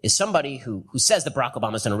is somebody who says that Barack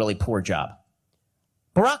Obama's done a really poor job.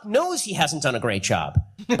 Barack knows he hasn't done a great job,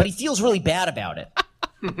 but he feels really bad about it.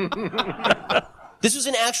 This was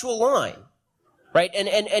an actual line, right?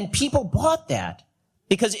 And people bought that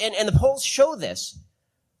because, and the polls show this,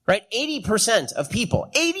 right? 80% of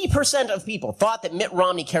people thought that Mitt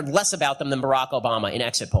Romney cared less about them than Barack Obama in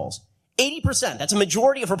exit polls. 80%. That's a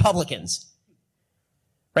majority of Republicans.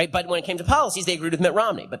 Right? But when it came to policies, they agreed with Mitt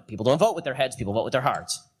Romney. But people don't vote with their heads, people vote with their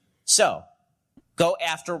hearts. So, go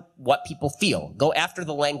after what people feel. Go after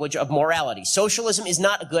the language of morality. Socialism is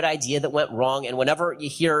not a good idea that went wrong, and whenever you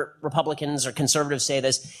hear Republicans or conservatives say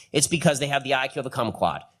this, it's because they have the IQ of a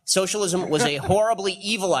kumquat. Socialism was a horribly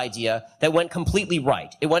evil idea that went completely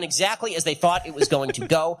right. It went exactly as they thought it was going to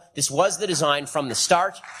go. This was the design from the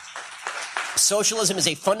start. Socialism is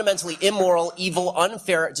a fundamentally immoral, evil,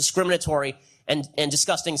 unfair, discriminatory, and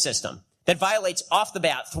disgusting system that violates off the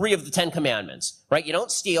bat 3 of the 10 commandments, right? You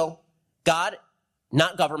don't steal, God,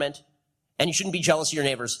 not government, and you shouldn't be jealous of your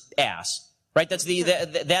neighbor's ass, right? That's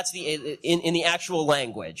in the actual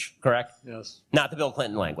language, correct? Yes. Not the Bill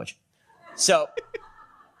Clinton language. So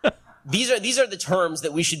these are the terms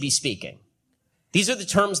that we should be speaking. These are the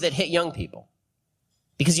terms that hit young people.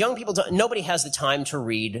 Because young people nobody has the time to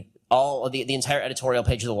read all of the entire editorial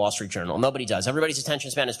page of the Wall Street Journal. Nobody does. Everybody's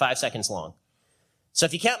attention span is 5 seconds long. So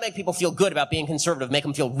if you can't make people feel good about being conservative, make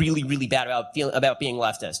them feel really, really bad about being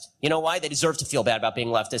leftist. You know why? They deserve to feel bad about being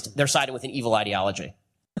leftist. They're siding with an evil ideology.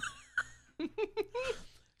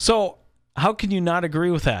 So how can you not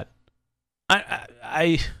agree with that?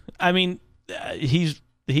 I mean, he's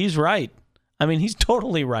right. I mean, he's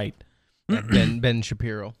totally right. Ben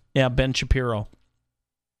Shapiro. Yeah, Ben Shapiro.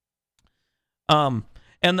 And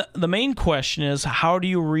the main question is, how do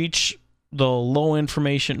you reach the low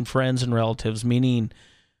information friends and relatives, meaning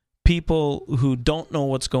people who don't know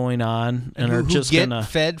what's going on and are just gonna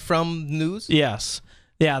fed from news? Yes.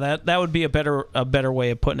 Yeah, that would be a better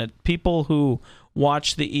way of putting it. People who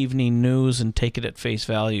watch the evening news and take it at face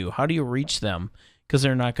value. How do you reach them? Because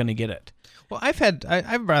they're not going to get it. Well,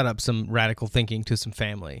 I've brought up some radical thinking to some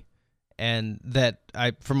family, and that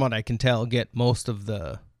from what I can tell, get most of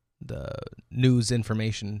the news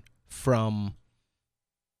information from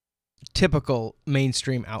typical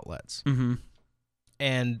mainstream outlets. Mm-hmm.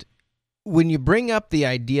 And when you bring up the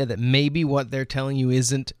idea that maybe what they're telling you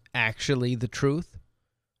isn't actually the truth,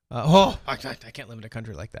 I can't live in a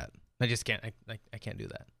country like that. I just can't. I can't do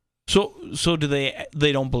that. So do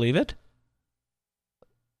they don't believe it?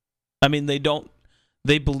 I mean, they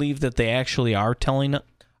believe that they actually are telling it?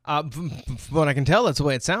 From what I can tell, that's the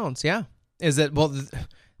way it sounds, yeah. Is that, well,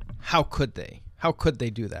 how could they? How could they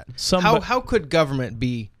do that? How could government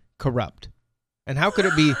be corrupt? And how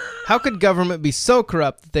could government be so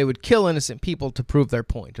corrupt that they would kill innocent people to prove their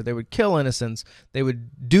point? Or they would kill innocents, they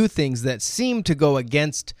would do things that seem to go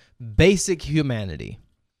against basic humanity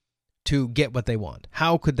to get what they want.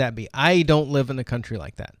 How could that be? I don't live in a country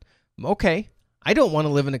like that. Okay, I don't want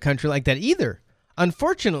to live in a country like that either.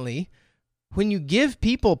 Unfortunately, when you give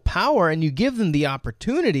people power and you give them the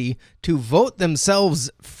opportunity to vote themselves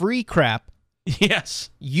free crap, yes,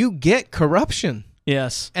 you get corruption.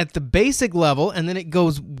 Yes. At the basic level, and then it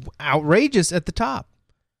goes outrageous at the top.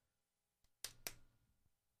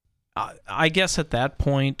 I guess at that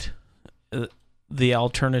point, the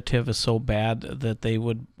alternative is so bad that they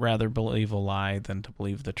would rather believe a lie than to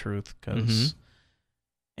believe the truth.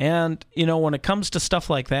 And, when it comes to stuff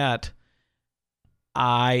like that,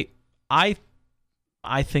 I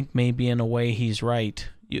think maybe in a way he's right.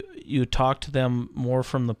 You talk to them more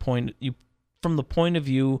from the point of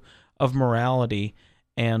view of morality,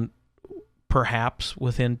 and perhaps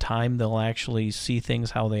within time they'll actually see things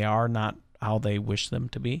how they are, not how they wish them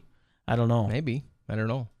to be. I don't know. Maybe. I don't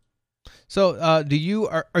know. So,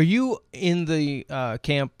 are you in the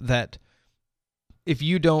camp that if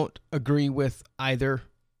you don't agree with either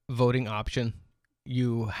voting option,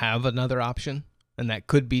 you have another option, and that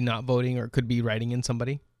could be not voting or it could be writing in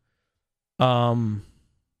somebody? Are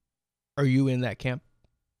you in that camp?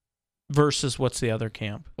 Versus what's the other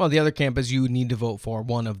camp? Well, the other camp is you need to vote for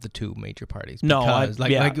one of the two major parties. No,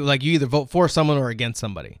 like you either vote for someone or against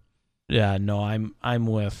somebody. Yeah, no, I'm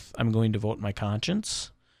going to vote my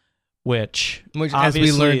conscience, which as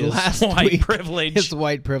we learned last week, privilege. It's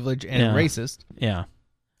white privilege and racist. Yeah.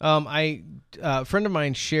 A friend of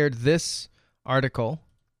mine shared this article,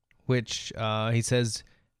 which he says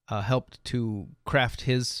helped to craft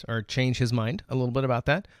his or change his mind a little bit about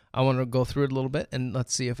that. I want to go through it a little bit and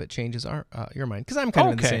let's see if it changes your mind, because I'm kind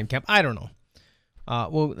of in the same camp. I don't know.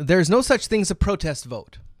 Well, there's no such thing as a protest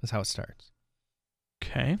vote, is how it starts.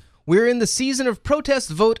 Okay. We're in the season of protest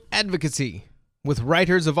vote advocacy, with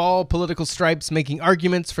writers of all political stripes making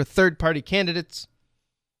arguments for third-party candidates.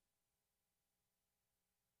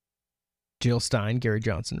 Jill Stein, Gary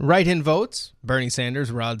Johnson. Write-in votes, Bernie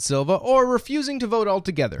Sanders, Rod Silva, or refusing to vote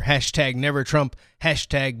altogether. Hashtag Never Trump,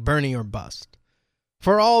 hashtag Bernie or bust.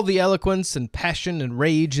 For all the eloquence and passion and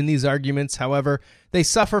rage in these arguments, however, they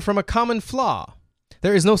suffer from a common flaw.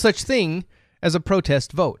 There is no such thing as a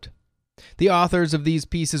protest vote. The authors of these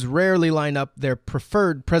pieces rarely line up their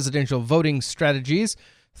preferred presidential voting strategies,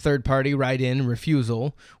 third-party write-in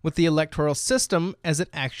refusal, with the electoral system as it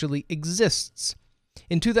actually exists.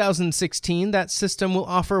 In 2016, that system will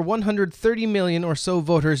offer 130 million or so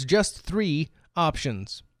voters just three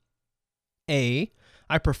options. A,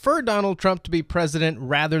 I prefer Donald Trump to be president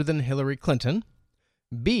rather than Hillary Clinton.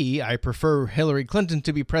 B, I prefer Hillary Clinton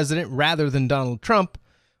to be president rather than Donald Trump.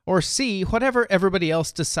 Or C, whatever everybody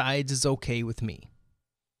else decides is okay with me.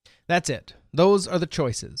 That's it. Those are the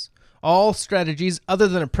choices. All strategies other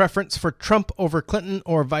than a preference for Trump over Clinton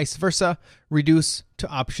or vice versa reduce to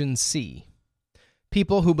option C.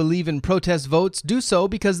 People who believe in protest votes do so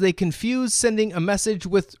because they confuse sending a message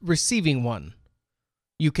with receiving one.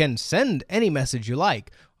 You can send any message you like.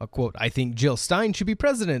 A quote, I think Jill Stein should be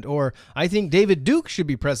president, or I think David Duke should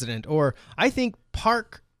be president, or I think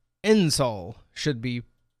Park Ensol should be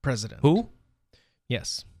president. Who?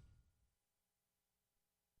 Yes.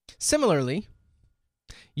 Similarly,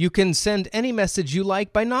 you can send any message you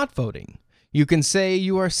like by not voting. You can say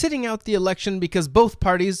you are sitting out the election because both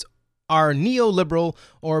parties are neoliberal,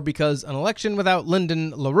 or because an election without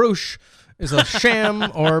Lyndon LaRouche is a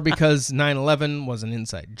sham, or because 9/11 was an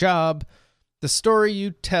inside job. The story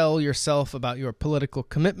you tell yourself about your political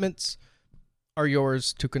commitments are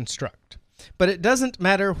yours to construct. But it doesn't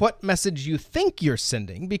matter what message you think you're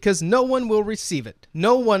sending, because no one will receive it.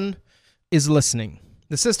 No one is listening.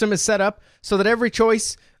 The system is set up so that every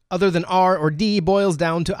choice other than R or D boils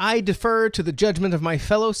down to I defer to the judgment of my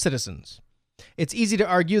fellow citizens. It's easy to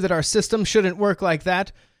argue that our system shouldn't work like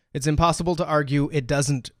that. It's impossible to argue it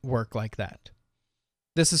doesn't work like that.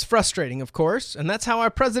 This is frustrating, of course, and that's how our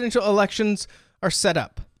presidential elections are set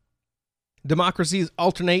up. Democracies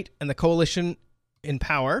alternate and the coalition in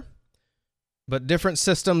power, but different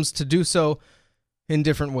systems to do so in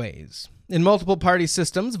different ways. In multiple party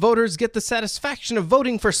systems, voters get the satisfaction of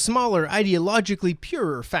voting for smaller, ideologically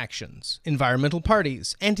purer factions, environmental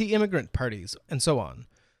parties, anti-immigrant parties, and so on.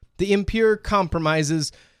 The impure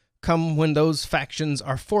compromises come when those factions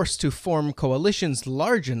are forced to form coalitions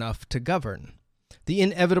large enough to govern. The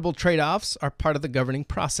inevitable trade-offs are part of the governing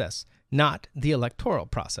process, not the electoral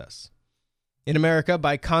process. In America,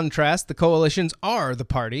 by contrast, the coalitions are the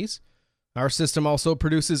parties. Our system also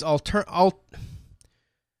produces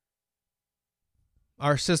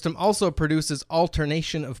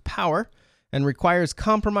alternation of power and requires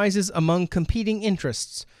compromises among competing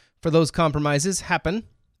interests. For those compromises happen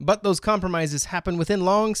within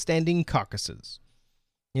long-standing caucuses.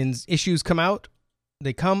 Issues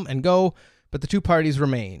they come and go, but the two parties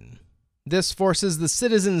remain. This forces the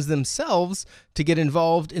citizens themselves to get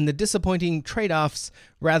involved in the disappointing trade-offs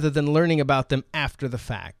rather than learning about them after the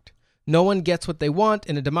fact. No one gets what they want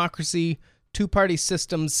in a democracy. Two-party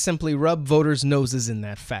systems simply rub voters' noses in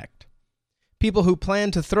that fact. People who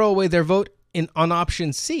plan to throw away their vote on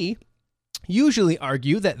option C usually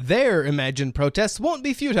argue that their imagined protests won't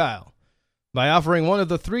be futile. By offering one of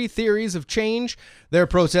the three theories of change, their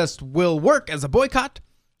protest will work as a boycott,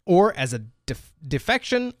 or as a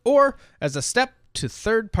defection, or as a step to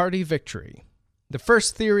third-party victory. The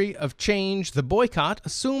first theory of change, the boycott,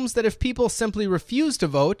 assumes that if people simply refuse to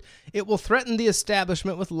vote, it will threaten the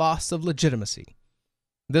establishment with loss of legitimacy.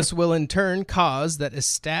 This will in turn cause that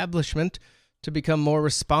establishment to become more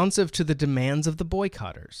responsive to the demands of the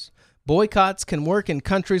boycotters. Boycotts can work in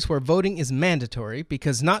countries where voting is mandatory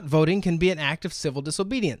because not voting can be an act of civil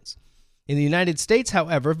disobedience. In the United States,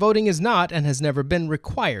 however, voting is not and has never been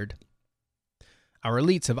required. Our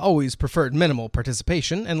elites have always preferred minimal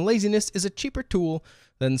participation, and laziness is a cheaper tool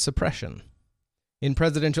than suppression. In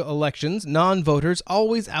presidential elections, non-voters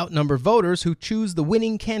always outnumber voters who choose the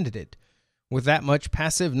winning candidate. With that much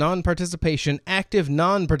passive non-participation, active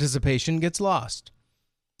non-participation gets lost.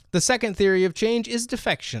 The second theory of change is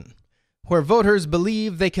defection, where voters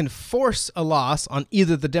believe they can force a loss on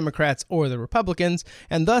either the Democrats or the Republicans,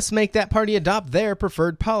 and thus make that party adopt their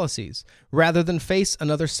preferred policies, rather than face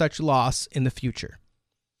another such loss in the future.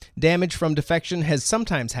 Damage from defection has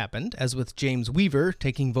sometimes happened, as with James Weaver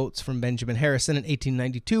taking votes from Benjamin Harrison in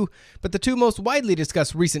 1892, but the two most widely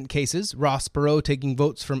discussed recent cases, Ross Perot taking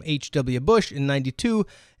votes from H.W. Bush in 92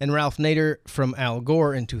 and Ralph Nader from Al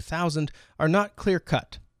Gore in 2000, are not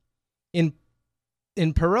clear-cut.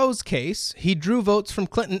 In Perot's case, he drew votes from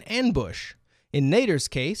Clinton and Bush. In Nader's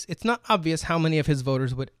case, it's not obvious how many of his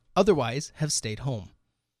voters would otherwise have stayed home.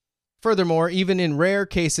 Furthermore, even in rare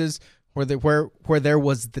cases where there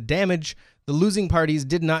was the damage, the losing parties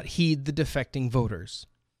did not heed the defecting voters.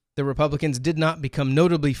 The Republicans did not become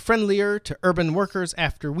notably friendlier to urban workers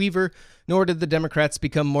after Weaver, nor did the Democrats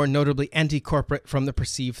become more notably anti-corporate from the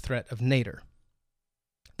perceived threat of Nader.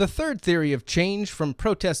 The third theory of change from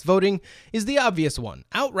protest voting is the obvious one,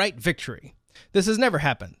 outright victory. This has never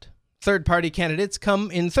happened. Third-party candidates come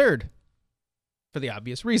in third, for the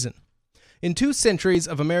obvious reason. In 2 centuries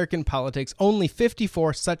of American politics, only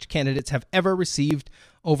 54 such candidates have ever received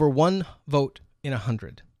over 1 vote in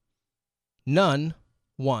 100. None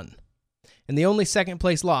won. And the only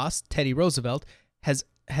second-place loss, Teddy Roosevelt,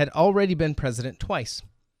 had already been president twice,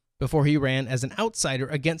 before he ran as an outsider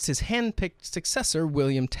against his hand-picked successor,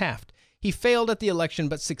 William Taft. He failed at the election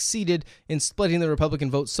but succeeded in splitting the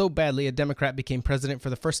Republican vote so badly a Democrat became president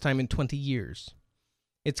for the first time in 20 years.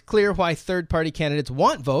 It's clear why third-party candidates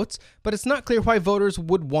want votes, but it's not clear why voters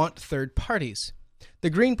would want third parties.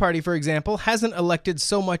 The Green Party, for example, hasn't elected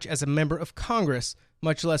so much as a member of Congress,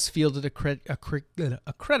 much less fielded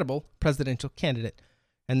a credible presidential candidate,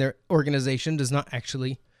 and their organization does no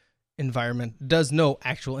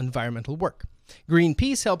actual environmental work.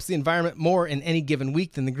 Greenpeace helps the environment more in any given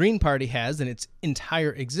week than the Green Party has in its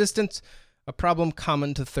entire existence, a problem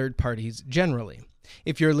common to third parties generally.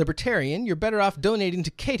 If you're a libertarian, you're better off donating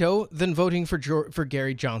to Cato than voting for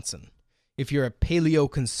Gary Johnson. If you're a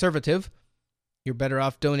paleo-conservative, you're better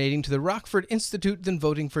off donating to the Rockford Institute than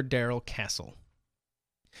voting for Darrell Castle.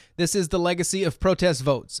 This is the legacy of protest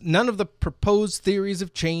votes. None of the proposed theories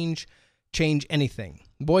of change anything.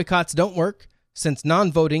 Boycotts don't work, since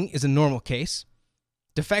non-voting is a normal case.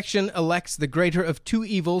 Defection elects the greater of 2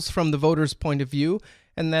 evils from the voter's point of view,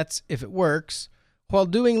 and that's if it works, while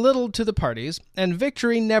doing little to the parties, and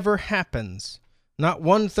victory never happens. Not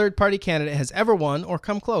one third-party candidate has ever won or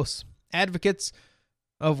come close. Advocates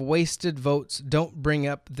of wasted votes don't bring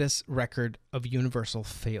up this record of universal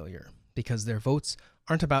failure, because their votes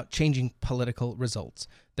aren't about changing political results.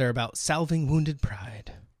 They're about salving wounded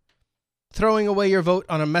pride. Throwing away your vote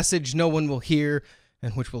on a message no one will hear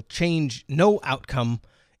and which will change no outcome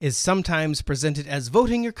is sometimes presented as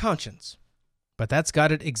voting your conscience. But that's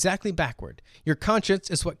got it exactly backward. Your conscience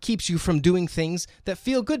is what keeps you from doing things that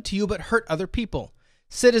feel good to you but hurt other people.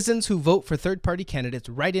 Citizens who vote for third-party candidates,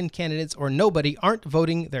 write-in candidates, or nobody aren't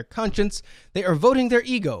voting their conscience. They are voting their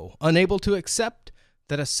ego, unable to accept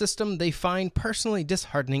that a system they find personally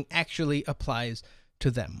disheartening actually applies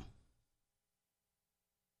to them.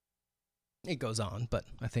 It goes on, but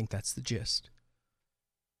I think that's the gist.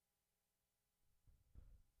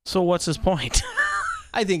 So what's his point?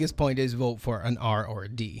 I think his point is vote for an R or a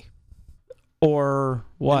D. Or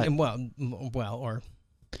what?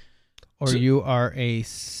 Or you are a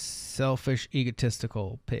selfish,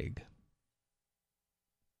 egotistical pig.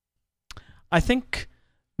 I think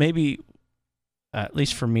maybe, at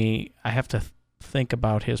least for me, I have to think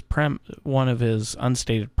about his one of his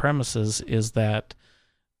unstated premises is that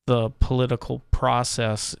the political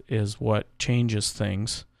process is what changes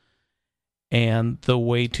things. And the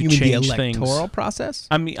way to change the things... electoral process?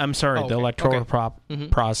 I'm sorry, the electoral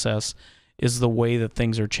process is the way that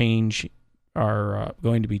things are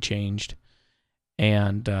going to be changed.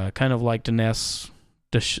 And kind of like Dinesh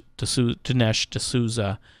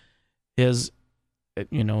D'Souza, his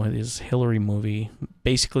Hillary movie,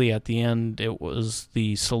 basically at the end, it was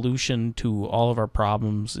the solution to all of our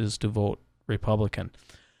problems is to vote Republican.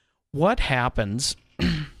 What happens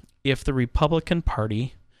if the Republican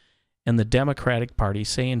Party and the Democratic Party,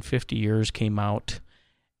 say in 50 years, came out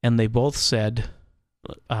and they both said,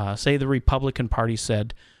 say the Republican Party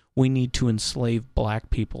said, we need to enslave black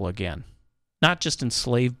people again. Not just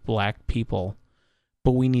enslave black people,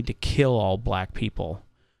 but we need to kill all black people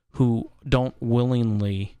who don't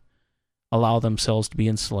willingly allow themselves to be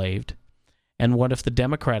enslaved. And what if the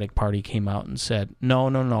Democratic Party came out and said, no,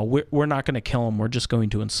 we're not going to kill them, we're just going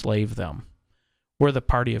to enslave them. We're the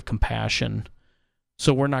party of compassion,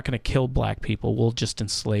 so we're not going to kill black people, we'll just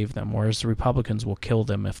enslave them, whereas the Republicans will kill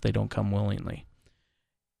them if they don't come willingly.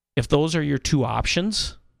 If those are your two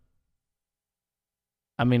options,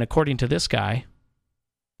 I mean, according to this guy,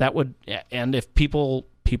 that would, and if people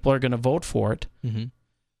are going to vote for it,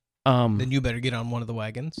 then you better get on one of the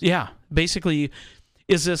wagons. Yeah, basically,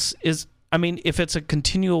 if it's a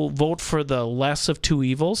continual vote for the less of two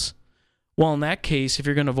evils, well, in that case, if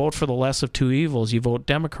you're going to vote for the less of two evils, you vote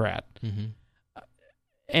Democrat.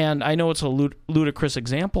 And I know it's a ludicrous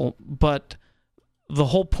example, but the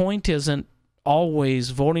whole point isn't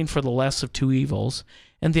always voting for the less of two evils.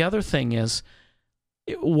 And the other thing is,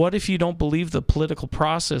 what if you don't believe the political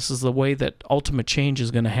process is the way that ultimate change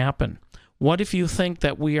is going to happen? What if you think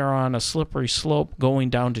that we are on a slippery slope going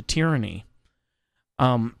down to tyranny?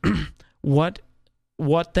 What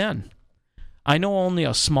then? I know only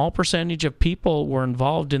a small percentage of people were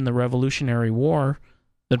involved in the Revolutionary War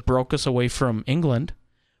that broke us away from England.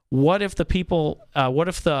 What if the people? What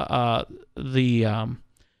if our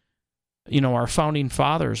founding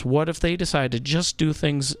fathers? What if they decided to just do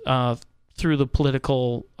things through the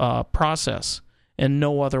political process and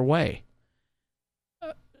no other way?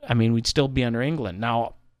 I mean, we'd still be under England.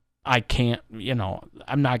 Now, I can't,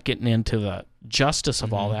 I'm not getting into the justice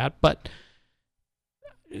of all that, but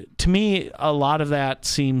to me, a lot of that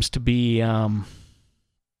seems to be, I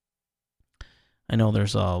know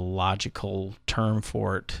there's a logical term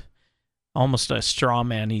for it, almost a straw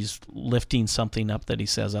man. He's lifting something up that he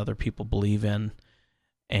says other people believe in,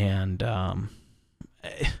 and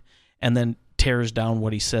then tears down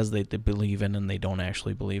what he says they believe in, and they don't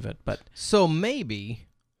actually believe it. But so maybe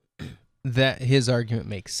that his argument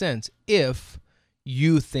makes sense if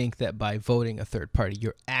you think that by voting a third party,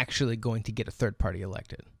 you're actually going to get a third party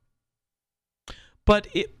elected. But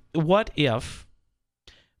what if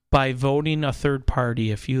by voting a third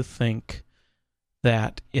party, if you think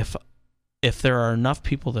that if there are enough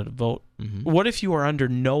people that vote, what if you are under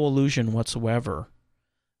no illusion whatsoever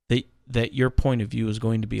that your point of view is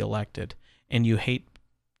going to be elected, and you hate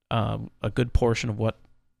a good portion of what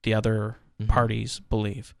the other parties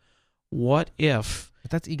believe? What if...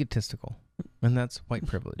 But that's egotistical, and that's white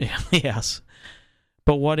privilege. Yes.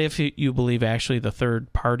 But what if you believe actually the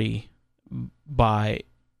third party, by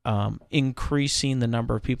increasing the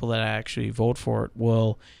number of people that actually vote for it,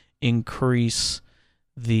 will increase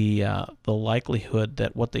the likelihood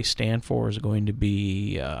that what they stand for is going to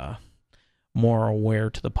be more aware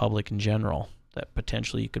to the public in general, that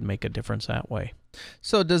potentially you could make a difference that way?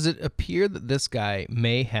 So does it appear that this guy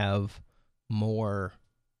may have more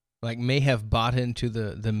may have bought into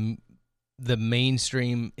the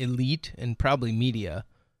mainstream elite and probably media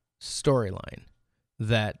storyline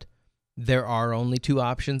that there are only two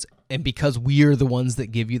options, and because we are the ones that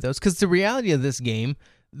give you those. Because the reality of this game,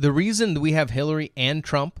 the reason we have Hillary and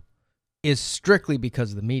Trump is strictly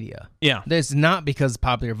because of the media. Yeah. It's not because of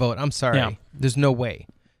popular vote. I'm sorry. Yeah. There's no way.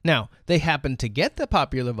 Now, they happen to get the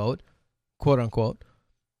popular vote, quote unquote,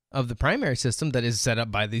 of the primary system that is set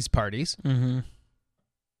up by these parties. Mm-hmm.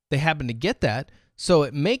 They happen to get that, so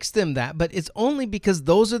it makes them that, but it's only because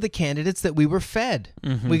those are the candidates that we were fed.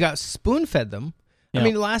 Mhm. We got spoon-fed them. Yeah. I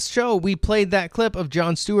mean, last show, we played that clip of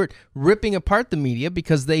Jon Stewart ripping apart the media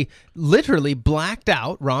because they literally blacked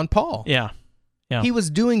out Ron Paul. Yeah. Yeah. He was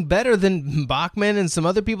doing better than Bachmann and some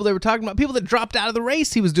other people they were talking about. People that dropped out of the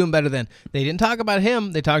race, he was doing better than. They didn't talk about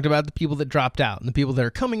him. They talked about the people that dropped out and the people that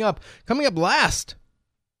are coming up last.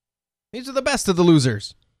 These are the best of the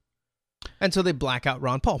losers. And so they black out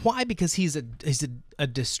Ron Paul. Why? Because he's a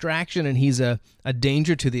distraction and he's a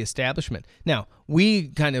danger to the establishment. Now, we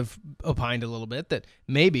kind of opined a little bit that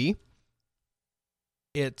maybe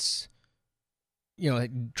it's,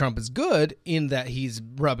 Trump is good in that he's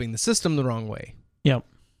rubbing the system the wrong way. Yep.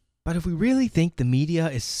 But if we really think the media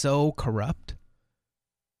is so corrupt,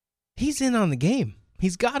 he's in on the game.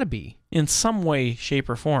 He's got to be. In some way, shape,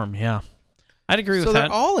 or form, yeah. I'd agree with that. So that.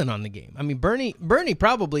 they're all in on the game. I mean, Bernie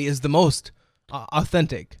probably is the most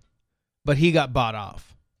authentic, but he got bought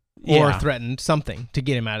off or threatened something to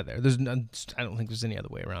get him out of there. I don't think there's any other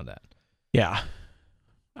way around that. Yeah.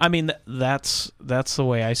 I mean, that's the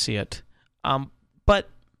way I see it. But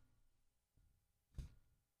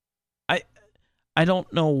I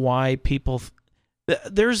don't know why people...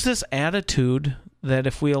 There's this attitude that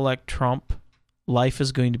if we elect Trump, life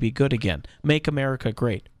is going to be good again. Make America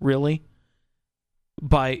great. Really?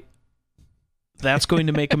 That's going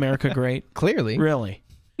to make America great? Clearly. Really?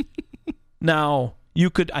 Now,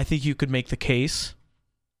 I think you could make the case,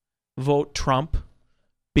 vote Trump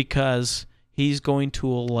because he's going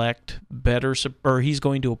to elect he's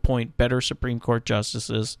going to appoint better Supreme Court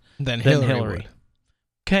justices than Hillary. Would.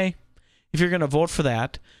 Okay. If you're going to vote for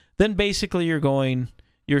that, then basically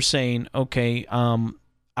you're saying, okay,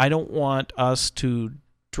 I don't want us to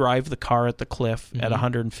drive the car at the cliff at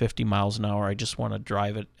 150 miles an hour. I just want to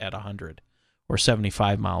drive it at 100 or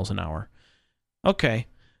 75 miles an hour. Okay.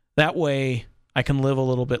 That way I can live a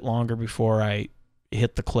little bit longer before I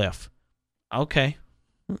hit the cliff. Okay.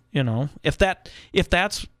 If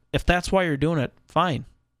that's why you're doing it, fine.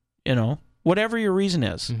 Whatever your reason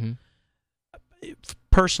is. Mm-hmm.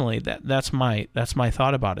 Personally, that's my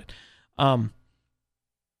thought about it.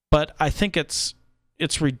 But I think it's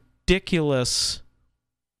ridiculous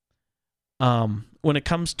when it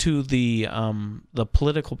comes to the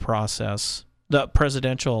political process, the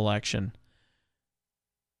presidential election,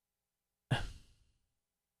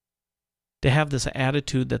 to have this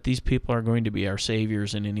attitude that these people are going to be our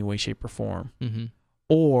saviors in any way, shape, or form,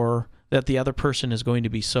 or that the other person is going to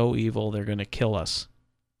be so evil they're going to kill us.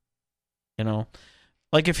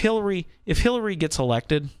 Like if Hillary gets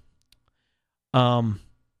elected, what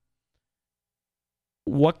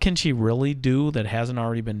can she really do that hasn't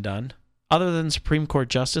already been done, other than Supreme Court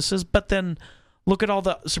justices? But then look at all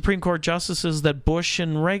the Supreme Court justices that Bush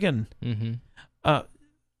and Reagan. I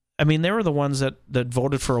mean, they were the ones that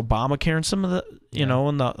voted for Obamacare and some of the,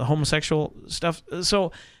 and the homosexual stuff.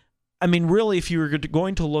 So, I mean, really, if you were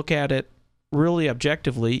going to look at it really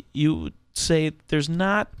objectively, you would say there's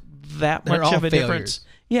not that much of a difference.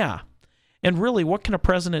 Yeah. And really, what can a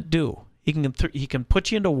president do? He can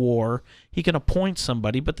put you into war. He can appoint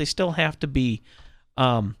somebody, but they still have to be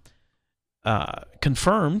confirmed.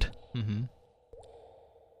 Mm-hmm.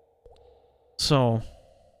 So,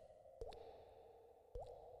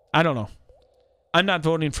 I don't know. I'm not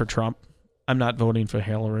voting for Trump. I'm not voting for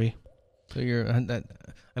Hillary. So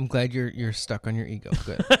I'm glad you're stuck on your ego.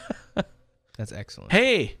 Good. That's excellent.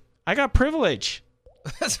 Hey, I got privilege.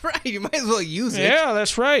 That's right. You might as well use it. Yeah,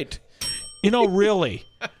 that's right. Really.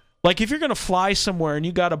 Like if you're going to fly somewhere and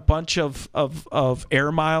you got a bunch of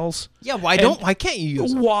air miles. Yeah, why can't you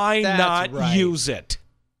use them? Why not use it?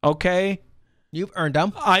 Okay? You've earned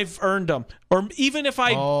them. I've earned them. Or even if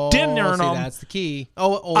I didn't earn them. That's the key.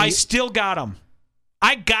 I still got them.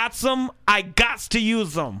 I got some. I got to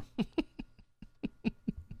use them.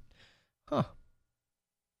 Huh.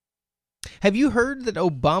 Have you heard that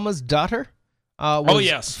Obama's daughter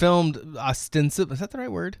was filmed ostensibly? Is that the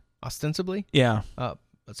right word? Ostensibly? Yeah.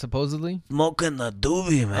 Supposedly? Smoking the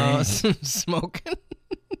doobie, man. Smoking?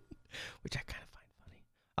 Which I kind of find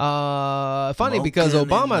Funny because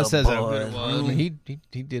Obama says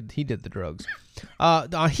he did the drugs.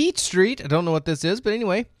 On Heat Street, I don't know what this is, but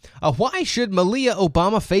anyway, why should Malia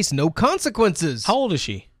Obama face no consequences? How old is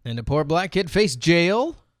she? And a poor black kid face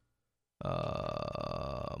jail?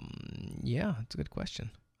 Yeah, that's a good question.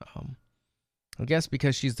 I guess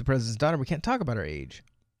because she's the president's daughter, we can't talk about her age.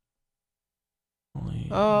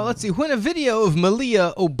 Let's see. When a video of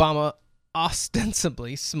Malia Obama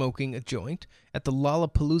ostensibly smoking a joint at the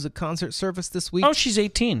Lollapalooza concert surfaced this week. Oh, she's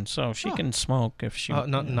 18, so she can smoke if she...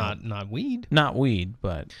 Not weed. Not weed,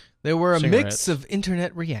 but there were a cigarettes. mix of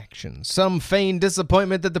internet reactions. Some feigned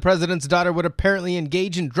disappointment that the president's daughter would apparently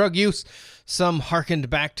engage in drug use. Some hearkened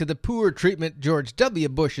back to the poor treatment George W.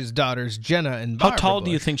 Bush's daughters, Jenna and Barbara How tall Bush.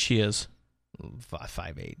 do you think she is?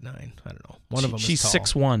 5'8", 9. I don't know. One of them She's is tall.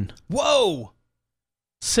 6'1". Whoa!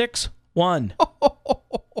 6'1".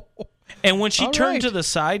 And when she turned to the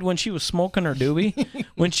side, when she was smoking her doobie,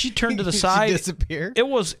 when she turned to the side, disappeared. It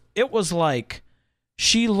was like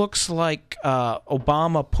she looks like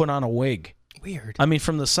Obama put on a wig. Weird. I mean,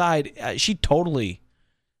 from the side, she totally.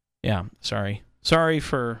 Yeah. Sorry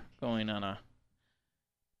for going on a.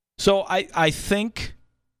 So I think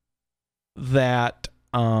that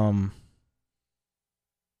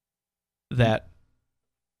that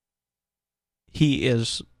he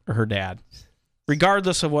is her dad,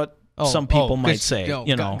 regardless of what some people might say.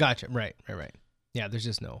 Gotcha. Right. Yeah, there's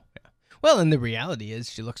just no. Yeah. Well, and the reality is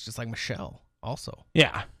she looks just like Michelle also.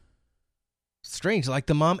 Yeah. Strange, like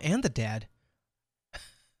the mom and the dad.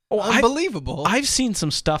 Oh, unbelievable. I've seen some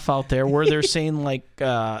stuff out there where they're saying like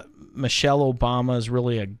Michelle Obama is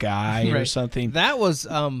really a guy or something. That was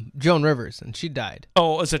Joan Rivers, and she died.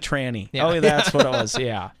 Oh, it was a tranny. Yeah. Oh, that's what it was.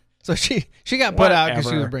 Yeah. So she got put out because she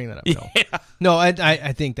was Whatever. bringing that up. No, no,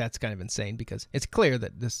 I think that's kind of insane because it's clear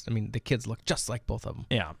that the kids look just like both of them.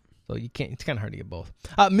 Yeah. So you can't. It's kind of hard to get both.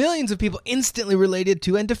 Millions of people instantly related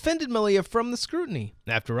to and defended Malia from the scrutiny.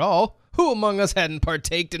 After all, who among us hadn't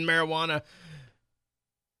partaked in marijuana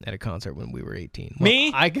at a concert when we were 18? Well,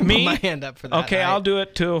 Me? I can put my hand up for that. Okay, I'll do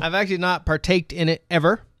it too. I've actually not partaked in it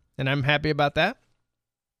ever, and I'm happy about that.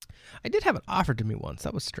 I did have it offered to me once.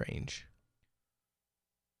 That was strange.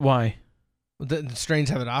 Why? The strange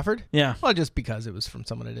have it offered? Yeah. Well, just because it was from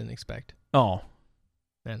someone I didn't expect. Oh.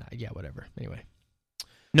 And yeah, whatever. Anyway.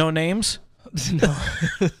 No names? No.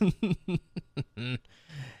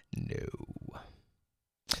 No.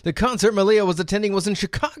 The concert Malia was attending was in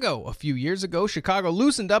Chicago. A few years ago, Chicago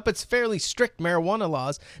loosened up its fairly strict marijuana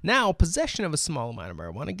laws. Now, possession of a small amount of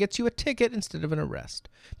marijuana gets you a ticket instead of an arrest.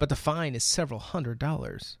 But the fine is several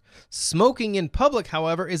 $100s. Smoking in public,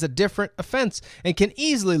 however, is a different offense and can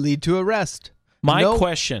easily lead to arrest.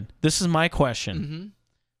 Question. This is my question. Mm-hmm.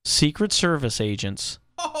 Secret Service agents.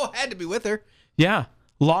 Oh, had to be with her. Yeah.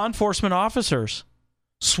 Law enforcement officers.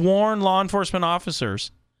 Sworn law enforcement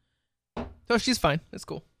officers. So she's fine. It's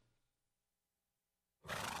cool.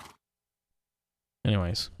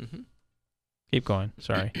 Anyways. Keep going.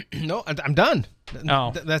 Sorry. No, I'm done.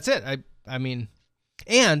 Oh. That's it. I mean,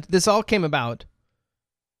 and this all came about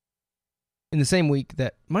in the same week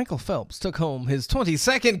that Michael Phelps took home his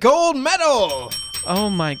 22nd gold medal.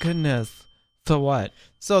 Oh, my goodness. So what?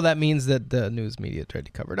 So that means that the news media tried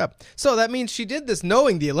to cover it up. So that means she did this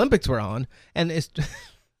knowing the Olympics were on, and it's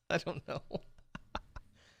I don't know.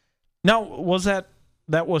 Now, was that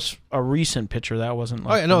was a recent picture? That wasn't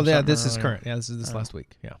like... Oh, yeah, no, from yeah, summer this is earlier. current. Yeah, this is this last week.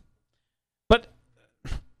 Yeah. But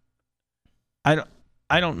I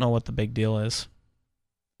don't know what the big deal is.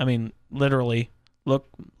 I mean, literally, look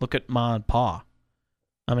at Ma and Pa.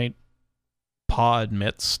 I mean, Pa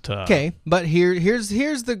admits to... Okay, but here's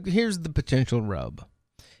the potential rub.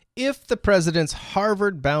 If the president's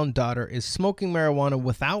Harvard-bound daughter is smoking marijuana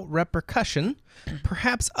without repercussion,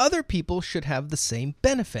 perhaps other people should have the same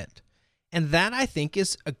benefit. And that, I think,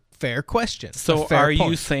 is a fair question. So are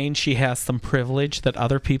you saying she has some privilege that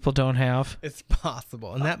other people don't have? It's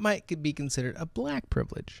possible. And that might be considered a black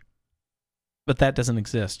privilege. But that doesn't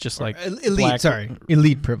exist, just like...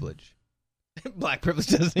 Elite privilege. Black privilege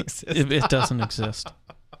doesn't exist. It doesn't exist.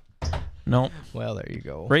 Nope. Well, there you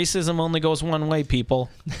go. Racism only goes one way, people.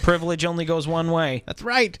 Privilege only goes one way. That's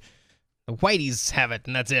right. The whiteys have it,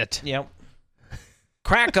 and that's it. Yep.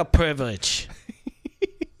 Cracker privilege.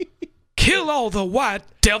 Kill all the white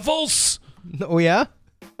devils. Oh, yeah?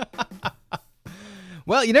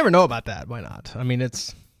 Well, you never know about that. Why not? I mean,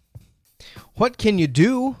 it's... What can you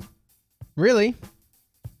do? Really?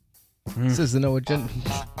 This is the No Agenda.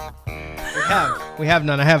 We have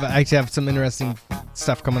none. I actually have some interesting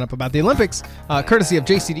stuff coming up about the Olympics, courtesy of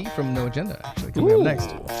JCD from No Agenda, actually, coming up next.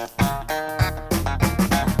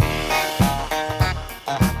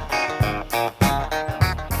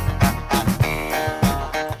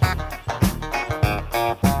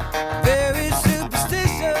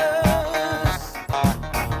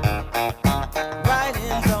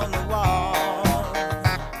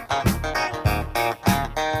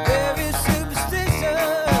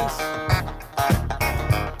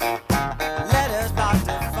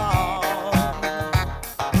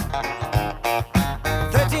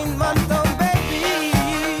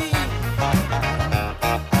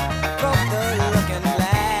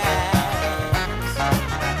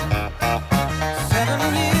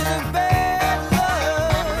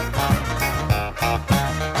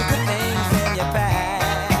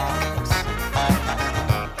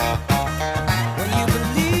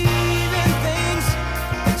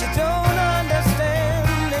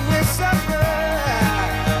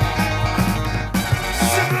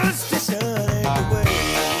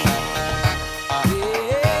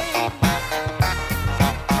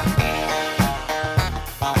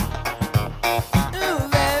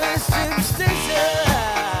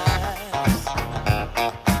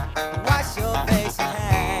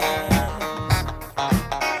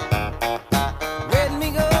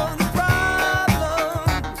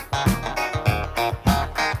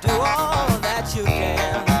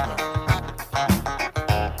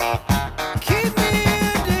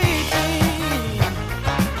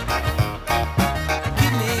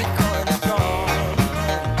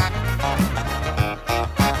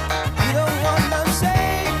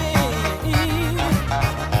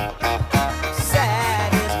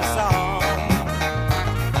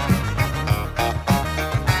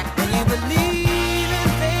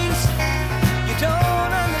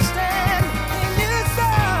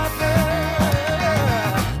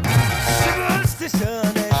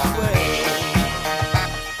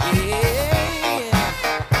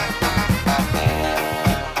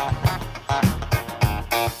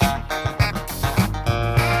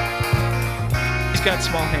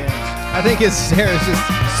 I think his hair is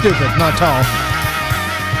just stupid, not tall.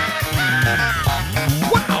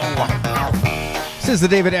 Wow. This is the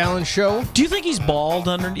David Allen Show. Do you think he's bald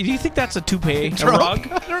underneath? Do you think that's a toupee? Trump? A rug?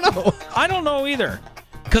 I don't know. I don't know either.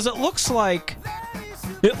 Because it looks like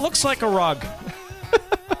a rug.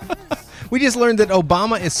 We just learned that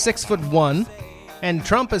Obama is 6'1", and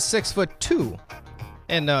Trump is 6'2".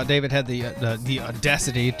 And David had the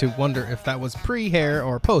audacity to wonder if that was pre-hair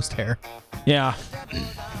or post-hair. Yeah.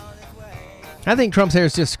 I think Trump's hair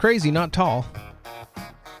is just crazy, not tall.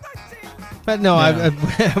 But no, Yeah.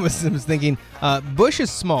 I was thinking Bush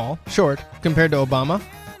is small, short, compared to Obama.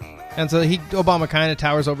 And so Obama kind of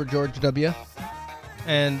towers over George W.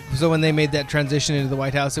 And so when they made that transition into the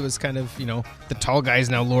White House, it was kind of, the tall guy's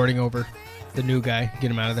now lording over the new guy.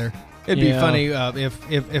 Get him out of there. It'd be funny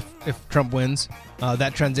if Trump wins.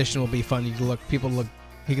 That transition will be fun. He can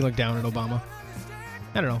look down at Obama.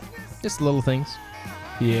 I don't know. Just little things.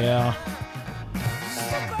 Yeah.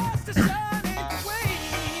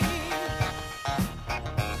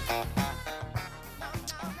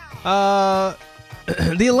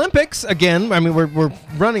 The Olympics again. I mean, we're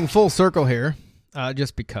running full circle here,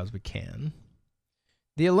 just because we can.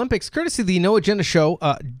 The Olympics, courtesy of the No Agenda Show,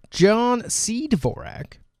 John C.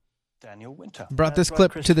 Dvorak Daniel Winter brought this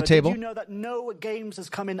clip to the table. Did you know that no games has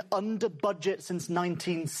come in under budget since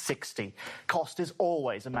 1960? Cost is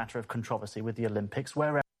always a matter of controversy with the Olympics,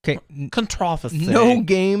 wherever... Okay, controversy. No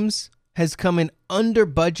games has come in under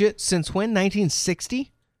budget since when?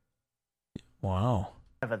 1960? Wow.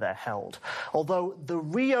 They're held. Although the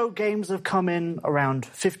Rio Games have come in around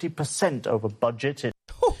 50% over budget.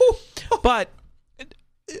 But,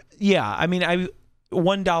 yeah, I mean,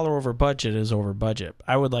 $1 over budget is over budget.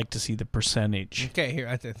 I would like to see the percentage. Okay, here,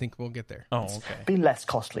 I think we'll get there. Oh, okay. Been less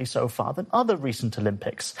costly so far than other recent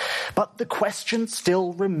Olympics. But the question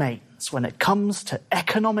still remains when it comes to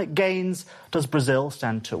economic gains, does Brazil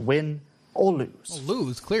stand to win or lose? Well,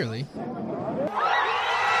 lose, clearly.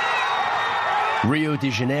 Rio de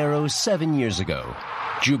Janeiro 7 years ago.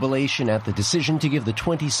 Jubilation at the decision to give the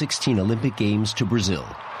 2016 Olympic Games to Brazil.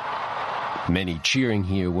 Many cheering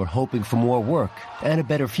here were hoping for more work and a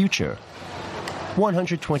better future.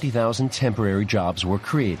 120,000 temporary jobs were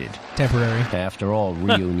created. Temporary. After all,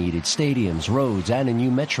 Rio needed stadiums, roads, and a new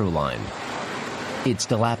metro line. Its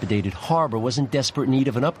dilapidated harbor was in desperate need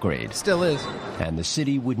of an upgrade. Still is. And the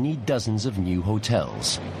city would need dozens of new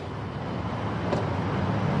hotels.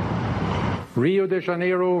 Rio de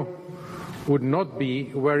Janeiro would not be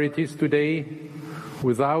where it is today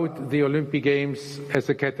without the Olympic Games as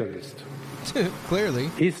a catalyst. Clearly.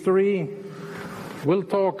 History will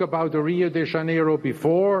talk about the Rio de Janeiro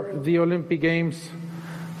before the Olympic Games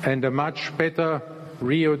and a much better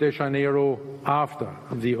Rio de Janeiro after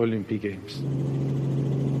the Olympic Games.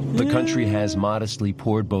 The country has modestly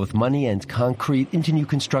poured both money and concrete into new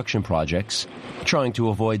construction projects, trying to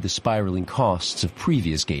avoid the spiraling costs of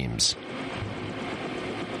previous games.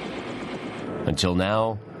 Until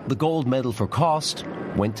now, the gold medal for cost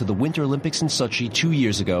went to the Winter Olympics in Sochi 2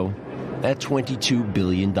 years ago at $22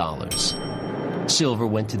 billion. Silver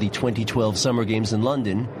went to the 2012 Summer Games in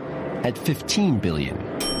London at $15 billion.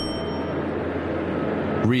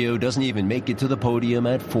 Rio doesn't even make it to the podium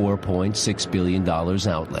at $4.6 billion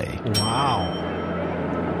outlay. Wow.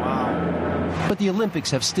 But the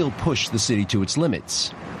Olympics have still pushed the city to its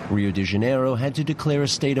limits. Rio de Janeiro had to declare a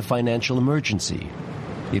state of financial emergency.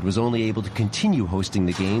 It was only able to continue hosting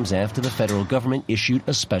the games after the federal government issued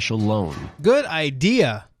a special loan. Good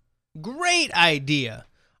idea. Great idea.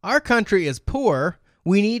 Our country is poor.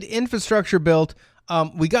 We need infrastructure built.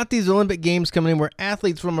 We got these Olympic Games coming in where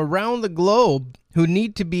athletes from around the globe who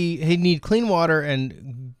need clean water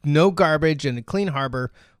and no garbage and a clean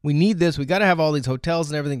harbor. We need this. We got to have all these hotels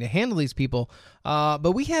and everything to handle these people.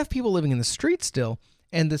 But we have people living in the streets still,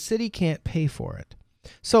 and the city can't pay for it.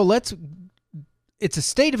 So it's a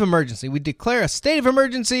state of emergency. We declare a state of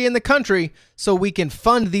emergency in the country so we can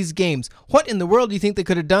fund these games. What in the world do you think they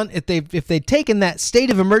could have done if they'd taken that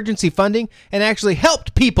state of emergency funding and actually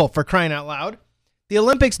helped people, for crying out loud? The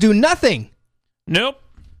Olympics do nothing. Nope.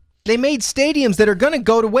 They made stadiums that are going to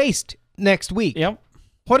go to waste next week. Yep.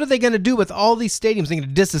 What are they going to do with all these stadiums? They're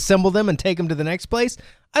going to disassemble them and take them to the next place?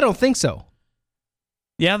 I don't think so.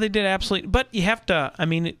 Yeah, they did absolutely. But you have to, I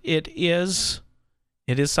mean, it is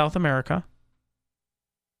South America.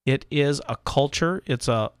 It is a culture. It's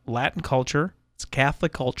a Latin culture. It's a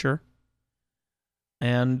Catholic culture.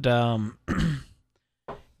 And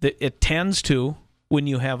it tends to, when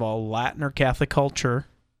you have a Latin or Catholic culture,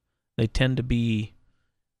 they tend to be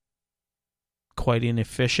quite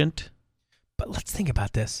inefficient. But let's think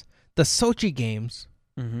about this. The Sochi Games,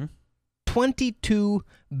 $22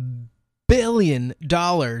 billion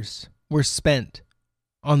were spent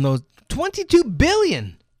on those. $22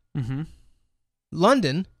 billion. Mm-hmm.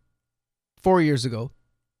 London, 4 years ago,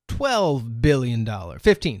 $12 billion.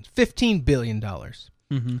 $15 billion.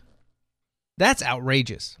 Mm-hmm. That's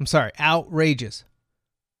outrageous. I'm sorry, outrageous.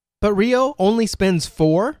 But Rio only spends $4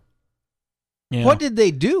 billion? Yeah. What did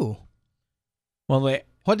they do? Well,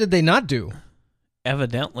 what did they not do?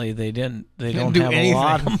 Evidently, they didn't. They Didn't don't do have anything. a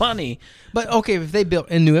lot of money. But okay, if they built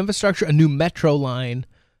a new infrastructure, a new metro line,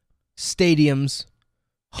 stadiums,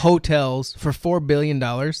 hotels for $4 billion,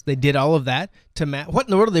 they did all of that to what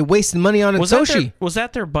in the world are they wasting money on in Sochi? Was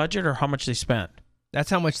that their budget or how much they spent? That's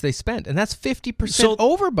how much they spent, and that's 50%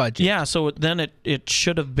 over budget. Yeah, so then it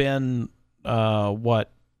should have been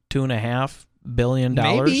 $2.5 billion?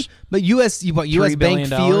 Maybe, but U.S. Bank billion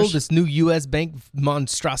Field, this new U.S. Bank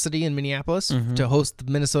monstrosity in Minneapolis to host the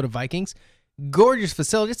Minnesota Vikings, gorgeous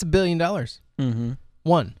facility. It's $1 billion. Mm-hmm.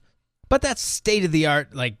 One, but that's state of the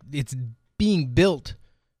art. Like it's being built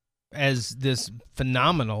as this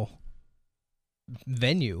phenomenal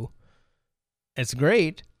venue. It's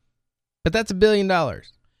great, but that's $1 billion.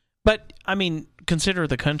 But I mean, consider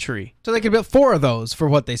the country. So they could build 4 of those for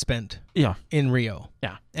what they spent. Yeah. In Rio.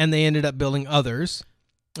 Yeah. And they ended up building others.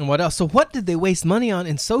 And what else? So what did they waste money on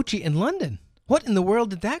in Sochi and London? What in the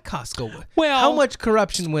world did that cost go with? Well, how much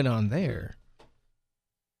corruption went on there?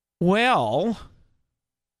 Well,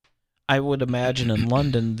 I would imagine in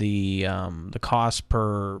London the cost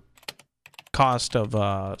of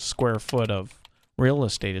a square foot of real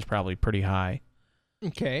estate is probably pretty high.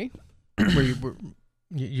 Okay.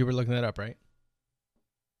 You were looking that up, right?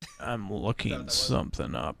 I'm looking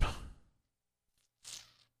something up.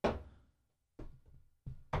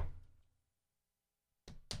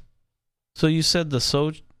 So you said the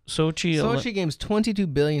Sochi Games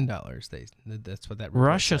 $22 billion. That's what that report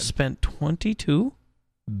Russia said. spent $22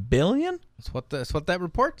 billion? That's what that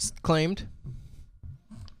report claimed.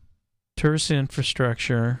 Tourist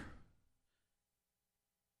infrastructure.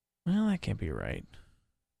 Well, that can't be right.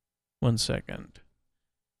 1 second.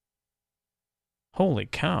 Holy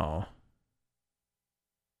cow.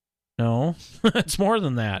 No, it's more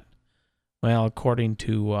than that. Well, according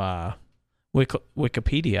to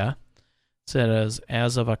Wikipedia, it says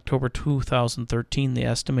as of October 2013, the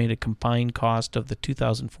estimated combined cost of the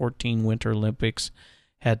 2014 Winter Olympics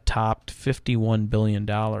had topped $51 billion.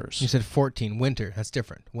 You said 14. Winter. That's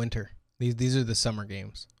different. Winter. These are the summer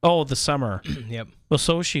games. Oh, the summer. Yep. Well,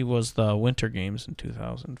 Sochi was the Winter Games in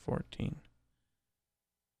 2014.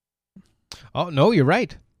 Oh, no, you're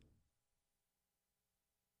right.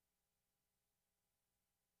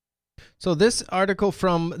 So this article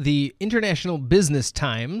from the International Business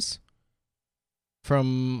Times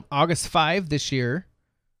from August 5 this year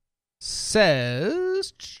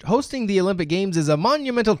says hosting the Olympic Games is a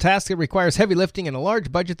monumental task that requires heavy lifting and a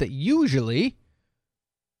large budget that usually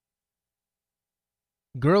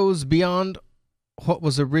grows beyond what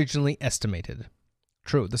was originally estimated.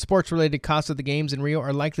 True. The sports-related costs of the Games in Rio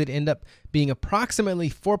are likely to end up being approximately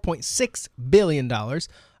 $4.6 billion,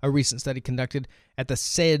 a recent study conducted at the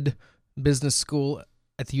said business school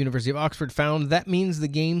at the University of Oxford found. That means the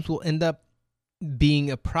Games will end up being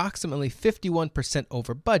approximately 51%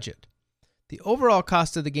 over budget. The overall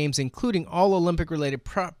cost of the Games, including all Olympic-related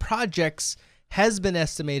projects, has been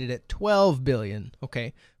estimated at $12 billion,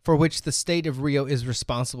 okay, for which the state of Rio is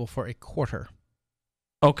responsible for a quarter.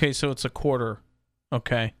 Okay, so it's a quarter.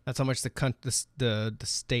 Okay. That's how much the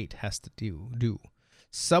state has to do.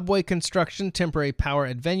 Subway construction, temporary power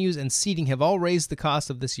at venues, and seating have all raised the cost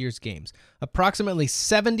of this year's Games. Approximately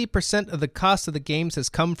 70% of the cost of the Games has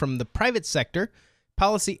come from the private sector.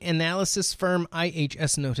 Policy analysis firm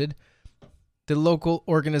IHS noted the local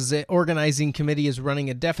organizing committee is running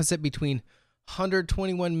a deficit between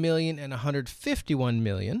 $121 million and $151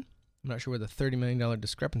 million. I'm not sure where the $30 million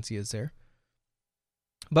discrepancy is there.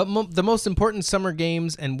 But the most important summer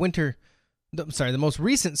games and winter, the most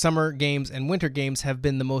recent summer games and winter games have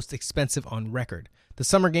been the most expensive on record. The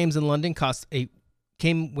summer games in London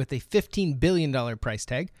came with a $15 billion price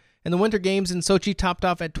tag, and the winter games in Sochi topped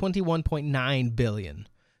off at $21.9 billion.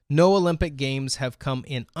 No Olympic Games have come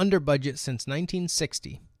in under budget since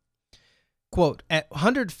 1960. Quote, at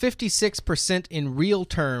 156% in real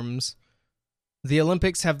terms, the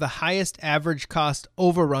Olympics have the highest average cost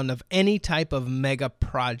overrun of any type of mega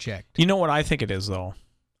project. You know what I think it is, though?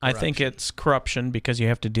 I think it's corruption because you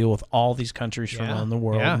have to deal with all these countries from around the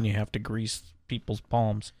world and you have to grease people's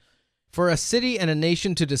palms. For a city and a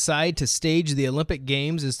nation to decide to stage the Olympic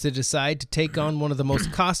Games is to decide to take on one of the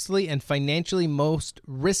most costly and financially most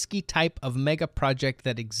risky type of mega project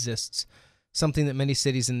that exists, something that many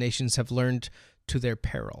cities and nations have learned to their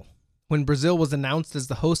peril. When Brazil was announced as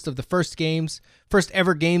the host of the first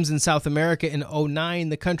ever games in South America in 2009,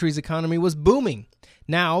 the country's economy was booming.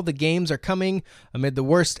 Now, the games are coming amid the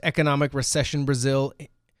worst economic recession Brazil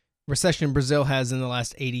has in the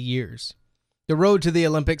last 80 years. The road to the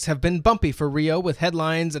Olympics have been bumpy for Rio, with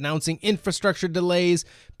headlines announcing infrastructure delays,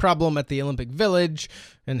 problem at the Olympic Village,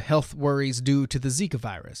 and health worries due to the Zika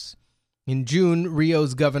virus. In June,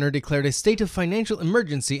 Rio's governor declared a state of financial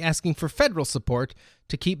emergency, asking for federal support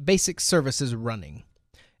to keep basic services running.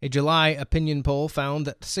 A July opinion poll found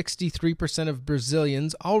that 63% of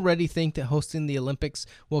Brazilians already think that hosting the Olympics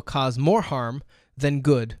will cause more harm than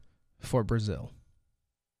good for Brazil.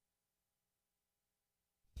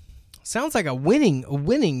 Sounds like a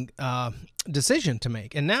winning decision to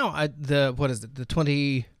make. And now the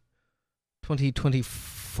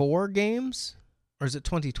 2024 games, or is it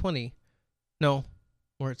 2020? No,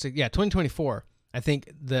 or it's 2024. I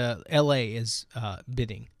think the LA is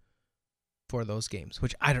bidding for those games,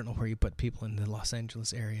 which I don't know where you put people in the Los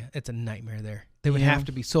Angeles area. It's a nightmare there. They would have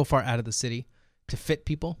to be so far out of the city to fit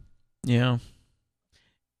people. Yeah.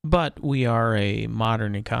 But we are a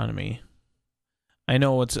modern economy. I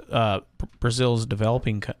know it's Brazil's a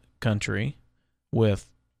developing country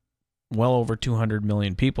with well over 200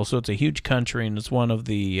 million people, so it's a huge country, and it's one of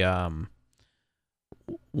the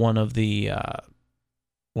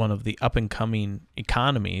up and coming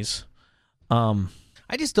economies.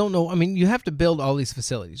 I just don't know. I mean, you have to build all these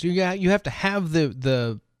facilities. You have to have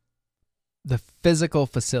the physical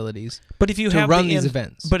facilities. But if you to have run these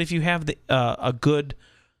events, but if you have a good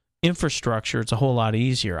infrastructure, it's a whole lot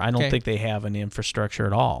easier. I don't think they have an infrastructure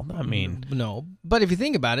at all. I mean, no. But if you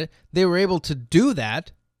think about it, they were able to do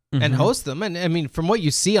that and host them. And I mean, from what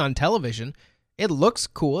you see on television, it looks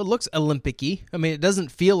cool. It looks Olympic-y. I mean, it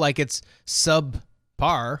doesn't feel like it's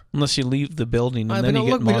subpar. Unless you leave the building and then you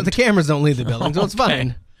get mugged. The cameras don't leave the building, so it's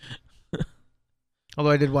fine.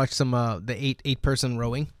 Although I did watch some the eight person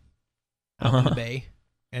rowing out in the bay.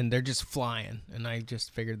 And they're just flying, and I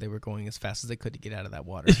just figured they were going as fast as they could to get out of that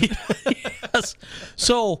water. Yes.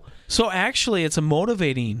 So actually, it's a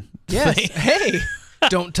motivating thing. Hey,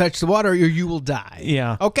 don't touch the water or you will die.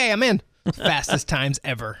 Yeah. Okay, I'm in. Fastest times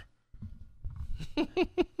ever.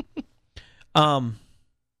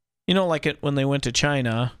 Like when they went to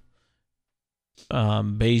China,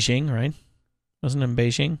 Beijing, right? Wasn't it in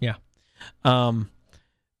Beijing? Yeah.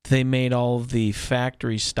 They made all of the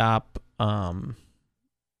factories stop,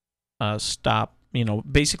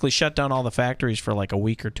 basically shut down all the factories for like a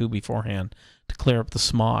week or two beforehand to clear up the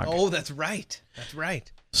smog. Oh, that's right. That's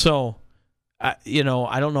right. So, I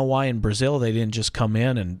don't know why in Brazil they didn't just come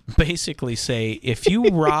in and basically say, if you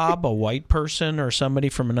rob a white person or somebody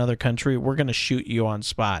from another country, we're going to shoot you on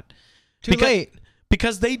spot. Too late.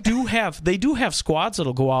 Because they do have squads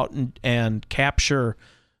that'll go out and capture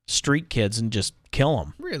street kids and just kill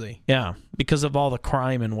them. Really? Yeah, because of all the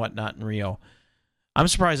crime and whatnot in Rio. I'm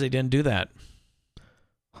surprised they didn't do that.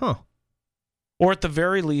 Huh. Or at the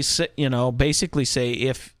very least, basically say,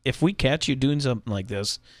 if we catch you doing something like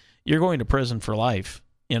this, you're going to prison for life.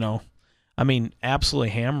 I mean,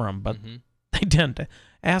 absolutely hammer them, but they didn't.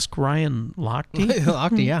 Ask Ryan Lochte.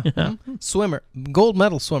 Lochte, yeah. Mm-hmm. Swimmer. Gold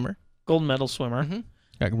medal swimmer. Mm-hmm.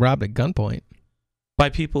 Got robbed at gunpoint. By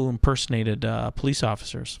people who impersonated police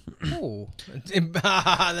officers. Oh,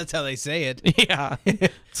 that's how they say it. Yeah.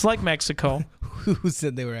 It's like Mexico. Who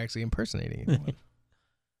said they were actually impersonating anyone?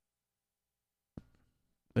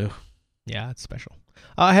 Yeah, it's special.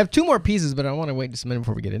 I have two more pieces, but I want to wait just a minute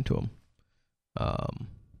before we get into them.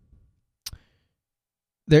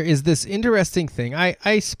 There is this interesting thing. I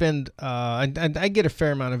get a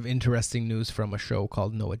fair amount of interesting news from a show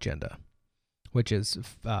called No Agenda, which is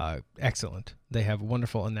excellent. They have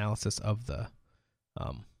wonderful analysis of the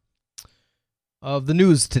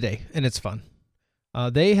news today, and it's fun.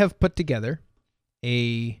 They have put together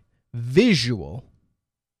a visual,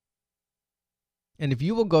 and if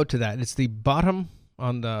you will go to that, it's the bottom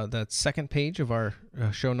on that second page of our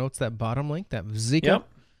show notes, that bottom link, that Zika. Yep.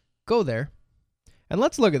 Go there, and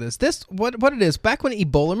let's look at this. This what it is. Back when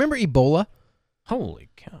Ebola, remember Ebola? Holy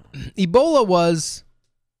cow! Ebola was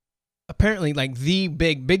apparently like the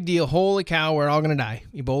big deal. Holy cow, we're all gonna die.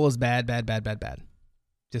 Ebola's bad.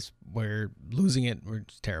 Just we're losing it. We're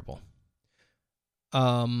just terrible.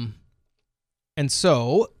 And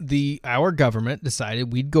so our government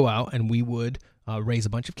decided we'd go out and we would raise a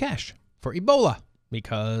bunch of cash for Ebola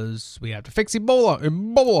because we have to fix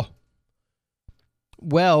Ebola.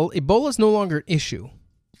 Well, Ebola is no longer an issue.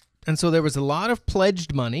 And so there was a lot of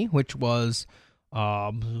pledged money, which was,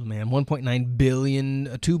 $1.9 billion,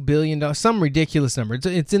 $2 billion, some ridiculous number.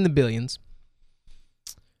 It's in the billions.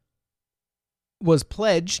 was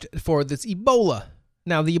pledged for this Ebola.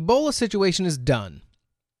 Now, the Ebola situation is done.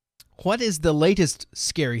 What is the latest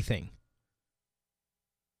scary thing?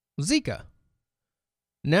 Zika.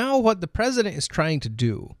 Now, what the president is trying to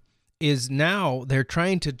do is now they're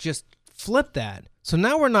trying to just flip that. So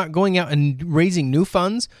now we're not going out and raising new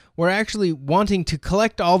funds. We're actually wanting to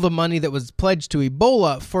collect all the money that was pledged to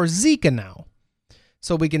Ebola for Zika now.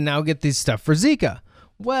 So we can now get this stuff for Zika.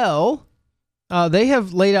 Well, they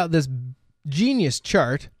have laid out this genius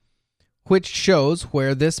chart which shows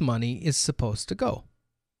where this money is supposed to go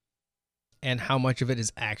and how much of it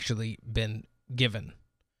has actually been given.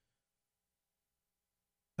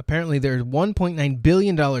 Apparently, there's $1.9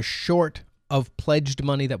 billion short of pledged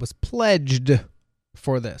money that was pledged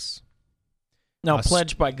for this. Now,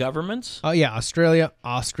 pledged by governments? Oh, yeah. Australia,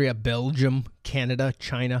 Austria, Belgium, Canada,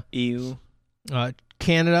 China. EU.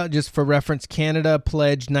 Canada, just for reference, Canada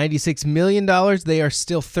pledged $96 million. They are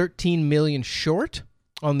still $13 million short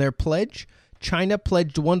on their pledge. China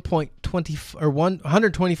pledged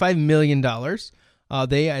 $125 million.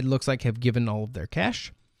 They, it looks like, have given all of their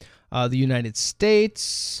cash. The United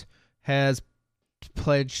States has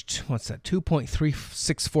pledged,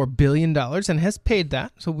 $2.364 billion and has paid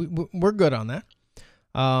that. So we're good on that.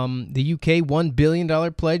 The UK, $1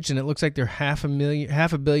 billion pledge, and it looks like they're half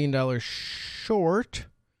a billion dollars short.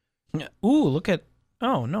 Ooh, look at,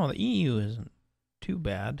 oh no, the EU isn't too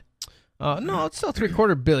bad. No, it's still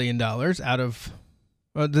 $750 million out of,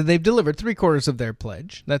 they've delivered 3/4 of their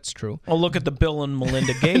pledge. That's true. Oh, look at the Bill and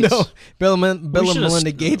Melinda Gates. No, Bill and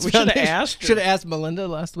Melinda Gates. We should have asked her. Should have asked Melinda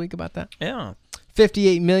last week about that. Yeah.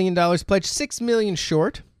 $58 million pledged, $6 million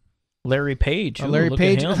short. Larry Page. Larry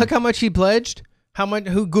Page. Look how much he pledged. How much?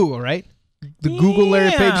 Who? Google, right? The Google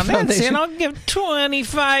Larry Page Foundation. That's it. I'll give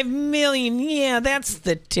 $25 million. Yeah, that's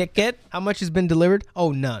the ticket. How much has been delivered?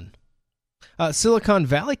 Oh, none. Silicon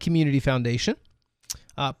Valley Community Foundation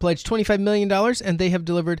pledged $25 million, and they have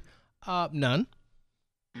delivered none.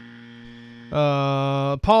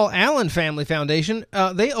 Paul Allen Family Foundation,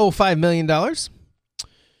 they owe $5 million.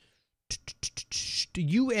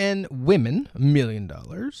 UN Women, $1 million.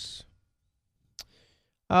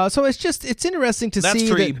 So it's interesting to see. That's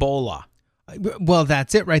for Ebola. Well,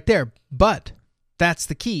 that's it right there. But that's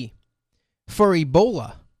the key. For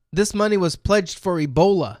Ebola, this money was pledged for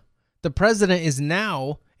Ebola. The president is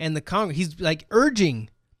now, and the Congress, he's like urging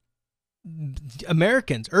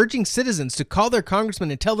Americans, urging citizens to call their congressman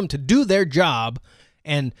and tell them to do their job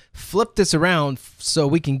and flip this around so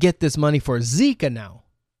we can get this money for Zika now.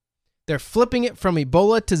 They're flipping it from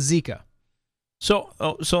Ebola to Zika. So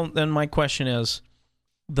then my question is,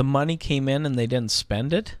 the money came in and they didn't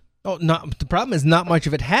spend it? Oh, the problem is not much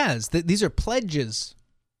of it has. These are pledges.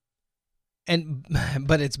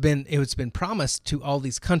 But it's been promised to all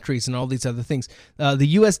these countries and all these other things. The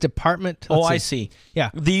U.S. Department. I see. Yeah,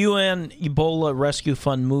 the UN Ebola Rescue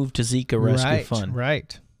Fund moved to Zika Rescue Fund.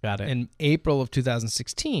 Right. Got it. In April of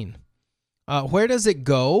 2016. Where does it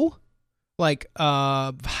go? Let's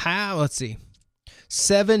see.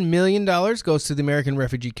 $7 million goes to the American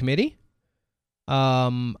Refugee Committee. Look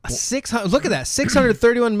at that.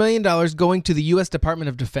 $631 million going to the U.S. Department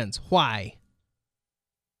of Defense. Why?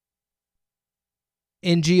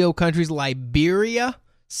 NGO countries, Liberia,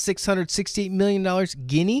 $668 million.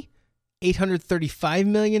 Guinea, $835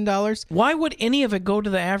 million. Why would any of it go to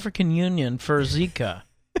the African Union for Zika?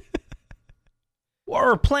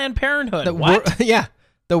 Or Planned Parenthood?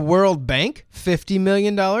 The World Bank, $50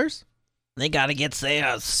 million. They got to get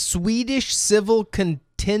theirs. Swedish Civil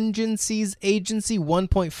Contingencies Agency,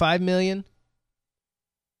 $1.5 million.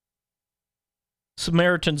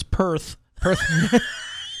 Samaritan's Perth.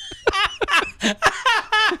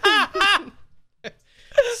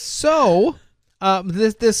 So,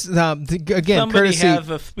 this again, somebody have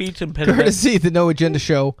a speech impediment. Courtesy the No Agenda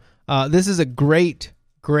Show. This is a great,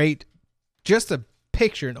 just a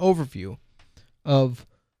picture, an overview of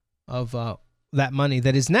that money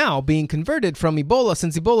that is now being converted from Ebola,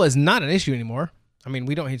 since Ebola is not an issue anymore. I mean,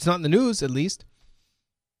 it's not in the news, at least,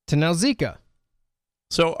 to now Zika.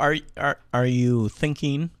 So, are you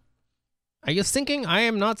thinking? Are you thinking? I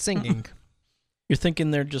am not thinking. You're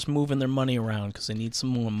thinking they're just moving their money around because they need some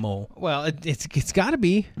more mo. Well, it's got to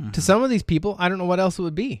be. Mm-hmm. To some of these people, I don't know what else it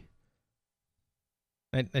would be.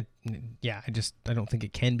 I don't think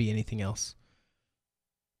it can be anything else.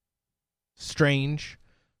 Strange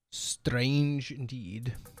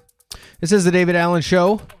indeed. This is the David Allen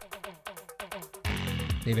Show.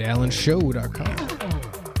 DavidAllenShow.com.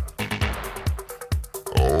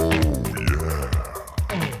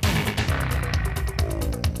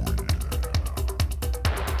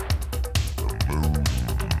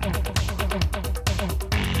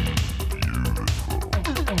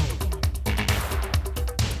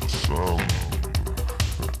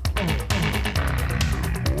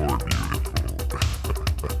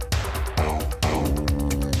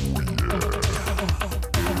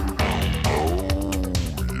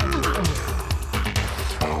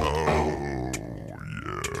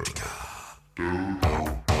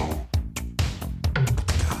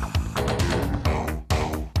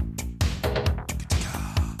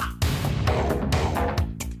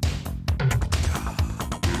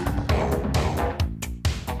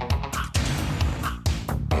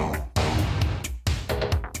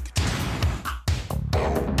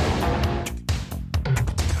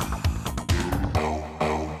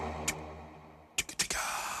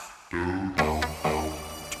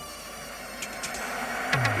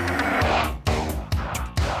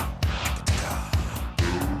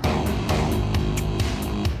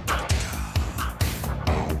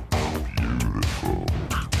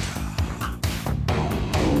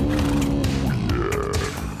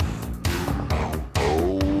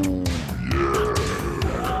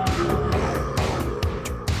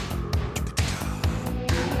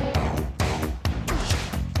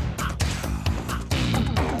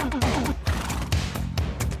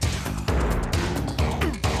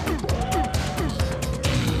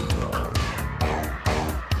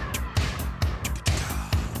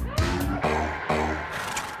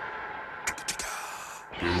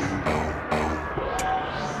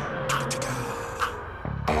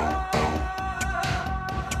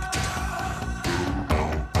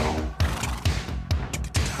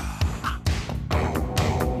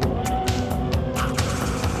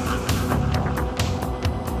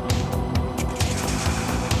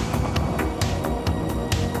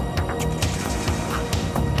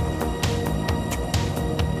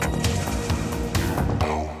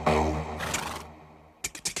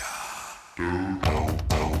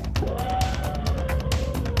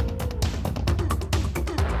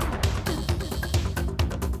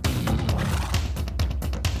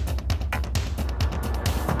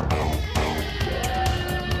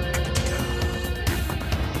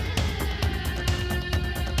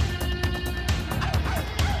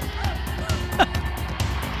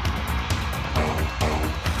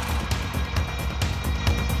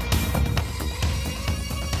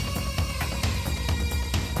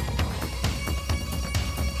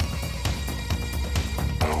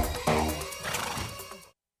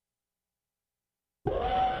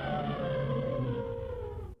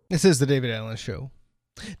 This is the David Allen Show.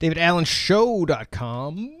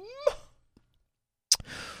 DavidAllenShow.com.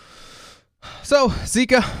 So,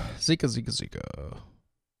 Zika.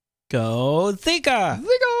 Go Zika!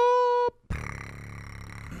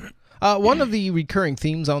 One of the recurring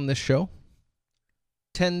themes on this show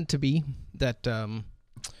tend to be that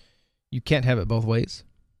you can't have it both ways,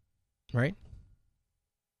 right?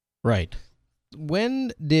 Right.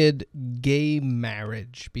 When did gay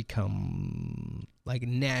marriage become like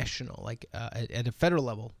national, like at a federal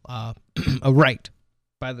level, a right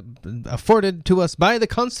afforded to us by the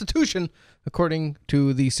Constitution, according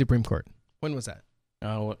to the Supreme Court? When was that?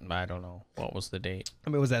 Oh, I don't know. What was the date?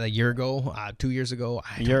 I mean, was that a year ago? 2 years ago?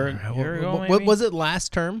 Year ago, What maybe? was it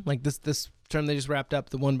last term? Like this term they just wrapped up,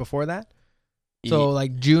 the one before that? So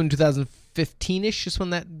like June 2015-ish is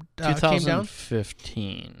when that came down?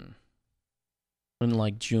 2015. In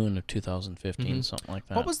like June of 2015, something like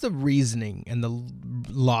that. What was the reasoning and the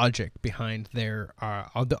logic behind their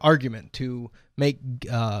the argument to make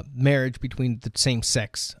marriage between the same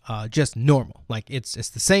sex just normal? Like it's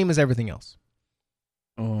the same as everything else.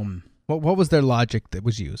 What was their logic that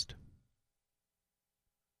was used?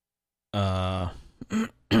 Come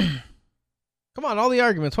on, all the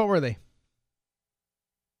arguments. What were they?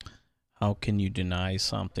 How can you deny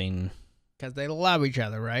something? Because they love each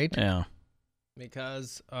other, right? Yeah.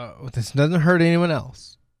 Because this doesn't hurt anyone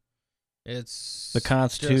else. It's the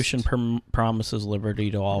Constitution promises liberty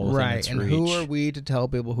to all within right. its And reach. who are we to tell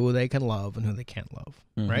people who they can love and who they can't love?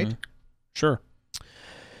 Right? Sure.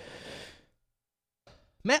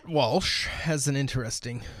 Matt Walsh has an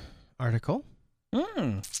interesting article.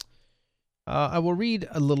 I will read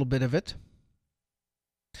a little bit of it.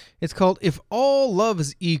 It's called "If All Love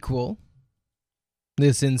is Equal,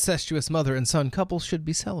 This Incestuous Mother and Son Couple Should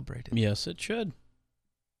Be Celebrated." Yes, it should.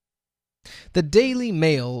 The Daily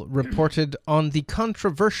Mail reported on the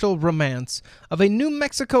controversial romance of a New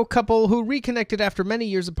Mexico couple who reconnected after many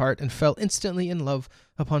years apart and fell instantly in love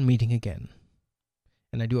upon meeting again.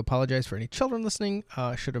 And I do apologize for any children listening.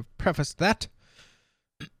 I should have prefaced that.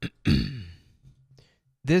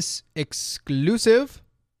 This exclusive...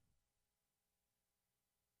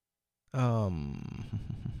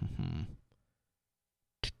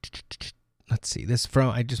 let's see. This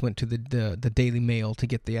I just went to the Daily Mail to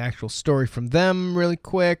get the actual story from them really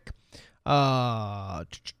quick. A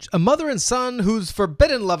mother and son whose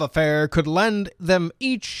forbidden love affair could land them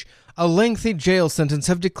each a lengthy jail sentence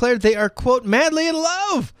have declared they are, quote, madly in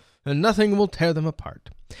love, and nothing will tear them apart.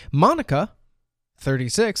 Monica,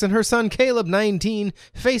 36, and her son Caleb, 19,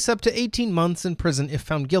 face up to 18 months in prison if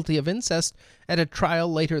found guilty of incest at a trial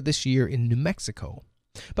later this year in New Mexico.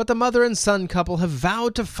 But the mother and son couple have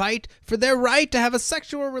vowed to fight for their right to have a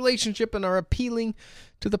sexual relationship and are appealing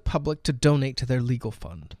to the public to donate to their legal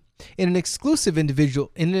fund. In an exclusive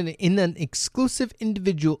individual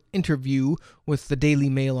interview with the Daily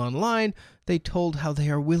Mail Online, they told how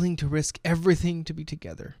they are willing to risk everything to be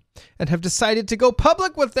together and have decided to go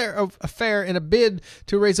public with their affair in a bid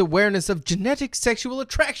to raise awareness of genetic sexual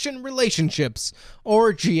attraction relationships,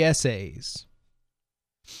 or GSAs.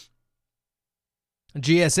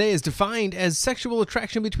 GSA is defined as sexual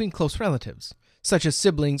attraction between close relatives, such as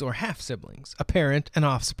siblings or half-siblings, a parent and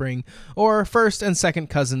offspring, or first and second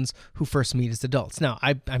cousins who first meet as adults. Now,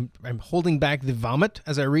 I'm holding back the vomit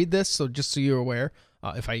as I read this, so just so you're aware,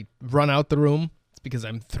 if I run out the room, it's because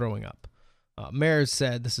I'm throwing up. Mares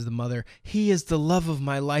said, this is the mother, "He is the love of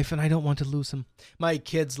my life, and I don't want to lose him. My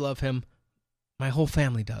kids love him. My whole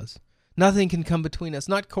family does. Nothing can come between us,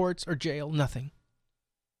 not courts or jail, nothing.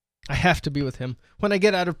 I have to be with him. When I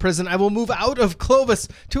get out of prison, I will move out of Clovis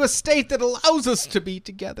to a state that allows us to be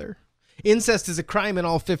together. Incest is a crime in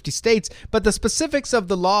all 50 states, but the specifics of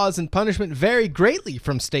the laws and punishment vary greatly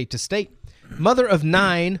from state to state. Mother of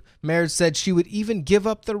 9, Mares said she would even give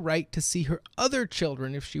up the right to see her other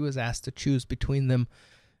children if she was asked to choose between them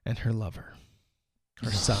and her lover,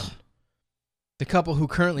 her son. The couple, who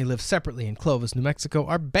currently live separately in Clovis, New Mexico,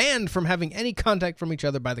 are banned from having any contact from each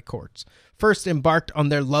other by the courts. First embarked on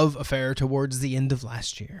their love affair towards the end of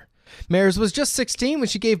last year. Mares was just 16 when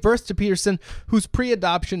she gave birth to Peterson, whose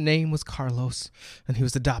pre-adoption name was Carlos, and he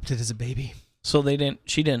was adopted as a baby. So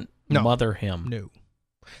she didn't mother him. No.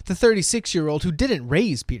 The 36-year-old, who didn't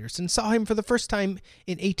raise Peterson, saw him for the first time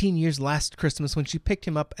in 18 years last Christmas when she picked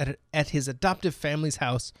him up at his adoptive family's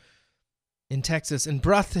house in Texas and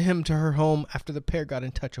brought him to her home after the pair got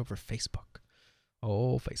in touch over Facebook.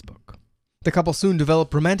 Oh, Facebook. The couple soon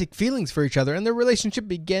developed romantic feelings for each other, and their relationship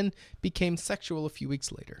became sexual a few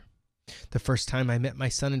weeks later. The first time I met my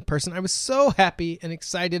son in person, I was so happy and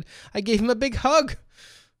excited, I gave him a big hug.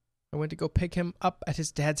 I went to go pick him up at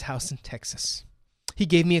his dad's house in Texas. He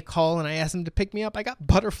gave me a call and I asked him to pick me up. I got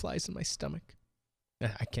butterflies in my stomach.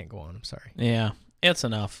 I can't go on. I'm sorry. Yeah, it's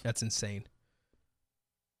enough. That's insane.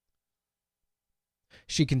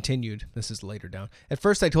 She continued. This is later down. At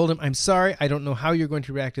first I told him, I'm sorry. I don't know how you're going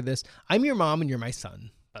to react to this. I'm your mom and you're my son,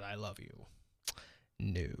 but I love you.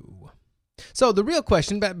 No. So the real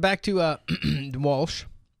question, back to Walsh.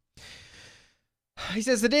 He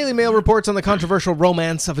says the Daily Mail reports on the controversial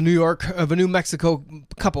romance of a New Mexico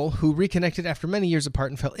couple who reconnected after many years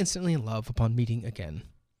apart and fell instantly in love upon meeting again.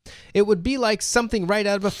 It would be like something right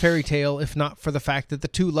out of a fairy tale if not for the fact that the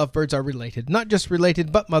two lovebirds are related. Not just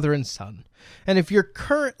related, but mother and son. And if you're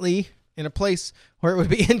currently in a place where it would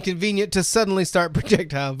be inconvenient to suddenly start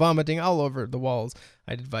projectile vomiting all over the walls,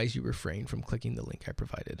 I'd advise you refrain from clicking the link I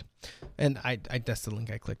provided. And that's the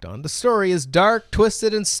link I clicked on. The story is dark,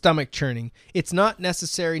 twisted, and stomach-churning. It's not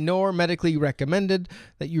necessary nor medically recommended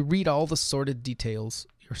that you read all the sordid details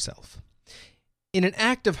yourself. In an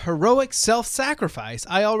act of heroic self-sacrifice,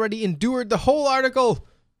 I already endured the whole article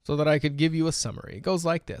so that I could give you a summary. It goes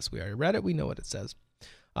like this. We already read it. We know what it says.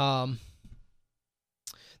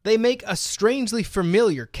 They make a strangely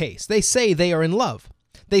familiar case. They say they are in love.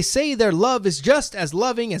 They say their love is just as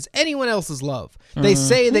loving as anyone else's love. They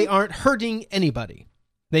say they aren't hurting anybody.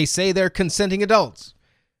 They say they're consenting adults.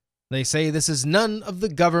 They say this is none of the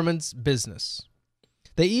government's business.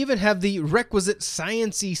 They even have the requisite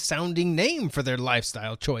science-y sounding name for their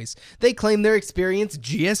lifestyle choice. They claim their experience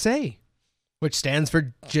GSA, which stands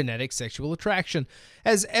for genetic sexual attraction.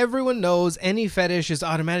 As everyone knows, any fetish is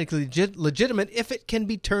automatically legitimate if it can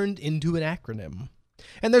be turned into an acronym.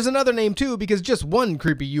 And there's another name too, because just one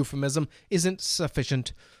creepy euphemism isn't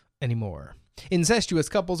sufficient anymore. Incestuous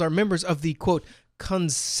couples are members of the, quote,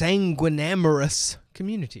 consanguinamorous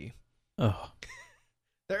community. Oh.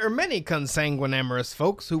 There are many consanguinamorous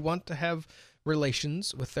folks who want to have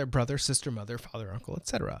relations with their brother, sister, mother, father, uncle,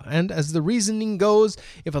 etc. And as the reasoning goes,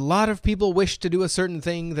 if a lot of people wish to do a certain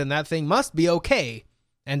thing, then that thing must be okay,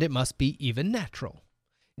 and it must be even natural.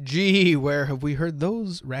 Gee, where have we heard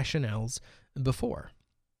those rationales before?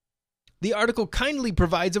 The article kindly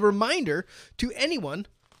provides a reminder to anyone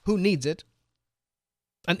who needs it.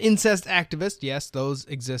 An incest activist, yes, those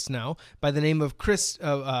exist now, by the name of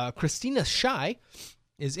Christina Shy,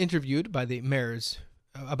 is interviewed by the mayor's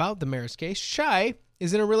about the mayor's case. Shy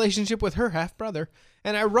is in a relationship with her half-brother,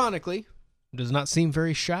 and ironically, does not seem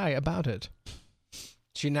very shy about it.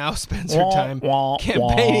 She now spends her time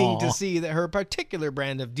campaigning to see that her particular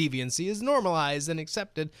brand of deviancy is normalized and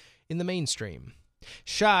accepted in the mainstream.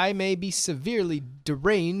 Shy may be severely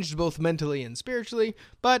deranged, both mentally and spiritually,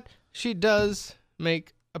 but she does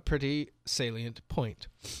make a pretty salient point.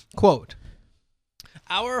 Quote,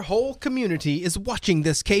 our whole community is watching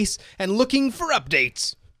this case and looking for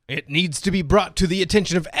updates. It needs to be brought to the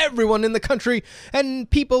attention of everyone in the country, and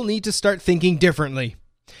people need to start thinking differently.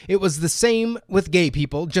 It was the same with gay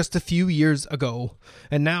people just a few years ago,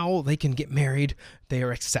 and now they can get married. They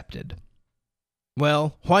are accepted.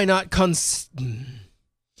 Well, why not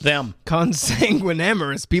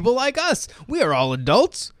consanguinamorous people like us? We are all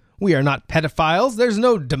adults. We are not pedophiles. There's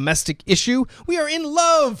no domestic issue. We are in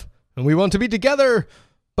love, and we want to be together,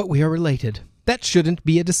 but we are related. That shouldn't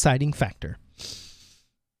be a deciding factor.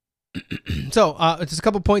 So, just a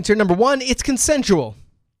couple points here. Number one, it's consensual.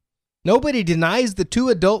 Nobody denies the two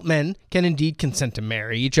adult men can indeed consent to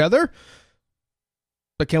marry each other.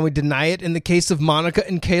 But can we deny it in the case of Monica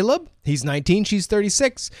and Caleb? He's 19, she's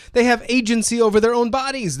 36. They have agency over their own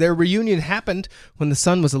bodies. Their reunion happened when the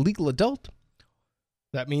son was a legal adult.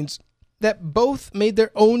 That means that both made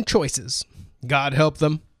their own choices. God help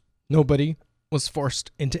them. Nobody was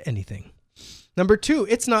forced into anything. Number two,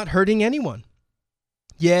 it's not hurting anyone.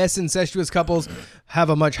 Yes, incestuous couples have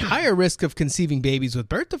a much higher risk of conceiving babies with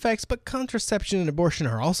birth defects, but contraception and abortion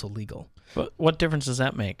are also legal. But what difference does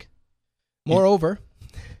that make? Moreover,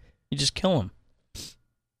 you just kill them.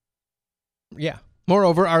 Yeah.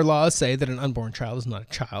 Moreover, our laws say that an unborn child is not a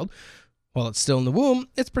child. While it's still in the womb,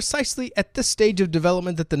 it's precisely at this stage of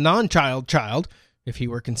development that the non-child child, if he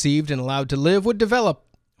were conceived and allowed to live, would develop.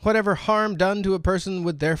 Whatever harm done to a person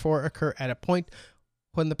would therefore occur at a point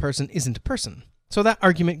when the person isn't a person. So that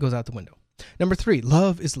argument goes out the window. Number three,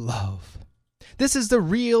 love is love. This is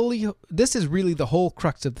really the whole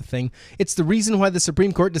crux of the thing. It's the reason why the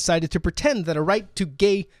Supreme Court decided to pretend that a right to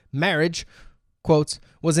gay marriage, quotes,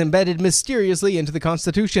 was embedded mysteriously into the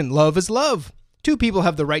Constitution. Love is love. Two people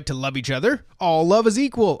have the right to love each other. All love is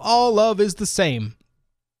equal. All love is the same.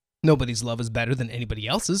 Nobody's love is better than anybody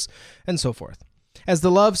else's, and so forth. As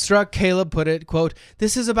the Love Struck Caleb put it, quote,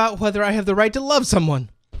 this is about whether I have the right to love someone.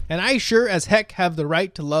 And I sure as heck have the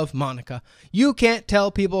right to love Monica. You can't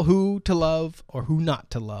tell people who to love or who not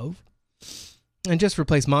to love. And just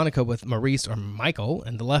replace Monica with Maurice or Michael,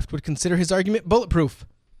 and the left would consider his argument bulletproof.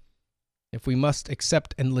 If we must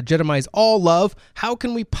accept and legitimize all love, how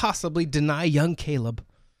can we possibly deny young Caleb?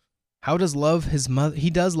 How does love his mother? He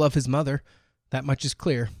does love his mother. That much is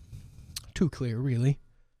clear. Too clear, really.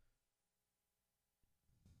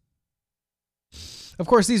 Of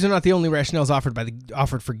course, these are not the only rationales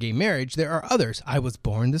offered for gay marriage. There are others. I was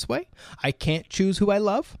born this way. I can't choose who I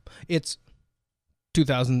love. It's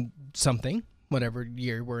 2000-something, whatever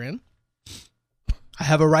year we're in. I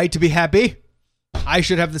have a right to be happy. I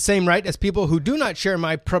should have the same right as people who do not share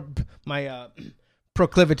my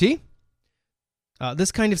proclivity.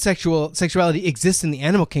 This kind of sexuality exists in the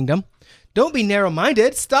animal kingdom. Don't be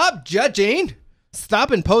narrow-minded. Stop judging.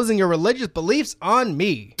 Stop imposing your religious beliefs on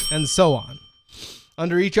me, and so on.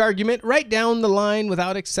 Under each argument, right down the line,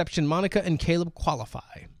 without exception, Monica and Caleb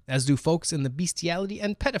qualify, as do folks in the bestiality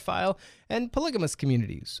and pedophile and polygamous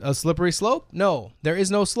communities. A slippery slope? No, there is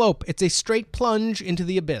no slope. It's a straight plunge into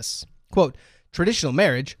the abyss. Quote, traditional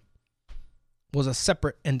marriage was a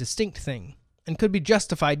separate and distinct thing, and could be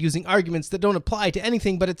justified using arguments that don't apply to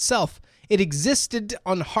anything but itself. It existed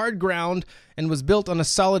on hard ground and was built on a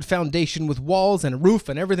solid foundation with walls and a roof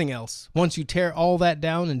and everything else. Once you tear all that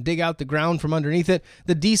down and dig out the ground from underneath it,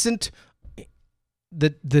 the descent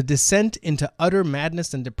into utter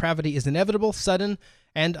madness and depravity is inevitable, sudden,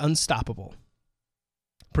 and unstoppable.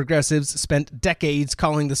 Progressives spent decades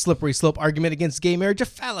calling the slippery slope argument against gay marriage a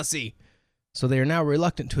fallacy. So they are now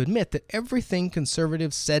reluctant to admit that everything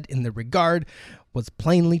conservatives said in the regard was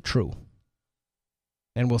plainly true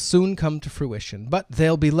and will soon come to fruition. But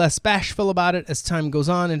they'll be less bashful about it as time goes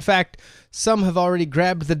on. In fact, some have already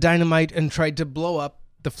grabbed the dynamite and tried to blow up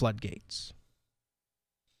the floodgates.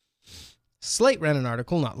 Slate ran an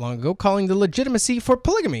article not long ago calling the legitimacy for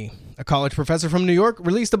polygamy. A college professor from New York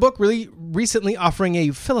released a book recently offering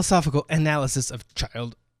a philosophical analysis of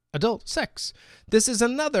child-adult sex. This is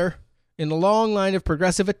another in a long line of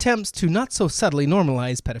progressive attempts to not so subtly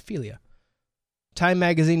normalize pedophilia. Time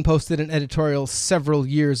magazine posted an editorial several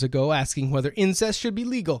years ago asking whether incest should be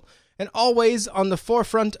legal, and always on the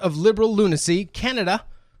forefront of liberal lunacy, Canada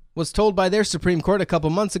was told by their Supreme Court a couple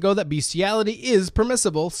months ago that bestiality is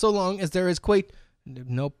permissible so long as there is, quote,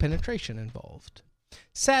 no penetration involved.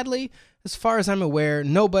 Sadly, as far as I'm aware,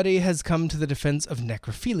 nobody has come to the defense of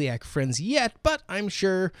necrophiliac friends yet, but I'm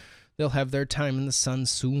sure they'll have their time in the sun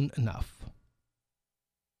soon enough.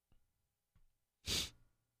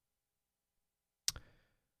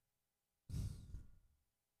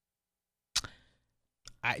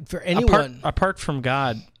 For anyone... Apart from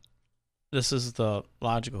God, this is the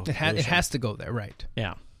logical conclusion. It has to go there, right.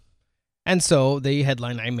 Yeah. And so the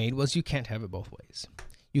headline I made was you can't have it both ways.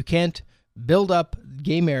 You can't build up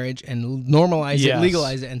gay marriage and normalize it,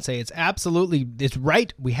 legalize it, and say it's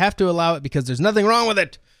right, we have to allow it because there's nothing wrong with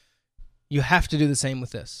it. You have to do the same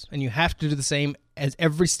with this. And you have to do the same as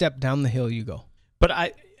every step down the hill you go. But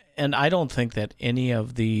I don't think that any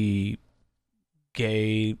of the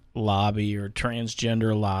gay lobby or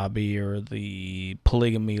transgender lobby or the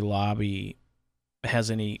polygamy lobby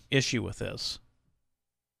has any issue with this.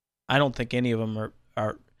 I don't think any of them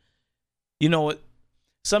are you know what?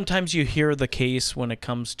 Sometimes you hear the case when it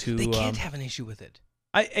comes to... They can't have an issue with it.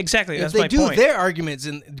 Exactly, if that's they my do, point. their arguments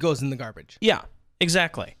goes in the garbage. Yeah,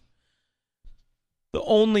 exactly. The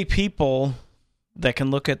only people that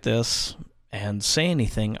can look at this and say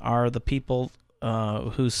anything are the people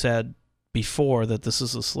who said before that this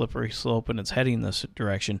is a slippery slope and it's heading this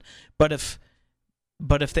direction. But if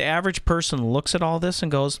the average person looks at all this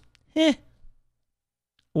and goes,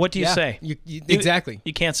 what do you say? Exactly.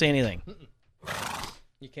 You can't say anything.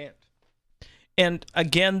 You can't. And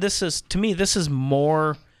again, this is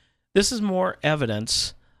more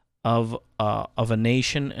evidence of a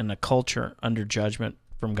nation and a culture under judgment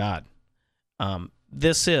from God.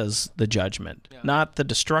 This is the judgment, not the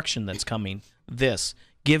destruction that's coming. This,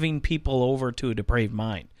 giving people over to a depraved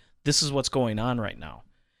mind. This is what's going on right now.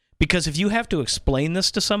 Because if you have to explain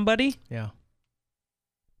this to somebody... Yeah.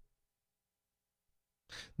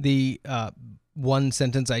 The one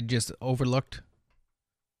sentence I just overlooked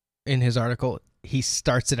in his article, he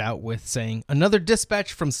starts it out with saying, another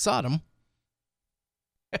dispatch from Sodom.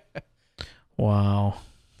 Wow.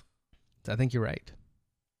 I think you're right.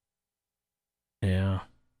 Yeah.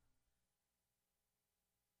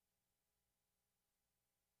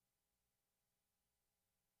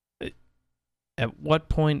 At what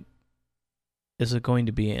point is it going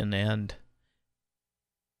to be an end?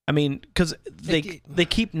 I mean, because they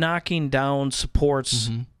keep knocking down supports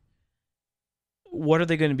what are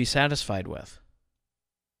they going to be satisfied with?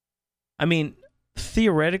 I mean,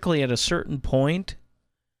 theoretically, at a certain point,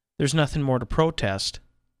 there's nothing more to protest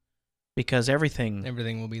because everything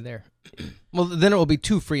will be there. Well, then it will be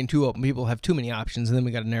too free and too open. People have too many options, and then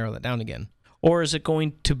we got to narrow that down again. Or is it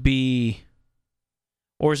going to be,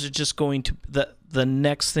 or is it just going to, the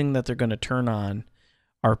next thing that they're going to turn on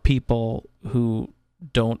are people who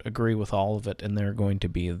don't agree with all of it, and they're going to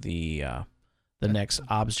be the next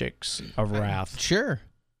objects of wrath. Sure.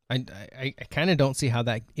 I kind of don't see how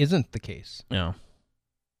that isn't the case. Yeah.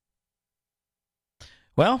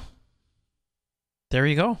 Well, there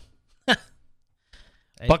you go.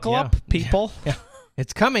 Buckle up, people. Yeah.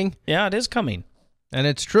 It's coming. Yeah, it is coming. And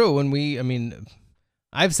it's true.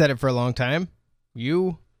 I've said it for a long time.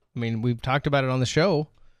 We've talked about it on the show.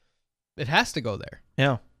 It has to go there.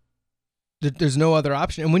 Yeah. There's no other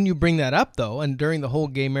option. And when you bring that up, though, and during the whole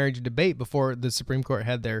gay marriage debate before the Supreme Court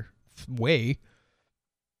had their way,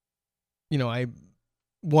 I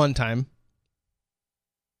one time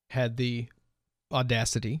had the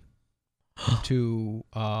audacity to,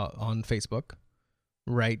 on Facebook,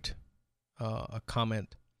 write a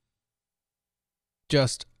comment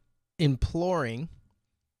just imploring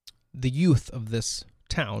the youth of this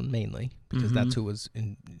town, mainly, because that's who was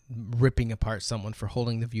ripping apart someone for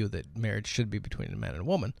holding the view that marriage should be between a man and a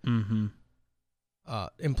woman,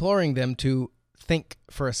 imploring them to think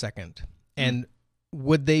for a second, and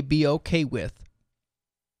would they be okay with,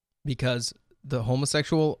 because the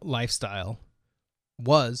homosexual lifestyle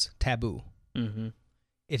was taboo.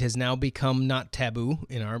 It has now become not taboo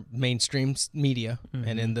in our mainstream media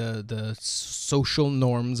and in the social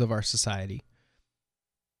norms of our society.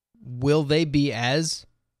 Will they be as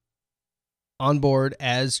on board,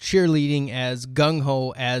 as cheerleading, as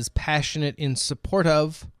gung-ho, as passionate in support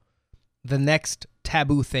of the next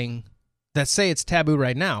taboo thing that say it's taboo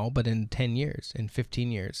right now, but in 10 years, in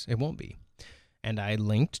 15 years, it won't be? And I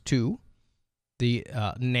linked to the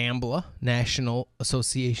NAMBLA, National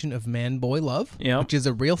Association of Man-Boy Love, which is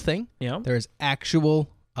a real thing. There is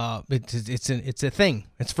actual, it's a thing.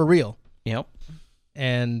 It's for real.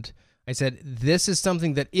 And I said, this is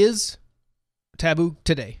something that is taboo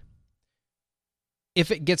today. If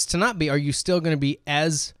it gets to not be, are you still going to be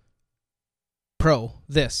as pro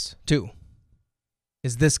this too?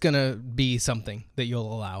 Is this going to be something that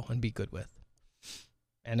you'll allow and be good with?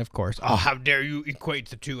 And of course, how dare you equate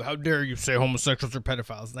the two? How dare you say homosexuals are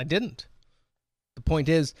pedophiles? And I didn't. The point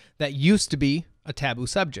is, that used to be a taboo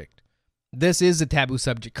subject. This is a taboo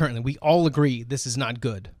subject currently. We all agree this is not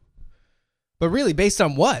good. But really, based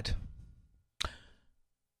on what?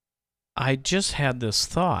 I just had this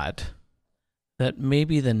thought that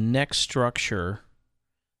maybe the next structure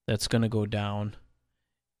that's going to go down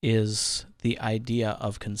is the idea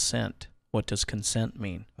of consent. What does consent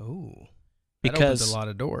mean? Oh. That opens a lot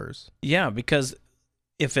of doors. Yeah, because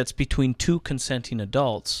if it's between two consenting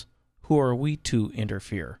adults, who are we to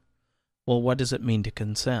interfere? Well, what does it mean to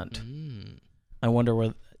consent? I wonder.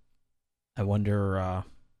 Well,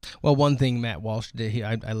 one thing Matt Walsh did,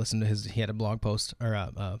 I listened to he had a blog post or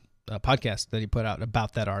a podcast that he put out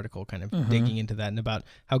about that article, kind of digging into that and about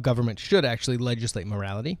how government should actually legislate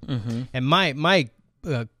morality. And my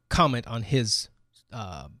comment on his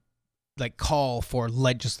call for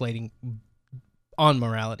legislating on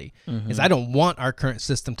morality is I don't want our current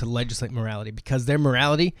system to legislate morality, because their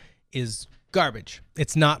morality is garbage.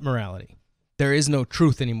 It's not morality. There is no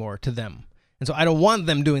truth anymore to them. And so I don't want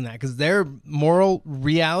them doing that, because their moral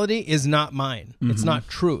reality is not mine. It's not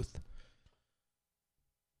truth.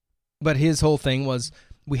 But his whole thing was,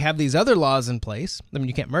 we have these other laws in place. I mean,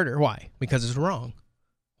 you can't murder. Why? Because it's wrong.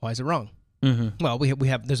 Why is it wrong? Well, we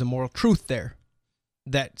have there's a moral truth there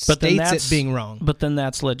that states it being wrong. But then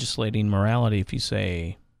that's legislating morality if you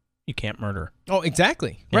say you can't murder. Oh,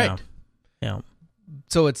 exactly. Right. Yeah.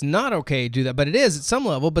 So it's not okay to do that, but it is at some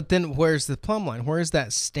level. But then where's the plumb line? Where's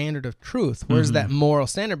that standard of truth? Where's that moral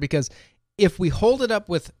standard? Because if we hold it up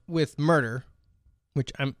with murder,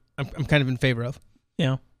 which I'm kind of in favor of,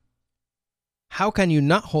 how can you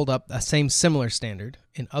not hold up a similar standard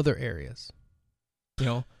in other areas?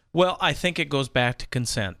 Well, I think it goes back to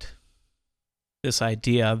consent. This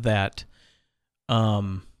idea that,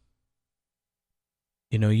 you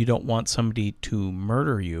don't want somebody to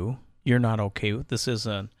murder you. You're not okay with this.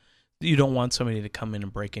 You don't want somebody to come in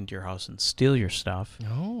and break into your house and steal your stuff.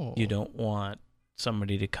 No. You don't want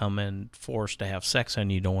somebody to come in forced to have sex on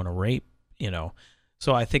you. You don't want to rape,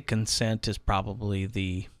 So I think consent is probably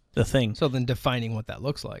the thing. So then defining what that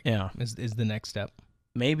looks like is the next step.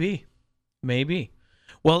 Maybe.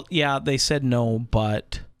 Well, yeah, they said no,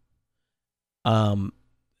 but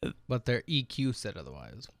But their EQ said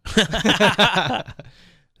otherwise.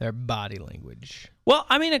 Their body language. Well,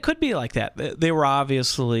 I mean, it could be like that. They were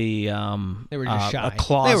obviously they were just shy. a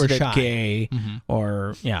closeted They were shy. gay,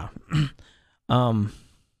 or yeah. The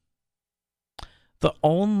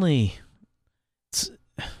only,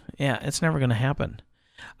 it's never going to happen.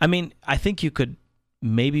 I mean, I think you could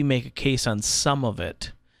maybe make a case on some of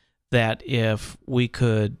it that if we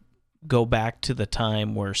could go back to the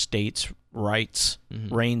time where states' rights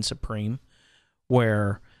reign supreme,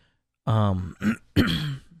 where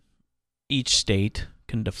each state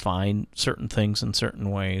can define certain things in certain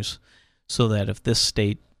ways, so that if this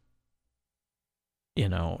state,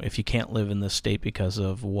 if you can't live in this state because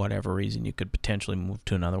of whatever reason, you could potentially move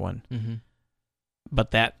to another one. Mm-hmm.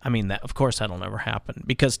 But that of course that'll never happen,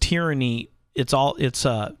 because tyranny, it's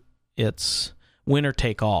winner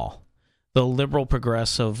take all. The liberal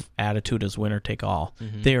progressive attitude is winner take all.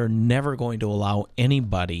 Mm-hmm. They are never going to allow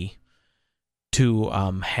anybody to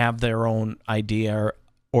have their own idea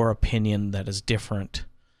or opinion that is different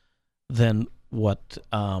than what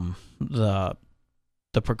the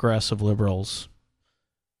progressive liberals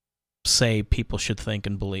say people should think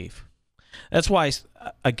and believe. That's why,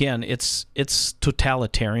 again, it's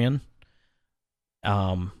totalitarian.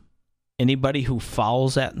 Anybody who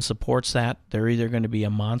follows that and supports that, they're either going to be a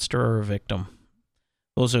monster or a victim.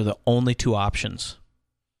 Those are the only two options.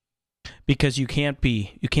 Because you can't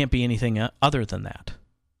be anything other than that.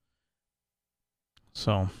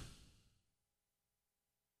 So,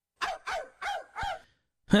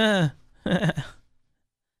 yeehaw,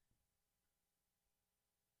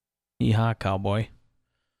 cowboy.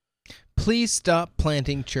 Please stop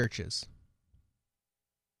planting churches.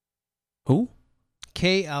 Who?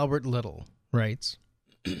 K. Albert Little writes,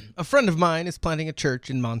 a friend of mine is planting a church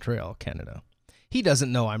in Montreal, Canada. He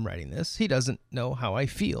doesn't know I'm writing this. He doesn't know how I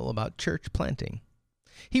feel about church planting.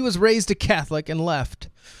 He was raised a Catholic and left.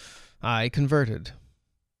 I converted.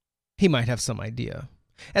 He might have some idea.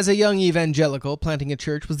 As a young evangelical, planting a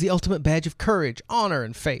church was the ultimate badge of courage, honor,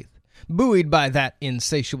 and faith. Buoyed by that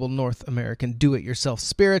insatiable North American do-it-yourself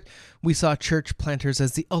spirit, we saw church planters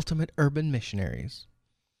as the ultimate urban missionaries.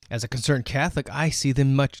 As a concerned Catholic, I see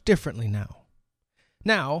them much differently now.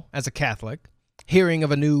 Now, as a Catholic, hearing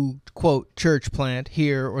of a new, quote, church plant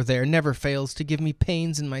here or there never fails to give me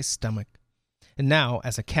pains in my stomach. And now,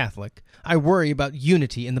 as a Catholic, I worry about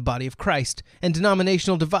unity in the body of Christ and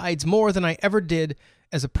denominational divides more than I ever did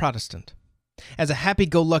as a Protestant. As a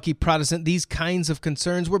happy-go-lucky Protestant, these kinds of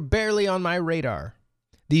concerns were barely on my radar.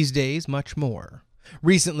 These days, much more.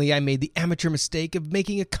 Recently, I made the amateur mistake of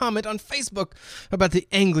making a comment on Facebook about the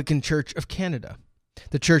Anglican Church of Canada.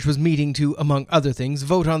 The church was meeting to, among other things,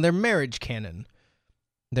 vote on their marriage canon.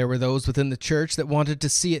 There were those within the church that wanted to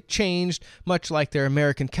see it changed, much like their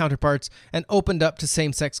American counterparts, and opened up to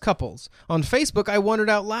same-sex couples. On Facebook, I wondered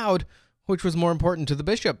out loud, which was more important to the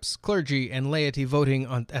bishops, clergy, and laity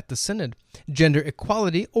voting at the synod, gender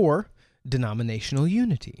equality or denominational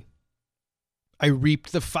unity. I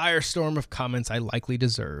reaped the firestorm of comments I likely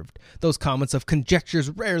deserved. Those comments of conjectures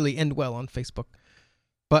rarely end well on Facebook.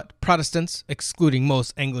 But Protestants, excluding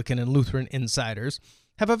most Anglican and Lutheran insiders,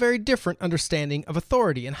 have a very different understanding of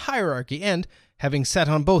authority and hierarchy, and, having sat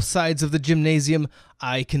on both sides of the gymnasium,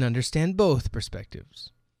 I can understand both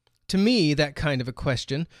perspectives. To me, that kind of a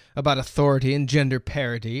question about authority and gender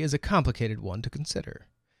parity is a complicated one to consider.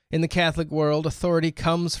 In the Catholic world, authority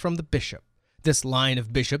comes from the bishop. This line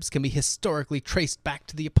of bishops can be historically traced back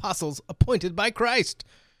to the apostles appointed by Christ,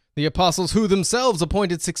 the apostles who themselves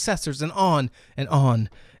appointed successors, and on and on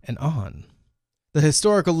and on. The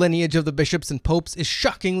historical lineage of the bishops and popes is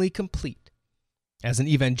shockingly complete. As an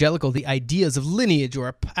evangelical, the ideas of lineage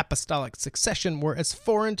or apostolic succession were as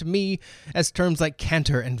foreign to me as terms like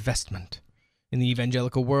cantor and vestment. In the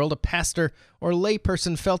evangelical world, a pastor or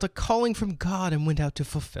layperson felt a calling from God and went out to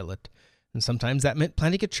fulfill it, and sometimes that meant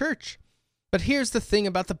planting a church. But here's the thing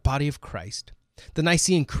about the body of Christ. The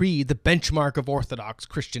Nicene Creed, the benchmark of Orthodox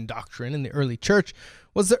Christian doctrine in the early church,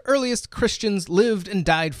 was the earliest Christians lived and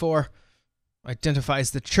died for,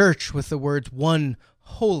 identifies the church with the words one,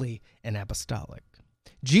 holy, and apostolic.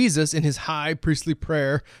 Jesus, in his high priestly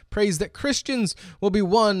prayer, prays that Christians will be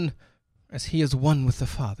one as he is one with the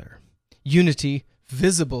Father. Unity,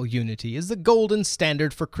 visible unity, is the golden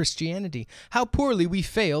standard for Christianity. How poorly we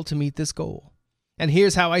fail to meet this goal. And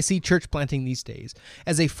here's how I see church planting these days,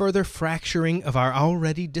 as a further fracturing of our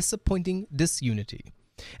already disappointing disunity.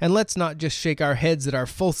 And let's not just shake our heads at our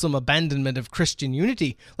fulsome abandonment of Christian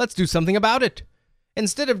unity. Let's do something about it.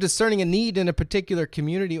 Instead of discerning a need in a particular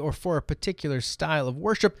community or for a particular style of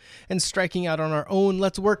worship and striking out on our own,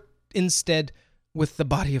 let's work instead with the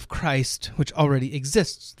body of Christ, which already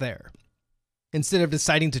exists there. Instead of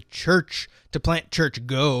deciding to plant Church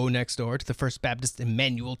Go next door to the First Baptist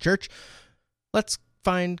Emmanuel Church, let's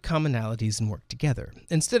find commonalities and work together.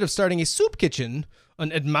 Instead of starting a soup kitchen,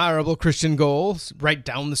 an admirable Christian goal, right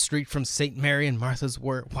down the street from St. Mary and Martha's,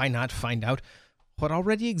 why not find out what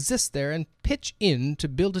already exists there and pitch in to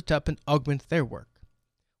build it up and augment their work?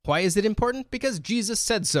 Why is it important? Because Jesus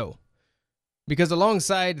said so. Because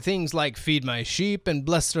alongside things like feed my sheep and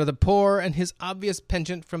blessed are the poor and his obvious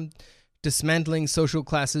penchant from dismantling social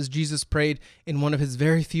classes, Jesus prayed in one of his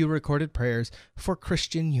very few recorded prayers for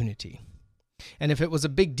Christian unity. And if it was a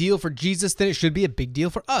big deal for Jesus, then it should be a big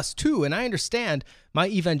deal for us, too. And I understand my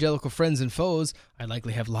evangelical friends and foes, I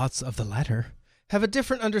likely have lots of the latter, have a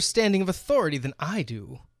different understanding of authority than I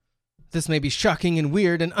do. This may be shocking and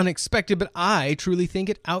weird and unexpected, but I truly think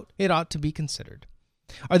it ought to be considered.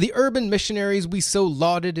 Are the urban missionaries we so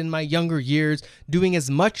lauded in my younger years doing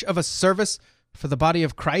as much of a service for the body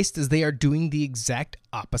of Christ as they are doing the exact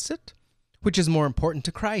opposite? Which is more important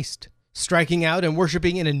to Christ? Striking out and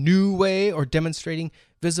worshiping in a new way or demonstrating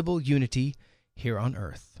visible unity here on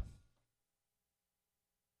earth?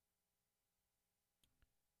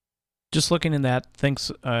 Just looking in that,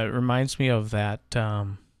 reminds me of that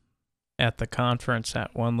at the conference,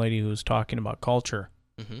 that one lady who was talking about culture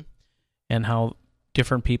and how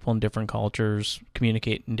different people in different cultures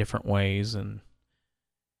communicate in different ways,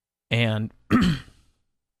 and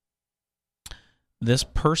this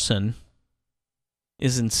person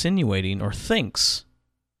is insinuating or thinks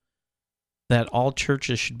that all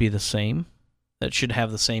churches should be the same, that should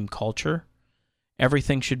have the same culture.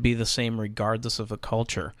 Everything should be the same regardless of the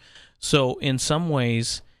culture. So in some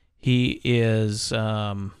ways, he is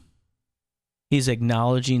he's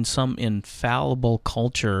acknowledging some infallible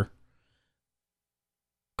culture,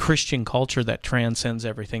 Christian culture that transcends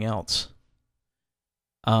everything else.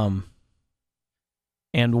 And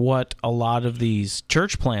what a lot of these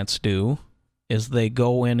church plants do is they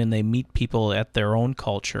go in and they meet people at their own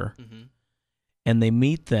culture, and they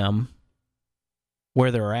meet them where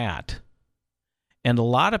they're at. And a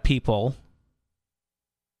lot of people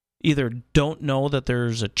either don't know that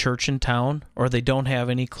there's a church in town, or they don't have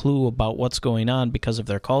any clue about what's going on because of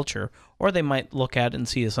their culture, or they might look at it and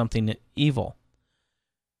see it as something evil.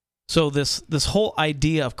 So this whole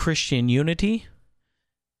idea of Christian unity,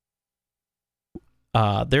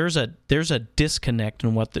 there's a disconnect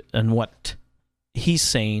in what he's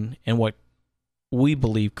saying and what we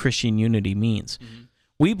believe Christian unity means.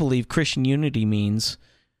 We believe Christian unity means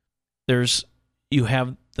you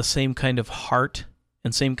have the same kind of heart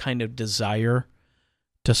and same kind of desire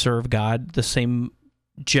to serve God, the same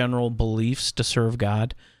general beliefs to serve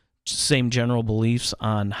God, same general beliefs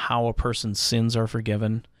on how a person's sins are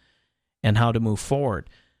forgiven and how to move forward.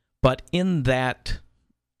 But in that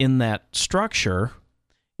structure,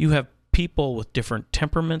 you have people with different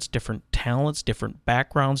temperaments, different talents, different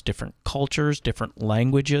backgrounds, different cultures, different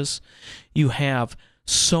languages. You have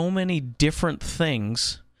so many different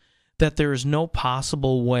things that there is no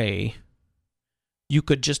possible way you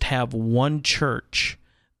could just have one church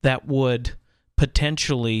that would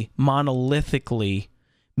potentially monolithically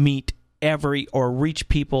meet or reach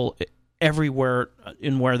people everywhere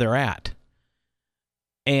in where they're at.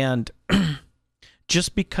 And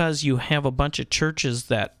just because you have a bunch of churches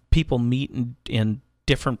that people meet in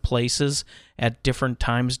different places at different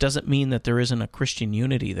times doesn't mean that there isn't a Christian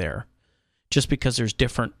unity there. Just because there's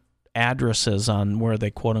different addresses on where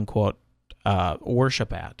they quote-unquote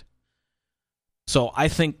worship at. So I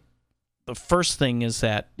think the first thing is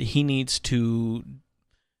that he needs to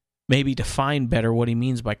maybe define better what he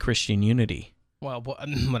means by Christian unity. Well,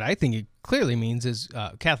 what I think it clearly means is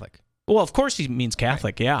Catholic. Well, of course he means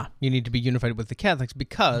Catholic, right. Yeah. You need to be unified with the Catholics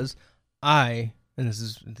because and this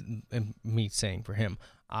is me saying for him,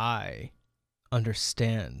 I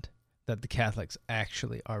understand that the Catholics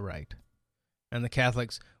actually are right. And the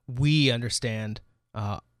Catholics, we understand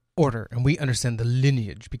order, and we understand the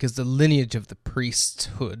lineage, because the lineage of the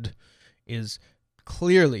priesthood is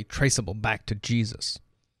clearly traceable back to Jesus.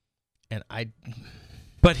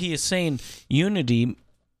 But he is saying unity.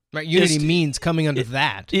 Right, unity means coming under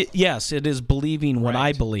that. Yes, it is believing what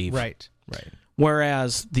I believe. Right.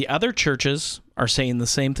 Whereas the other churches are saying the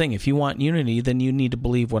same thing. If you want unity, then you need to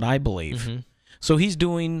believe what I believe. So he's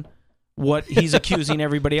doing what he's accusing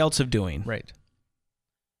everybody else of doing. Right.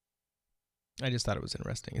 I just thought it was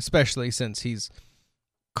interesting, especially since he's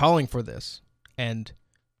calling for this and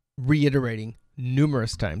reiterating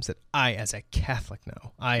numerous times that I, as a Catholic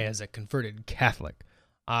now, I, as a converted Catholic,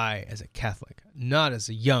 I, as a Catholic, not as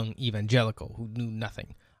a young evangelical who knew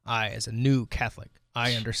nothing, I, as a new Catholic,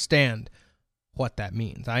 I understand what that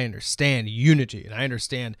means. I understand unity, and I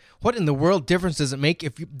understand what in the world difference does it make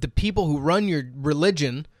if the people who run your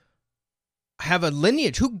religion have a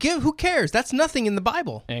lineage. Who cares? That's nothing in the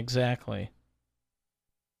Bible. Exactly.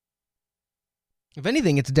 If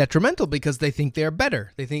anything, it's detrimental because they think they're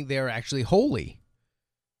better. They think they're actually holy.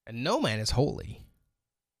 And no man is holy.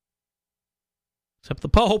 Except the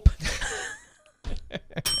Pope.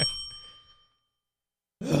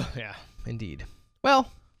 Yeah, indeed.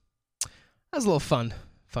 Well, that was a little fun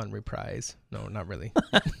reprise. No, not really.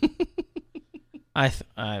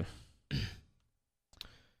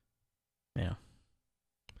 Yeah.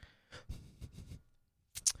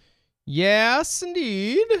 Yes,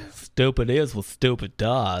 indeed. Stupid is what stupid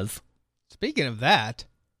does. Speaking of that,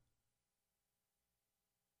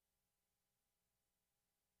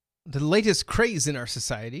 the latest craze in our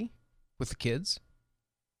society with the kids.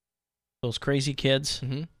 Those crazy kids.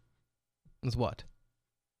 Mm-hmm. Is what?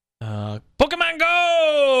 Pokemon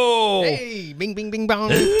Go! Hey! Bing, bing, bing, bong.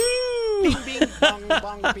 Bing, bing, bong,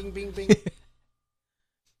 bong, bing, bing, bing.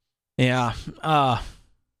 Yeah.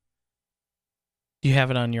 Do you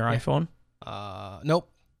have it on your iPhone?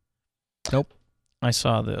 Nope. Nope. I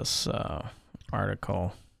saw this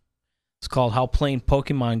article. It's called How Playing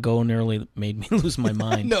Pokemon Go Nearly Made Me Lose My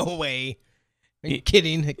Mind. No way. Are you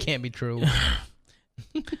kidding? It can't be true.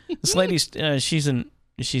 This lady, she's in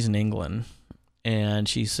England, and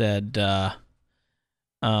she said,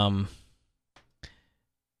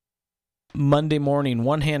 Monday morning,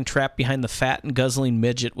 one hand trapped behind the fat and guzzling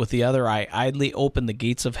midget, with the other I idly opened the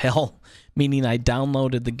gates of hell, meaning I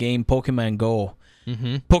downloaded the game Pokemon Go.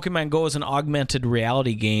 Mm-hmm. Pokemon Go is an augmented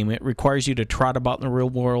reality game. It requires you to trot about in the real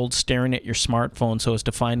world, staring at your smartphone so as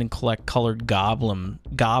to find and collect colored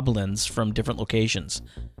goblins from different locations.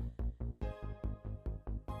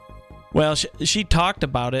 Well, she talked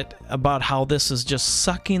about it, about how this is just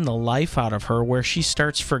sucking the life out of her, where she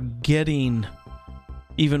starts forgetting,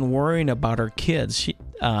 even worrying about her kids.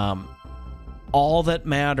 All that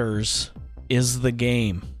matters is the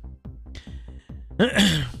game.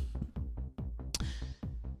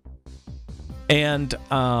 And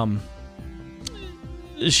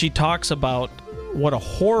she talks about what a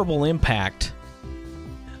horrible impact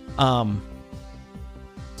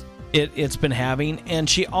it's been having. And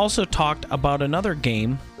she also talked about another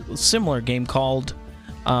game, a similar game called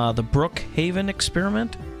the Brookhaven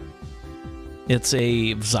Experiment. It's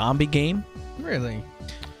a zombie game. Really?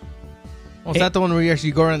 Well, is that the one where you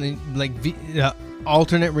actually go around and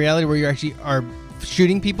alternate reality where you actually are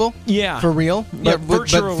shooting people? Yeah. For real? Yeah, but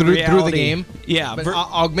virtual through reality. the game? Yeah. But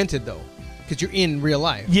augmented, though. Because you're in real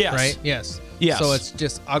life. Yes. Right? Yes. Yes. So it's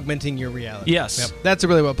just augmenting your reality. Yes. Yep. That's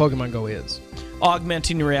really what Pokemon Go is.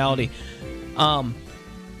 Augmenting reality. And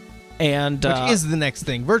which is the next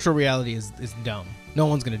thing. Virtual reality is dumb. No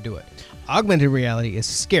one's going to do it. Augmented reality is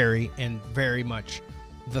scary and very much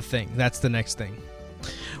the thing. That's the next thing.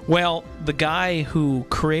 Well, the guy who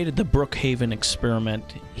created the Brookhaven Experiment,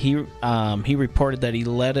 he reported that he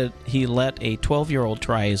let a 12-year-old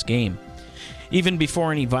try his game. Even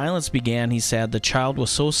before any violence began, he said the child was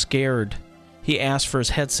so scared he asked for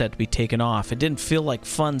his headset to be taken off. It didn't feel like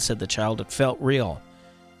fun, said the child. It felt real.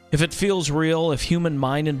 If it feels real, if human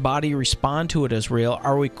mind and body respond to it as real,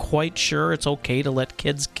 are we quite sure it's okay to let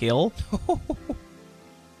kids kill?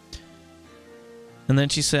 And then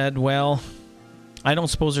she said, well, I don't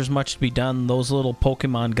suppose there's much to be done. Those little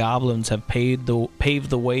Pokemon goblins have paved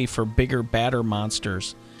the way for bigger, badder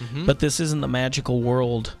monsters. Mm-hmm. But this isn't the magical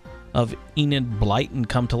world of Enid Blyton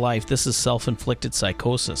come to life. This is self-inflicted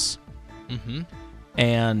psychosis. Mm-hmm.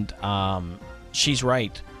 And she's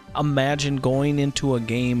right. Imagine going into a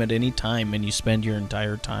game at any time and you spend your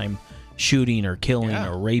entire time shooting or killing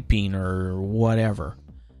or raping or whatever.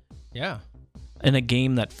 Yeah. In a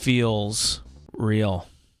game that feels real.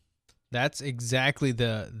 That's exactly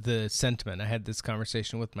the sentiment. I had this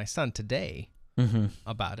conversation with my son today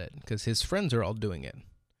about it because his friends are all doing it.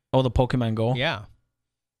 Oh, the Pokemon Go? Yeah.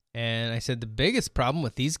 And I said the biggest problem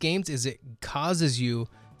with these games is it causes you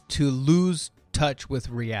to lose touch with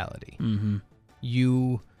reality. Mm-hmm.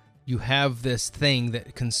 You have this thing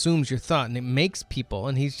that consumes your thought, and it makes people,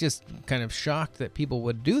 and he's just kind of shocked that people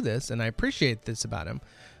would do this, and I appreciate this about him,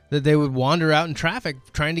 that they would wander out in traffic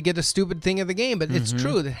trying to get a stupid thing of the game, but it's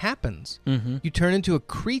true, it happens. Mm-hmm. You turn into a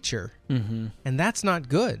creature, and that's not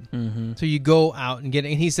good. Mm-hmm. So you go out and get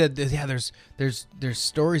it, and he said, yeah, there's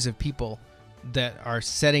stories of people that are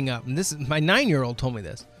setting up, and this is my 9-year-old told me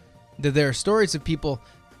this, that there are stories of people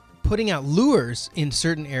putting out lures in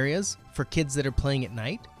certain areas for kids that are playing at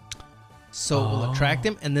night, so it will attract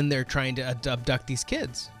them, and then they're trying to abduct these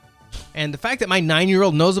kids. And the fact that my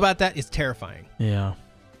 9-year-old knows about that is terrifying. Yeah.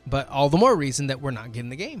 But all the more reason that we're not getting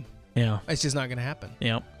the game. Yeah. It's just not going to happen.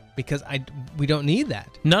 Yep. Because we don't need that.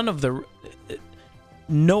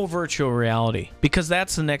 No virtual reality, because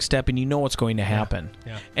that's the next step, and you know what's going to happen.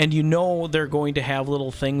 Yeah. And you know they're going to have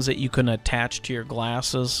little things that you can attach to your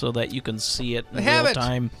glasses so that you can see it in real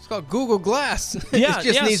time. It's called Google Glass. Yeah, it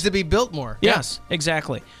just needs to be built more. Yes,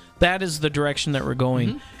 exactly. That is the direction that we're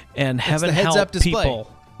going, and It's heaven the heads-up help display.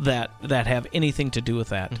 people that have anything to do with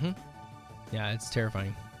that. Yeah, it's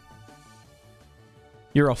terrifying.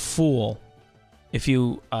 You're a fool if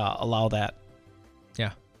you allow that.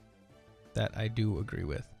 Yeah, that I do agree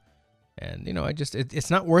with. And, it's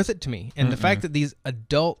not worth it to me. And the fact that these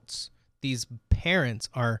adults, these parents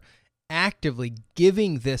are actively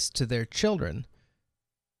giving this to their children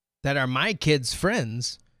that are my kids'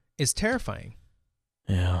 friends is terrifying.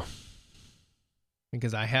 Yeah.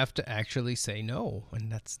 Because I have to actually say no.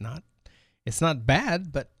 And it's not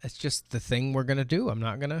bad, but it's just the thing we're going to do. I'm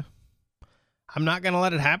not going to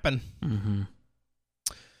let it happen. Mm-hmm.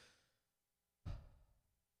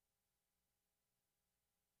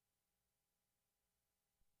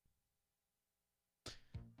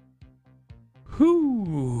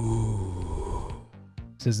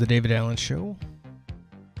 This is the David Allen Show.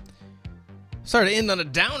 Sorry to end on a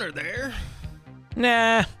downer there.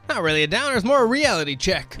 Nah. Not really a downer. It's more a reality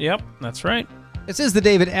check. Yep, that's right. This is the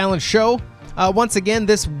David Allen Show. Once again,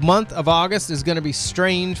 this month of August is going to be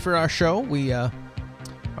strange for our show. We are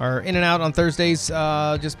in and out on Thursdays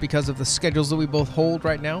just because of the schedules that we both hold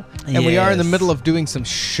right now. And we are in the middle of doing some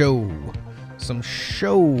show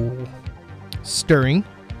stirring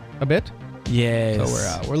a bit. Yes.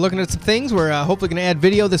 So we're looking at some things. We're hopefully going to add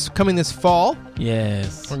video this fall.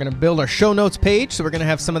 Yes. We're going to build our show notes page, so we're going to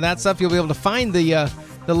have some of that stuff. You'll be able to find the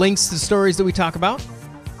links to the stories that we talk about.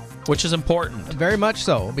 Which is important. Very much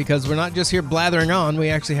so, because we're not just here blathering on. We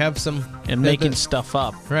actually have some... And making stuff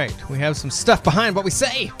up. Right. We have some stuff behind what we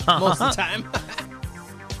say most of the time.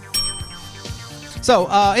 So,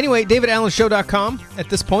 anyway, davidallenshow.com at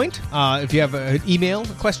this point. If you have an email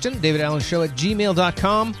question,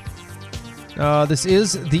 davidallenshow@gmail.com. This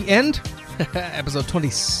is the end. Episode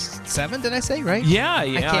 27, did I say, right? Yeah,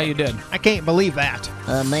 you did. I can't believe that.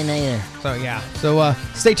 Me neither. So, yeah. So,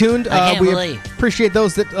 stay tuned. I can't we believe. appreciate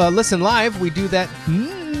those that listen live. We do that.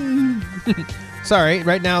 Sorry,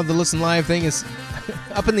 right now the listen live thing is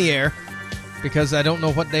up in the air because I don't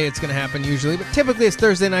know what day it's going to happen usually, but typically it's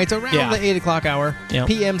Thursday nights around the 8 o'clock hour,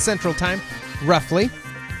 p.m. Central Time, roughly.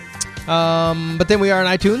 But then we are on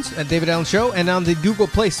iTunes at David Allen Show and on the Google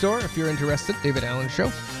Play Store if you're interested, David Allen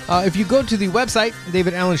Show. If you go to the website,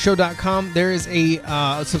 davidallenshow.com, there is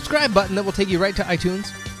a subscribe button that will take you right to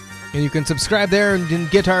iTunes. And you can subscribe there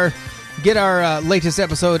and get our latest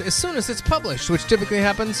episode as soon as it's published, which typically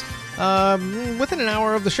happens within an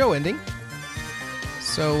hour of the show ending.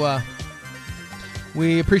 So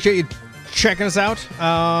we appreciate you checking us out.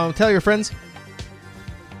 Tell your friends,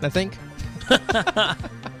 I think.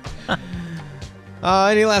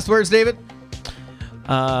 Any last words, David?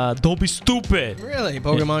 Don't be stupid. Really?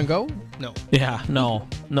 Pokemon Go? No. Yeah, no.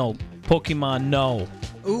 Pokemon, no.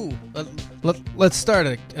 Ooh, let's start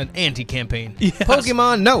an anti-campaign. Yes.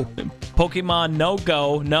 Pokemon, no. Pokemon, no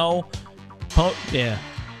go, no. Yeah.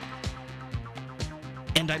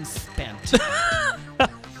 And I'm spent.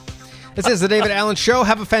 This is the David Allen Show.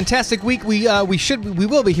 Have a fantastic week. We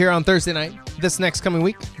will be here on Thursday night. This next coming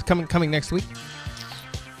week, coming next week.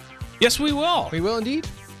 Yes, we will. We will indeed.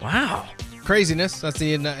 Wow. Craziness. That's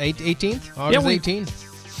the 18th, August 18th.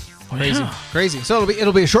 Wow. Crazy. So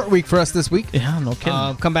it'll be a short week for us this week. Yeah, no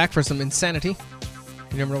kidding. Come back for some insanity.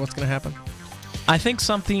 You never know what's going to happen. I think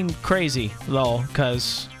something crazy though,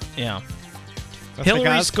 because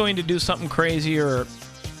Hillary's going to do something crazy, or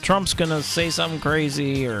Trump's going to say something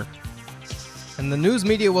crazy, and the news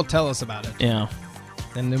media will tell us about it. Yeah.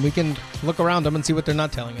 And then we can look around them and see what they're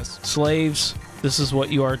not telling us. Slaves, this is what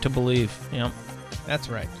you are to believe. Yep. That's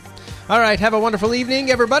right. All right. Have a wonderful evening,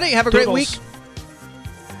 everybody. Have a great week.